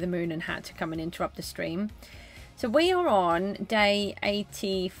was over the moon and had to come and interrupt the stream. So we are on day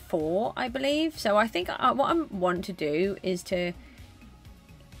 84, I believe. So I think what I want to do is to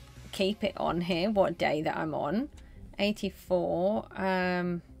keep it on here, what day that I'm on. 84.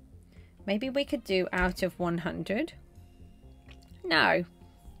 Maybe we could do out of 100. No,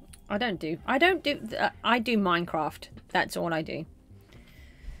 I do Minecraft. That's all I do.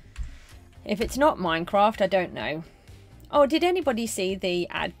 If it's not Minecraft, I don't know. Oh, did anybody see the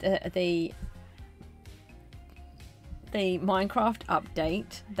Minecraft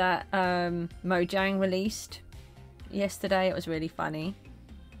update that Mojang released yesterday? It was really funny.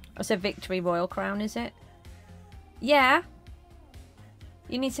 It's a victory royal crown, is it? Yeah.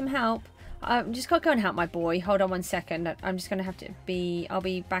 You need some help? I'm just gotta go and help my boy. Hold on 1 second. I'm just gonna have to be... I'll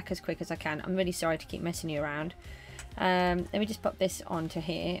be back as quick as I can. I'm really sorry to keep messing you around. Let me just pop this onto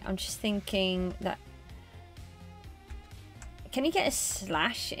here. I'm just thinking that... Can you get a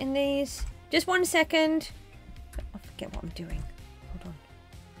slash in these? Just 1 second. I forget what I'm doing. Hold on.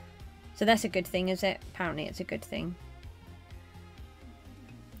 So that's a good thing, is it? Apparently it's a good thing.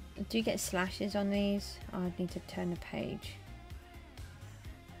 Do you get slashes on these? Oh, I need to turn the page.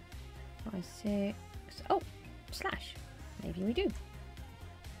 5, 6. Oh, slash. Maybe we do.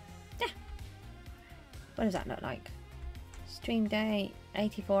 Yeah. What does that look like? Stream day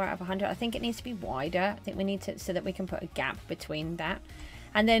 84 out of 100. I think it needs to be wider. I think we need to, so that we can put a gap between that.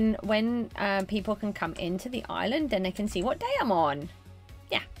 And then when people can come into the island, then they can see what day I'm on.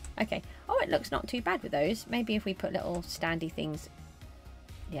 Yeah. Okay. Oh, it looks not too bad with those. Maybe if we put little standy things.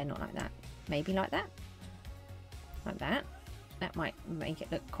 Yeah, not like that. Maybe like that. Like that. That might make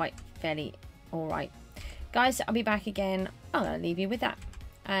it look quite fairly alright. Guys, I'll be back again. I'll leave you with that.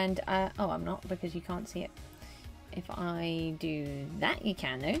 And, oh, I'm not, because you can't see it. If I do that, you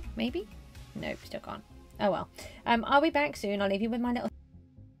can though, maybe? Nope, still can't. Oh well. I'll be back soon. I'll leave you with my little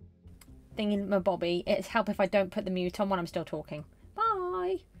thing in my bobby. It's help if I don't put the mute on when I'm still talking.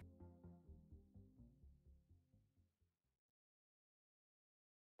 Bye!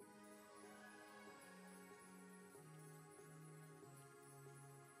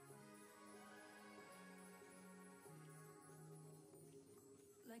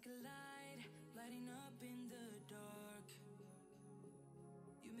 Like a light, lighting up in the dark.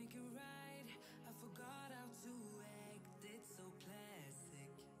 You make it right, I forgot how to act. It's so classic.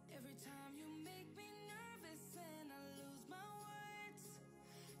 Every time you make me nervous and I lose my words.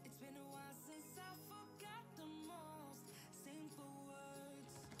 It's been a while since I forgot the most simple words.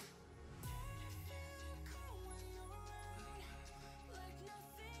 I feel cold when you're around, like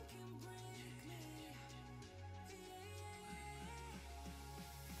nothing can break me.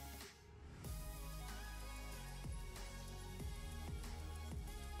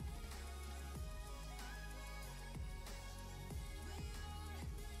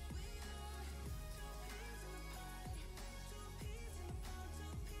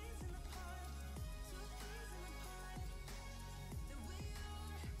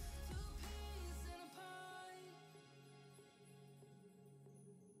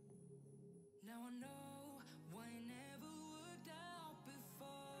 Now I know why it never worked out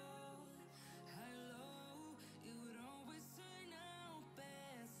before. High low, it would always turn out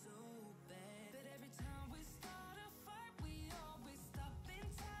bad, so bad. But every time we start a fight, we always stop in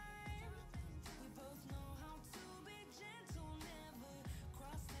time. We both know how to be gentle, never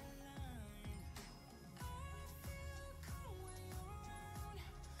cross the line. I feel cold when you're around,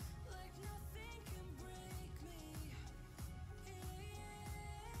 like nothing can break me. Yeah.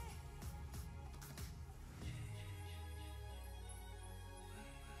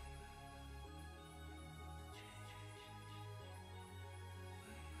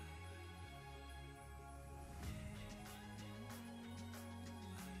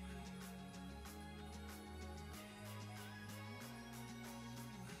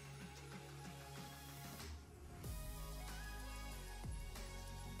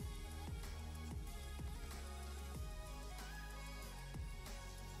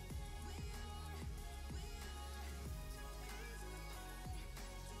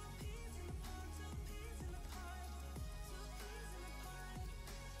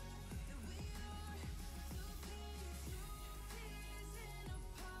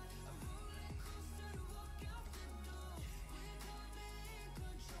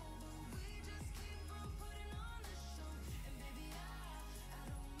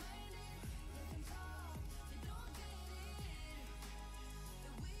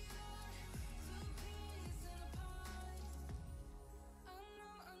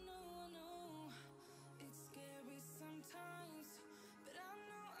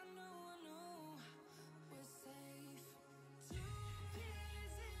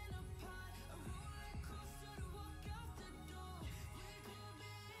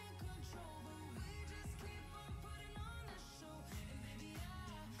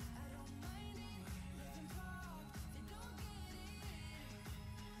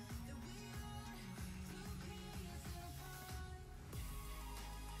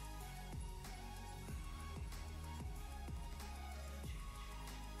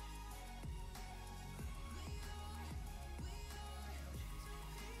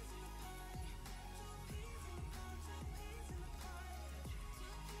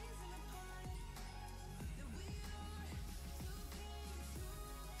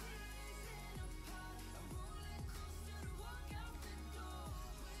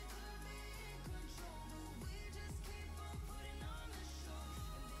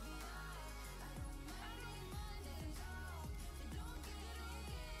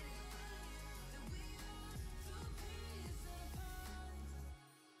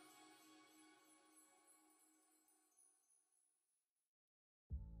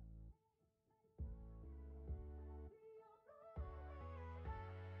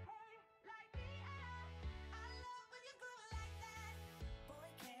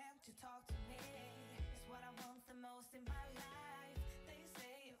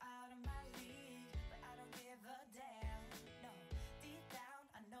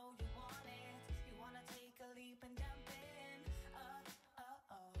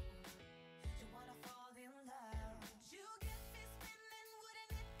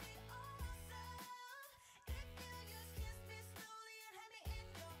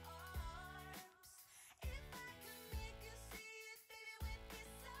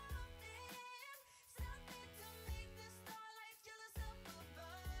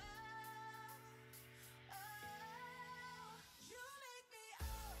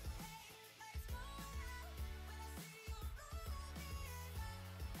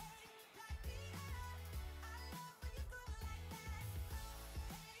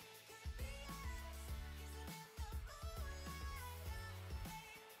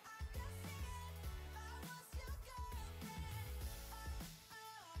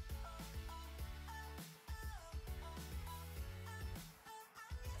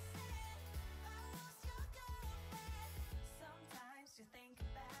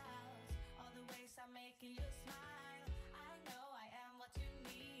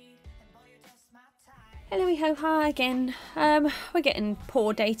 Hello, ho, hi again. We're getting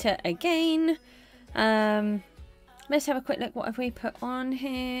poor data again. Let's have a quick look. What have we put on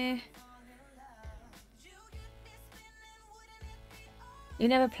here? You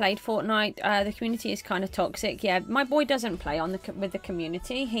never played Fortnite. The community is kind of toxic. Yeah, my boy doesn't play on with the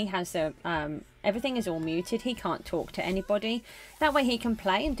community. He has a everything is all muted. He can't talk to anybody. That way he can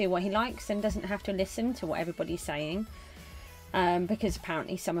play and do what he likes and doesn't have to listen to what everybody's saying. Because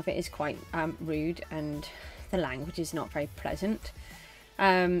apparently some of it is quite rude and the language is not very pleasant.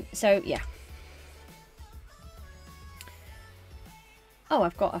 So yeah. Oh,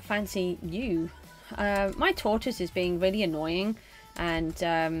 I've got a fancy U. My tortoise is being really annoying,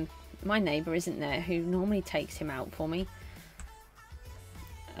 and my neighbour isn't there, who normally takes him out for me.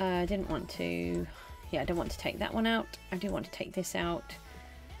 I didn't want to... Yeah, I don't want to take that one out. I do want to take this out.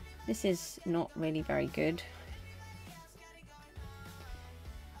 This is not really very good.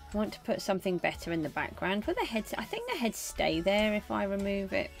 I want to put something better in the background. For the heads, I think the heads stay there if I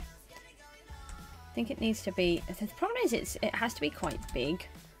remove it. I think it needs to be... The problem is it has to be quite big.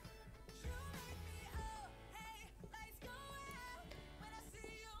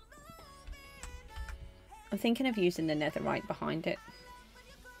 I'm thinking of using the netherite behind it.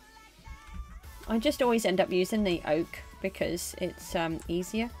 I just always end up using the oak because it's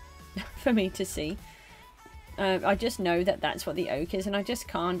easier for me to see. I just know that that's what the oak is, and I just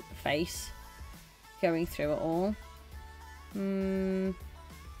can't face going through it all.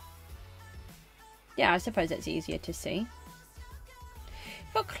 Yeah, I suppose it's easier to see.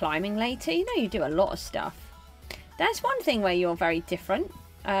 For climbing later, you know, you do a lot of stuff. That's one thing where you're very different.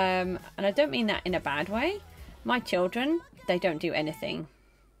 And I don't mean that in a bad way. My children, they don't do anything.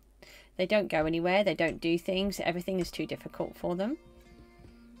 They don't go anywhere. They don't do things. Everything is too difficult for them.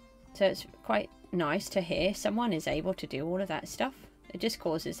 So it's quite nice to hear someone is able to do all of that stuff. It just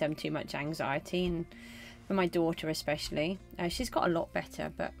causes them too much anxiety, and for my daughter especially. She's got a lot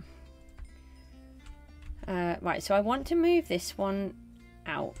better, but... right, so I want to move this one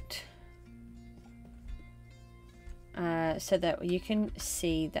out. So that you can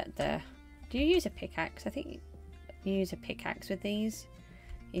see that the... Do you use a pickaxe? I think you use a pickaxe with these.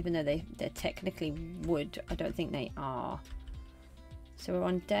 Even though they're technically wood, I don't think they are. So we're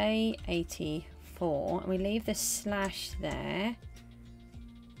on day 84. And we leave the slash there.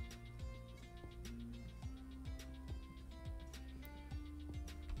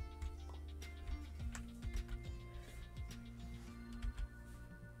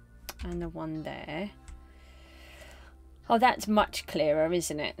 And the one there. Oh, that's much clearer,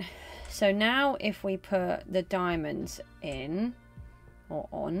 isn't it? So now if we put the diamonds in, or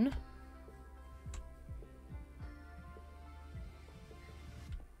on.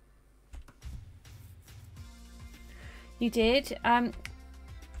 You did? Can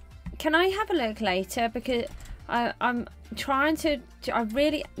I have a look later? Because I'm trying to... I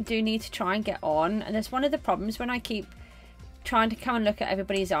really do need to try and get on. And that's one of the problems when I keep trying to come and look at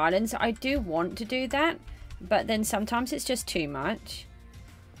everybody's islands. I do want to do that. But then sometimes it's just too much.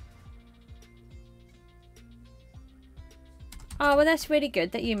 Oh, well, that's really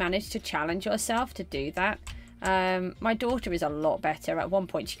good that you managed to challenge yourself to do that. My daughter is a lot better. At one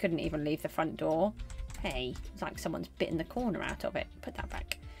point, she couldn't even leave the front door. Hey, it's like someone's bitten the corner out of it. Put that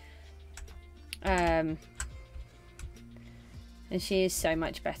back. And she is so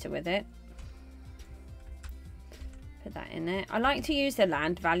much better with it. Put that in there. I like to use the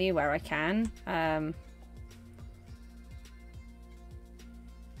land value where I can.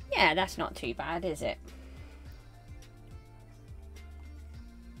 Yeah, that's not too bad, is it?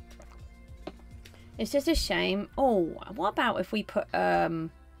 It's just a shame. Oh, what about if we put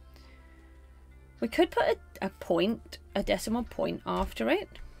we could put a point, a decimal point after it.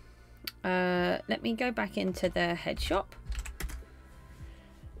 Let me go back into the head shop.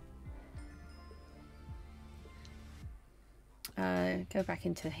 Go back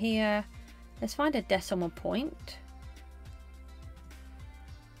into here. Let's find a decimal point.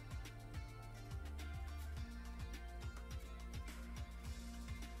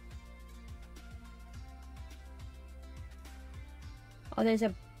 Oh, there's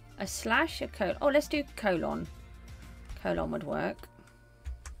a slash, a colon. Oh, let's do colon. Colon would work.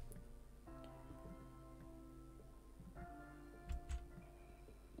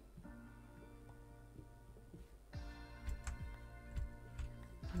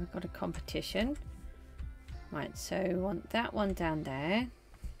 We've got a competition. Right, so we want that one down there.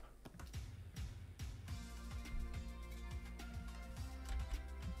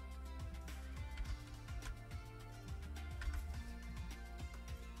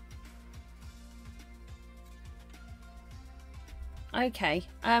 Okay,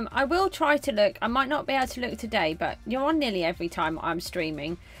 I will try to look. I might not be able to look today, but you're on nearly every time I'm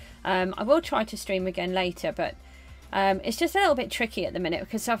streaming. I will try to stream again later, but it's just a little bit tricky at the minute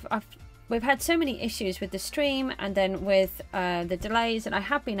because we've had so many issues with the stream and then with the delays, and I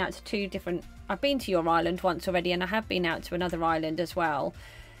have been out to 2 different... I've been to your island once already, and I have been out to another island as well.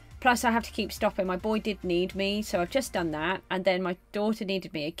 Plus I have to keep stopping. My boy did need me, so I've just done that, and then my daughter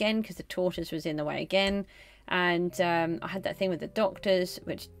needed me again because the tortoise was in the way again. And I had that thing with the doctors,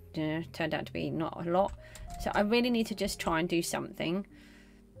 which turned out to be not a lot. So I really need to just try and do something.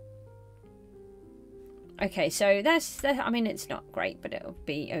 Okay, so that's I mean, it's not great, but it'll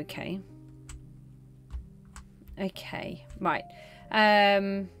be okay. Okay, right.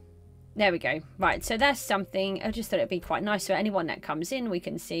 There we go. Right, so that's something. I just thought it'd be quite nice for anyone that comes in, we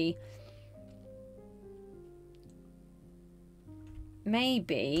can see.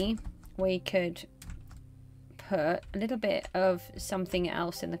 Maybe we could put a little bit of something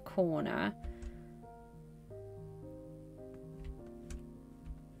else in the corner.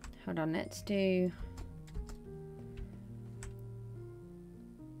 Hold on, let's do...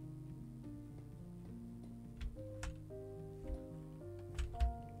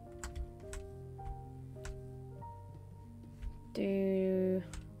 do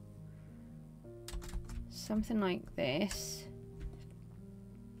something like this,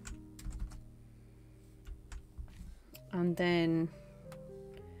 and then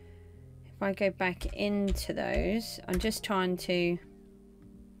if I go back into those, I'm just trying to,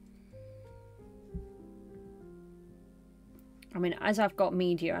 I mean, as I've got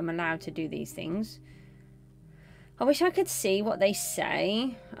media, I'm allowed to do these things. I wish I could see what they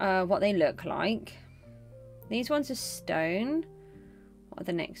say, what they look like. These ones are stone. What are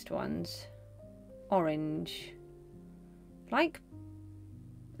the next ones? Orange. Like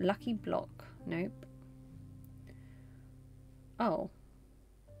Lucky Block. Nope. Oh.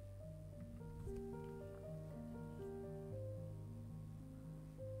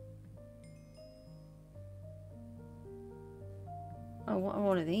 Oh, what are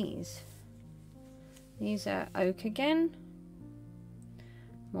all of these? These are oak again.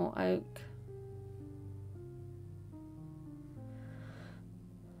 More oak.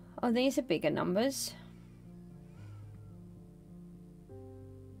 Oh, these are bigger numbers.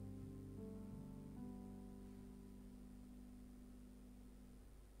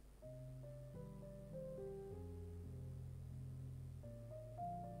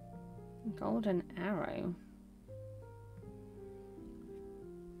 Golden arrow.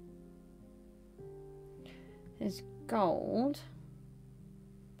 There's gold,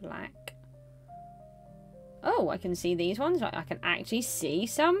 black. Oh, I can see these ones. I can actually see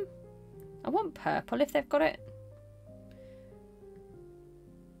some. I want purple if they've got it.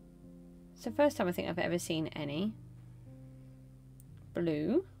 It's the first time I think I've ever seen any.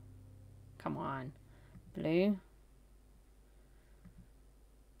 Blue. Come on. Blue.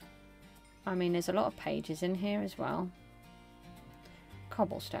 I mean, there's a lot of pages in here as well.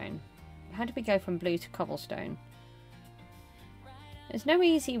 Cobblestone. How do we go from blue to cobblestone? There's no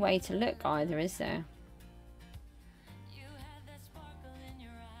easy way to look either, is there?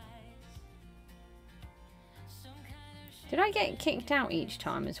 Did I get kicked out each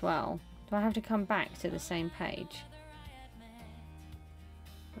time as well? Do I have to come back to the same page?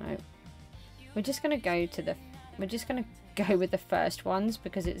 No. We're just gonna go to the... We're just gonna go with the first ones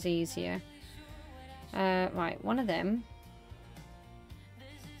because it's easier. Right, one of them.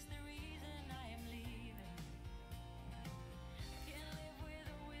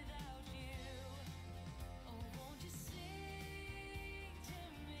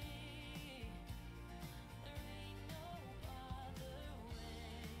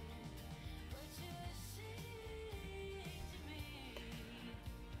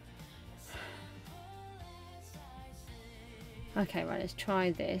 Okay, right, let's try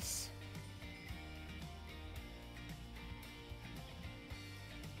this.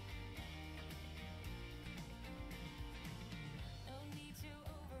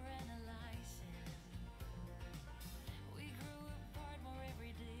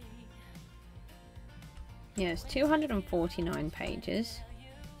 Yes, 249 pages.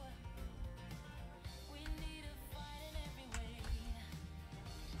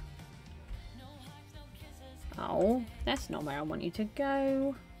 Oh, that's not where I want you to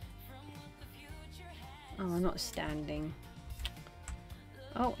go. Oh, I'm not standing.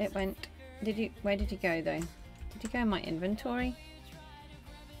 Oh, it went. Did you? Where did you go though? Did you go in my inventory?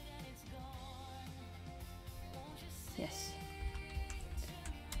 Yes.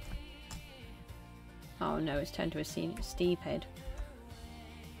 Oh no, it's turned to a steep head.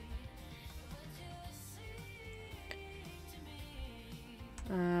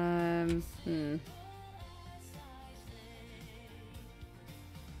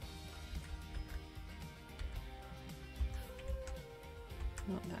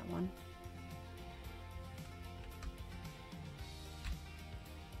 Not that one.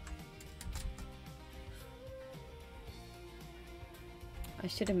 I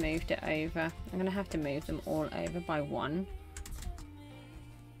should have moved it over. I'm going to have to move them all over by one.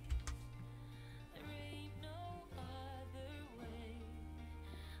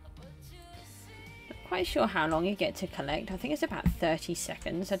 Not quite sure how long you get to collect. I think it's about 30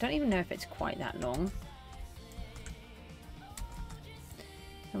 seconds. I don't even know if it's quite that long.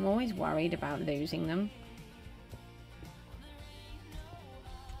 I'm always worried about losing them.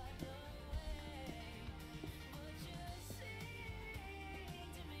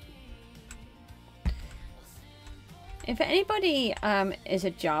 If anybody is a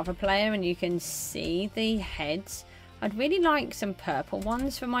Java player and you can see the heads, I'd really like some purple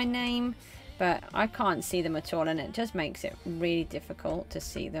ones for my name, but I can't see them at all, and it just makes it really difficult to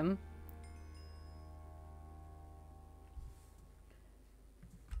see them.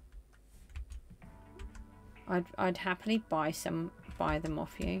 I'd happily buy them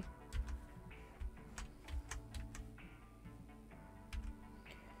off you.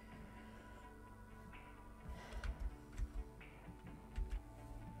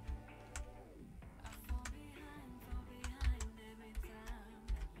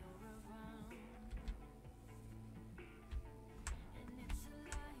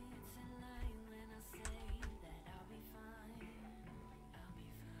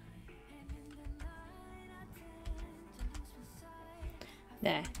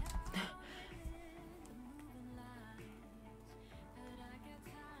 There.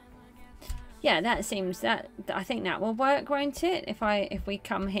 Yeah, that seems that I think that will work, won't it? If we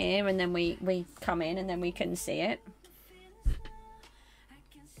come here and then we come in and then we can see it.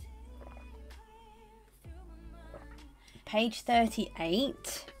 Page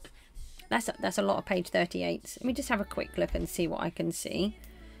 38. That's a lot of page 38s. Let me just have a quick look and see what I can see.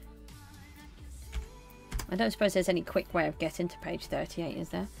 I don't suppose there's any quick way of getting to page 38, is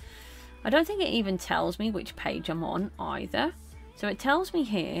there? I don't think it even tells me which page I'm on either. So it tells me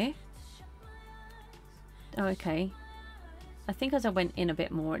here. Oh, okay. I think as I went in a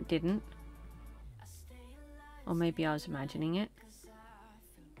bit more, it didn't. Or maybe I was imagining it.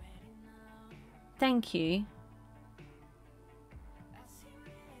 Thank you.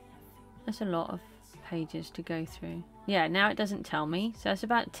 That's a lot of pages to go through. Yeah, now it doesn't tell me. So it's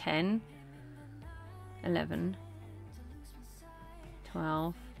about 10. 11,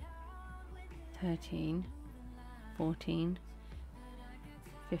 12, 13, 14,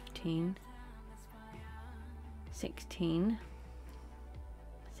 15, 16,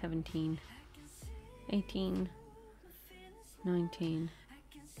 17, 18, 19,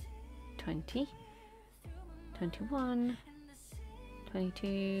 20, 21,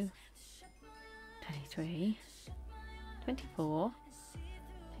 22, 23, 24,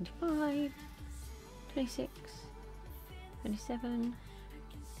 25, 26, 27,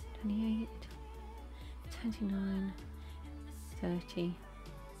 28, 29, 30,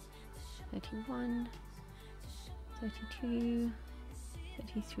 31, 32,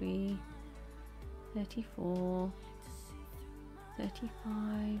 33, 34,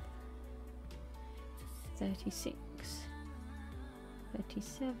 35, 36,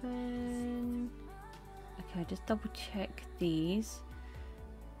 37. Okay, just double check these.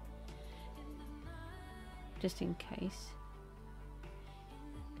 Just in case.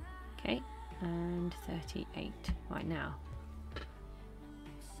 Okay, and 38 right now.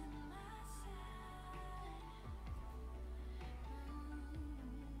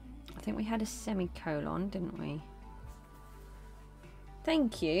 I think we had a semicolon, didn't we?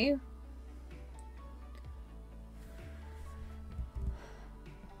 Thank you.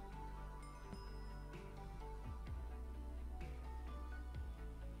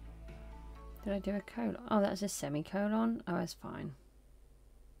 Did I do a colon? Oh, that's a semicolon. Oh, that's fine.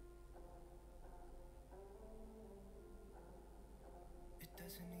 It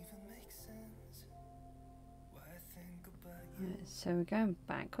doesn't even make sense. Why I think about you. Right, so we're going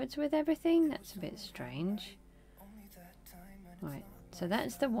backwards with everything. That's a bit strange. Only that time and Right, so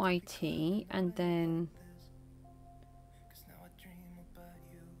that's the YT, and then 'cause now I dream about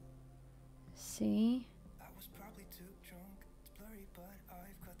you. C, I was probably too drunk. It's blurry, but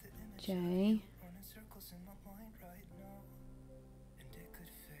I've got the image J, running circles in my mind right now. And it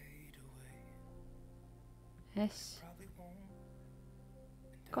could fade away. S. Probably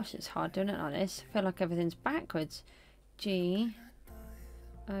won't. Gosh, it's hard doing it like this. I feel like everything's backwards. G,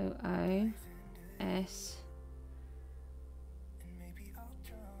 O, O, S, And maybe I'll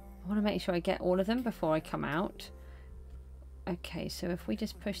drown I want to make sure I get all of them before I come out. Okay, so if we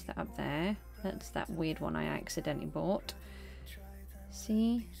just push that up there, that's that weird one I accidentally bought.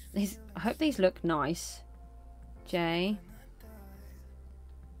 See, these, I hope these look nice. J.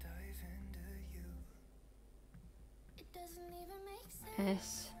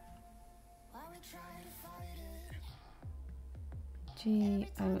 S. G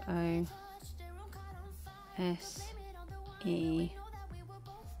O O S E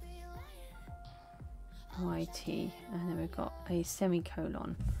Y T, and then we've got a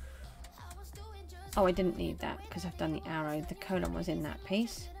semicolon. Oh, I didn't need that because I've done the arrow. The colon was in that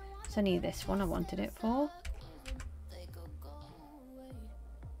piece. It's only this one I wanted it for.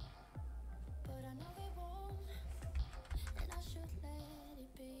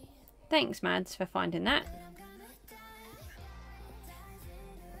 Thanks, Mads, for finding that.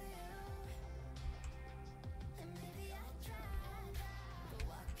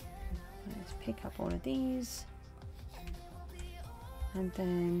 Let's pick up all of these. And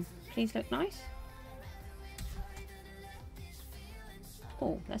then, please look nice.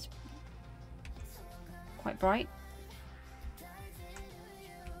 Oh, that's quite bright.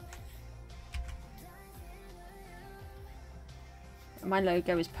 My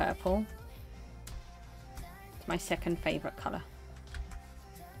logo is purple. It's my second favourite colour.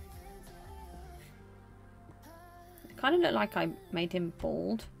 It kind of looked like I made him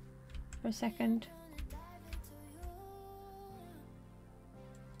bald for a second.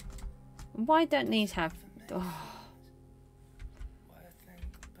 Why don't these have... Oh.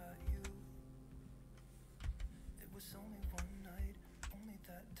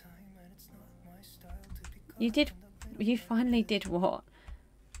 You finally did what?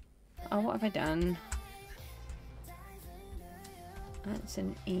 Oh, what have I done? That's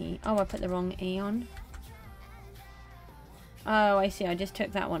an E. Oh, I put the wrong E on. Oh, I see. I just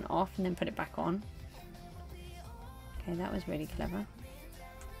took that one off and then put it back on. Okay, that was really clever.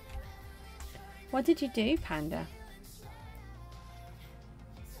 What did you do, Panda?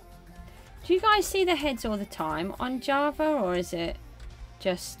 Do you guys see the heads all the time on Java, or is it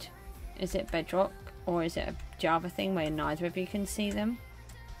just... Is it Bedrock? Or is it a Java thing where neither of you can see them?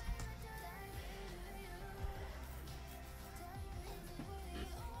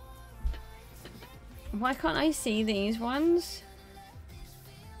 Why can't I see these ones?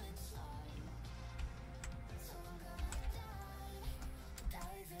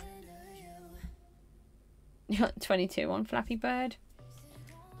 You got 22 on Flappy Bird.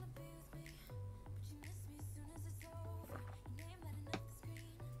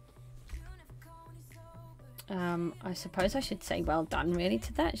 I suppose I should say well done really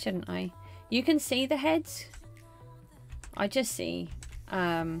to that, shouldn't I? You can see the heads. I just see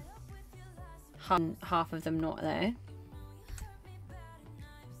half of them not there.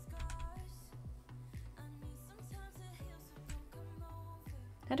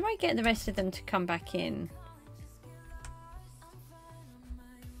 How do I get the rest of them to come back in?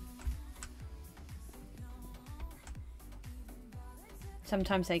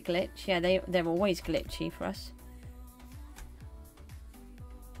 Sometimes they glitch. Yeah, they're always glitchy for us.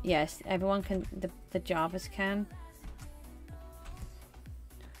 Yes, everyone can. The Javas can.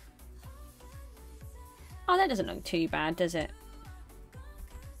 Oh, that doesn't look too bad, does it?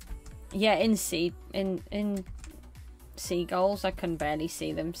 Yeah, in seagulls, I can barely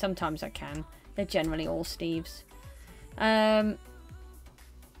see them. Sometimes I can. They're generally all Steves. Yeah,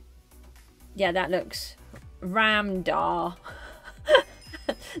 that looks Ramdar.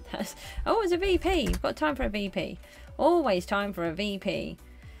 Oh, it's a VP. We've got time for a VP. Always time for a VP.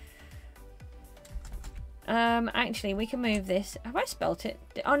 Actually, we can move this. Have I spelt it?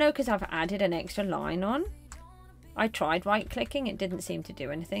 Oh no, because I've added an extra line on. I tried right-clicking. It didn't seem to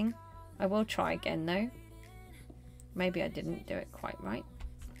do anything. I will try again though. Maybe I didn't do it quite right.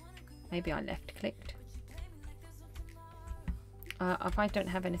 Maybe I left-clicked. If I don't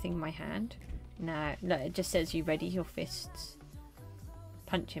have anything in my hand. No, look, it just says you ready your fists.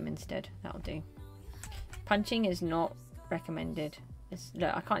 Punch him instead. That'll do. Punching is not recommended.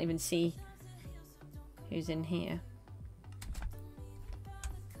 Look, I can't even see who's in here.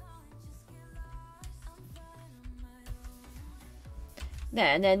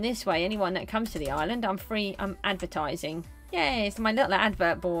 There, and then this way, anyone that comes to the island, I'm free. I'm advertising. Yay, it's my little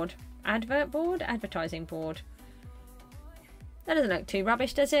advert board. Advert board? Advertising board. That doesn't look too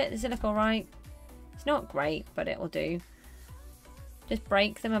rubbish, does it? Does it look alright? It's not great, but it will do. Just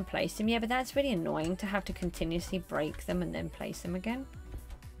break them and place them. Yeah, but that's really annoying to have to continuously break them and then place them again.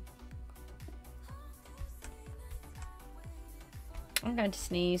 I'm going to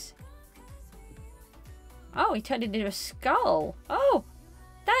sneeze. Oh, he turned into a skull. Oh,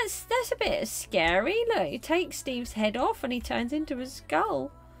 that that's a bit scary. Look, you take Steve's head off and he turns into a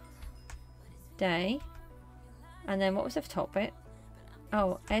skull. Day. And then what was the top bit?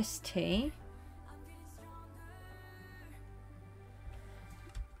 Oh, ST.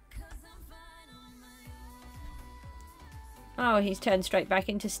 Oh, he's turned straight back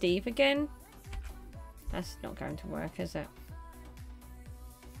into Steve again. That's not going to work, is it?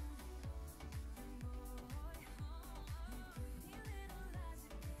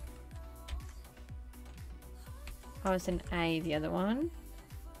 Oh, it's an A, the other one.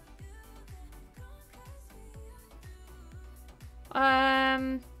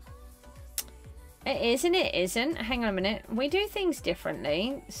 It is and it isn't. Hang on a minute. We do things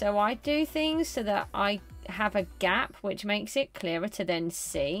differently. So I do things so that I have a gap, which makes it clearer to then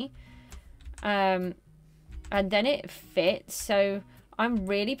see. And then it fits. So I'm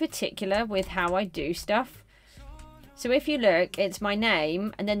really particular with how I do stuff. So if you look, it's my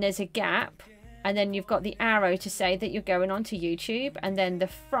name, and then there's a gap, and then you've got the arrow to say that you're going on to YouTube, and then the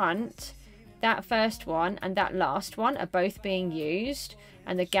front, that first one and that last one are both being used,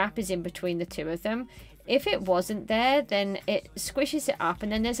 and the gap is in between the two of them. If it wasn't there, then it squishes it up,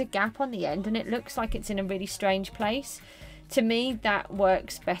 and then there's a gap on the end, and it looks like it's in a really strange place. To me, that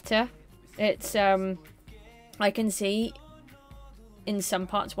works better. It's I can see in some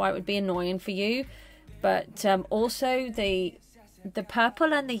parts why it would be annoying for you, but also the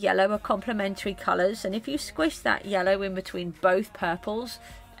purple and the yellow are complementary colours, and if you squish that yellow in between both purples,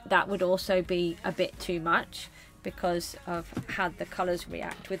 that would also be a bit too much because of how the colours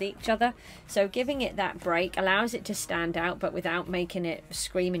react with each other. So giving it that break allows it to stand out, but without making it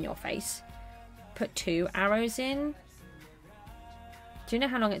scream in your face. Put 2 arrows in. Do you know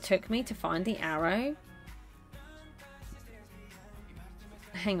how long it took me to find the arrow?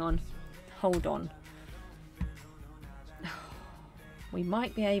 Hang on. Hold on. We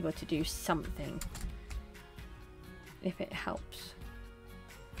might be able to do something if it helps.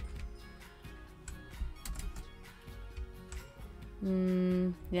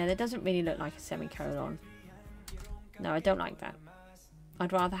 Yeah, that doesn't really look like a semicolon. No, I don't like that.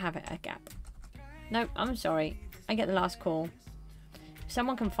 I'd rather have it a gap. Nope, I'm sorry. I get the last call. If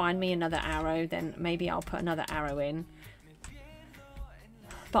someone can find me another arrow, then maybe I'll put another arrow in.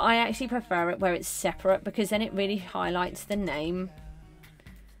 But I actually prefer it where it's separate, because then it really highlights the name.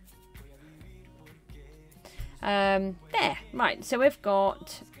 There, right, so we've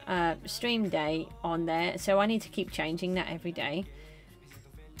got stream day on there, so I need to keep changing that every day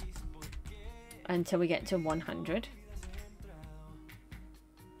until we get to 100.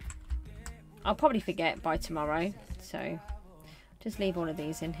 I'll probably forget by tomorrow, so just leave all of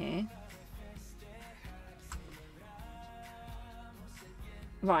these in here.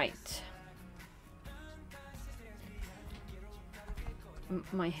 Right.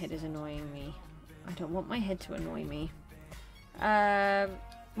 My head is annoying me. I don't want my head to annoy me.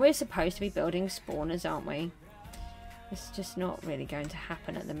 We're supposed to be building spawners, aren't we? It's just not really going to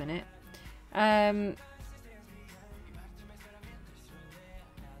happen at the minute. I'm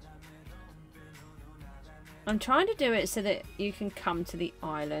trying to do it so that you can come to the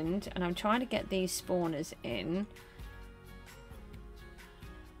island, and I'm trying to get these spawners in.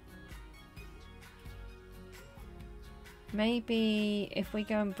 Maybe if we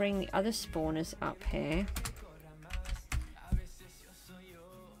go and bring the other spawners up here.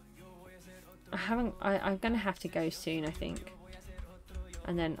 I'm going to have to go soon, I think.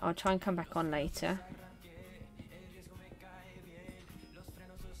 And then I'll try and come back on later.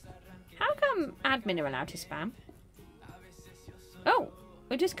 How come admin are allowed to spam? Oh,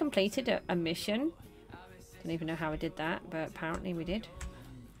 we just completed a mission. Don't even know how we did that, but apparently we did.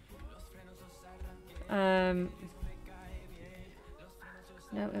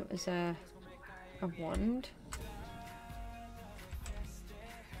 No, it was a wand.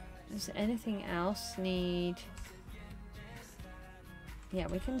 Does anything else need... Yeah,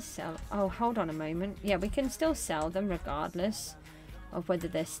 we can sell... Oh, hold on a moment. Yeah, we can still sell them regardless of whether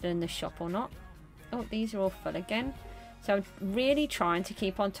they're still in the shop or not. Oh, these are all full again. So I'm really trying to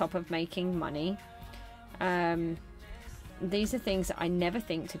keep on top of making money. These are things that I never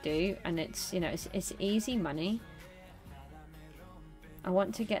think to do, and it's, you know, it's easy money. I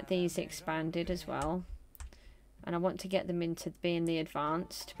want to get these expanded as well, and I want to get them into being the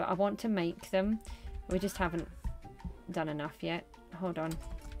advanced, but I want to make them. We just haven't done enough yet. Hold on,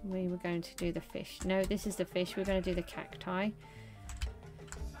 we were going to do the fish. No, this is the fish. We're going to do the cacti.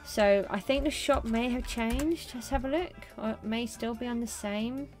 So I think the shop may have changed. Let's have a look. Or it may still be on the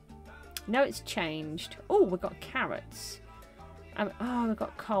same. No, it's changed. Oh, we've got carrots. Oh, we've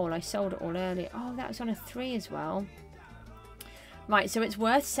got coal. I sold it all earlier. Oh, that was on a 3 as well. Right, so it's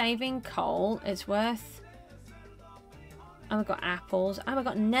worth saving coal. It's worth... Oh, we've got apples. Oh, we've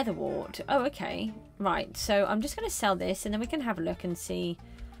got netherwort. Oh, okay. Right, so I'm just going to sell this and then we can have a look and see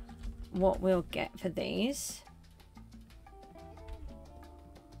what we'll get for these.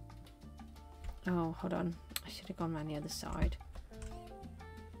 Oh, hold on. I should have gone around the other side.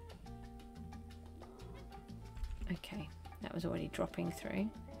 Okay, that was already dropping through.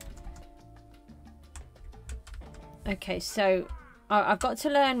 Okay, so I've got to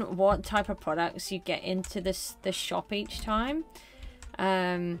learn what type of products you get into the shop each time.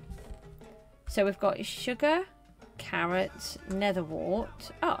 So we've got sugar, carrots,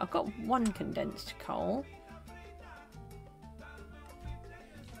 netherwort. Oh, I've got one condensed coal.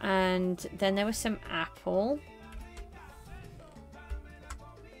 And then there was some apple.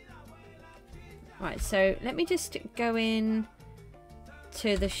 Right, so let me just go in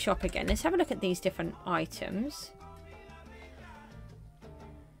to the shop again. Let's have a look at these different items.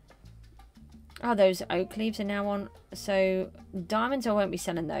 Oh, those oak leaves are now on. So diamonds, I won't be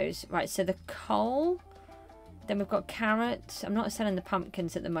selling those. Right, so the coal. Then we've got carrots. I'm not selling the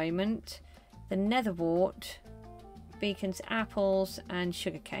pumpkins at the moment. The netherwort, beacons, apples, and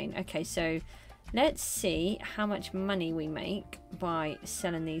sugarcane. Okay, so let's see how much money we make by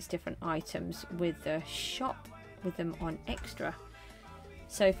selling these different items with the shop, with them on extra.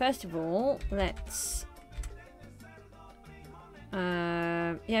 So first of all, let's...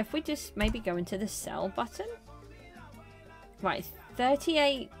 yeah, if we just maybe go into the sell button. Right,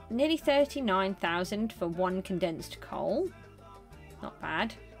 38, nearly 39,000 for one condensed coal. Not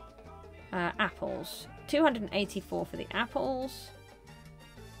bad. Apples, 284 for the apples.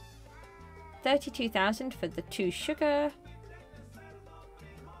 32,000 for the 2 sugar.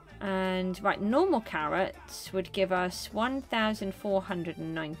 And right, normal carrots would give us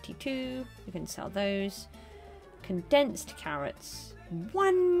 1,492. We can sell those. Condensed carrots,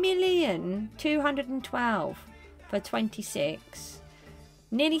 1,212,000 for 26.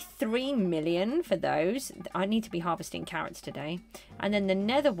 Nearly 3 million for those. I need to be harvesting carrots today. And then the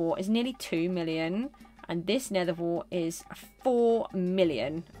netherwort is nearly 2 million. And this netherwort is 4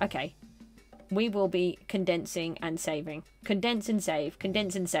 million. Okay. We will be condensing and saving. Condense and save.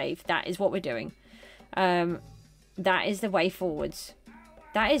 Condense and save. That is what we're doing. That is the way forwards.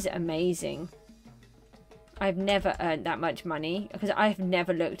 That is amazing. I've never earned that much money because I've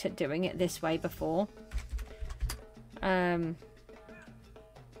never looked at doing it this way before.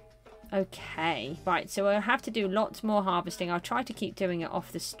 Okay, right, so I'll have to do lots more harvesting. I'll try to keep doing it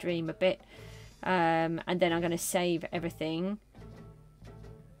off the stream a bit. And then I'm going to save everything.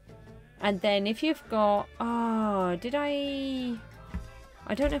 And then if you've got... Oh, did I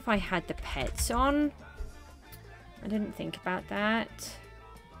don't know if I had the pets on. I didn't think about that.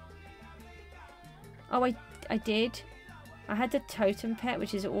 Oh, I did. I had the totem pet,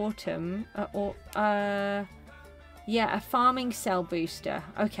 which is autumn. Yeah, a farming cell booster.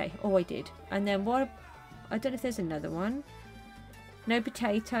 Okay, oh, I did. And then what? I don't know if there's another one. No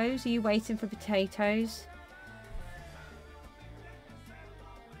potatoes. Are you waiting for potatoes?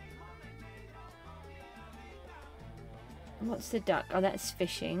 What's the duck? Oh, that's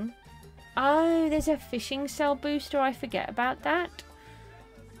fishing. Oh, there's a fishing cell booster. I forget about that.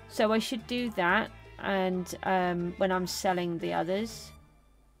 So I should do that. And when I'm selling the others,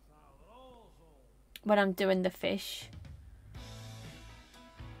 when I'm doing the fish.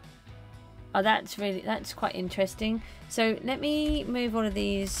 Oh, that's quite interesting. So let me move all of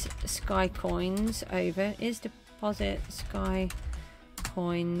these sky coins over. Is deposit sky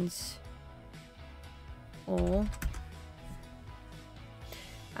coins all.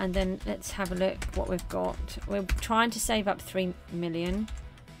 And then let's have a look what we've got. We're trying to save up 3 million.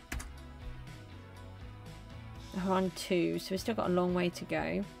 We're on 2, so we've still got a long way to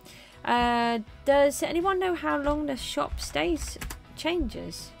go. Does anyone know how long the shop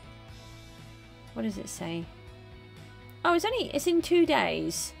changes? What does it say? Oh, it's in 2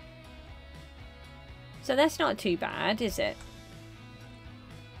 days. So that's not too bad, is it?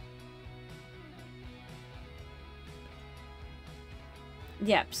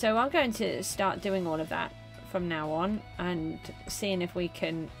 Yep, so I'm going to start doing all of that from now on and seeing if we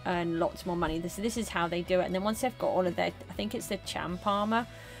can earn lots more money. This is how they do it. And then once they've got all of their, I think it's the champ armor,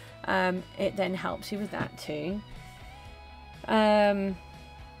 it then helps you with that too.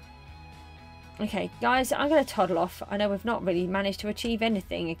 Okay, guys, I'm going to toddle off. I know we've not really managed to achieve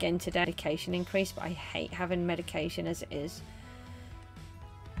anything again today. Medication increase, but I hate having medication as it is.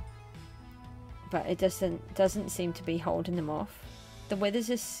 But it doesn't seem to be holding them off. The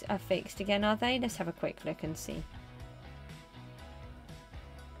withers are fixed again, are they? Let's have a quick look and see.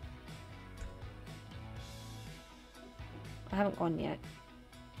 I haven't gone yet.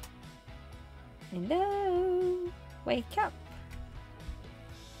 Hello? Wake up.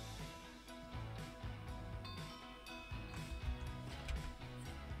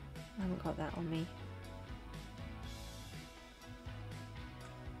 I haven't got that on me.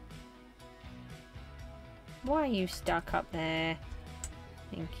 Why are you stuck up there?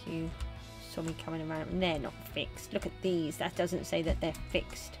 Thank you. Saw me coming around. And they're not fixed. Look at these. That doesn't say that they're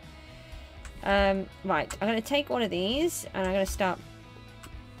fixed. Right. I'm going to take all of these and I'm going to start...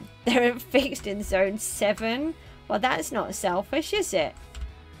 They're fixed in zone 7. Well, that's not selfish, is it?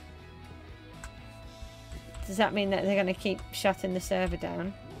 Does that mean that they're going to keep shutting the server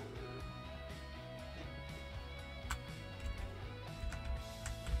down?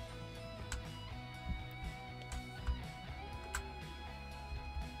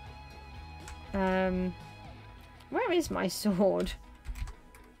 Where is my sword?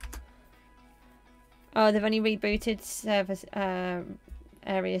 Oh, they've only rebooted service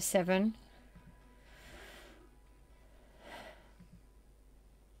area 7.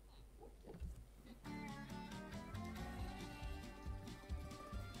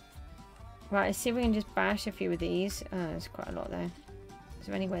 Right, let's see if we can just bash a few of these. There's quite a lot there. Is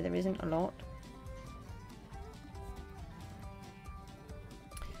there anywhere there isn't a lot?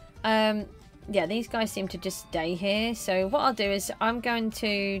 Yeah, these guys seem to just stay here. So what I'll do is I'm going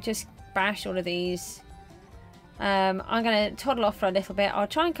to just bash all of these. I'm going to toddle off for a little bit. I'll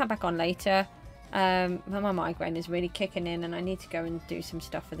try and come back on later. My migraine is really kicking in and I need to go and do some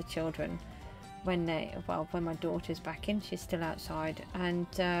stuff for the children when when my daughter's back in. She's still outside.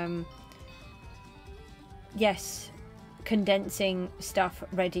 And yes, condensing stuff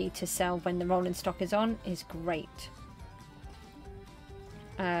ready to sell when the rolling stock is on is great.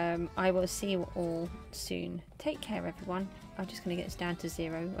 I will see you all soon. Take care, everyone. I'm just going to get this down to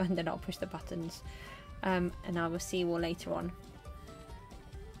 0 and then I'll push the buttons. And I will see you all later on.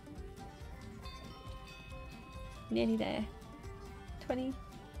 Nearly there. 20,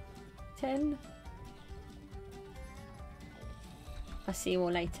 10. I'll see you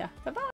all later. Bye-bye.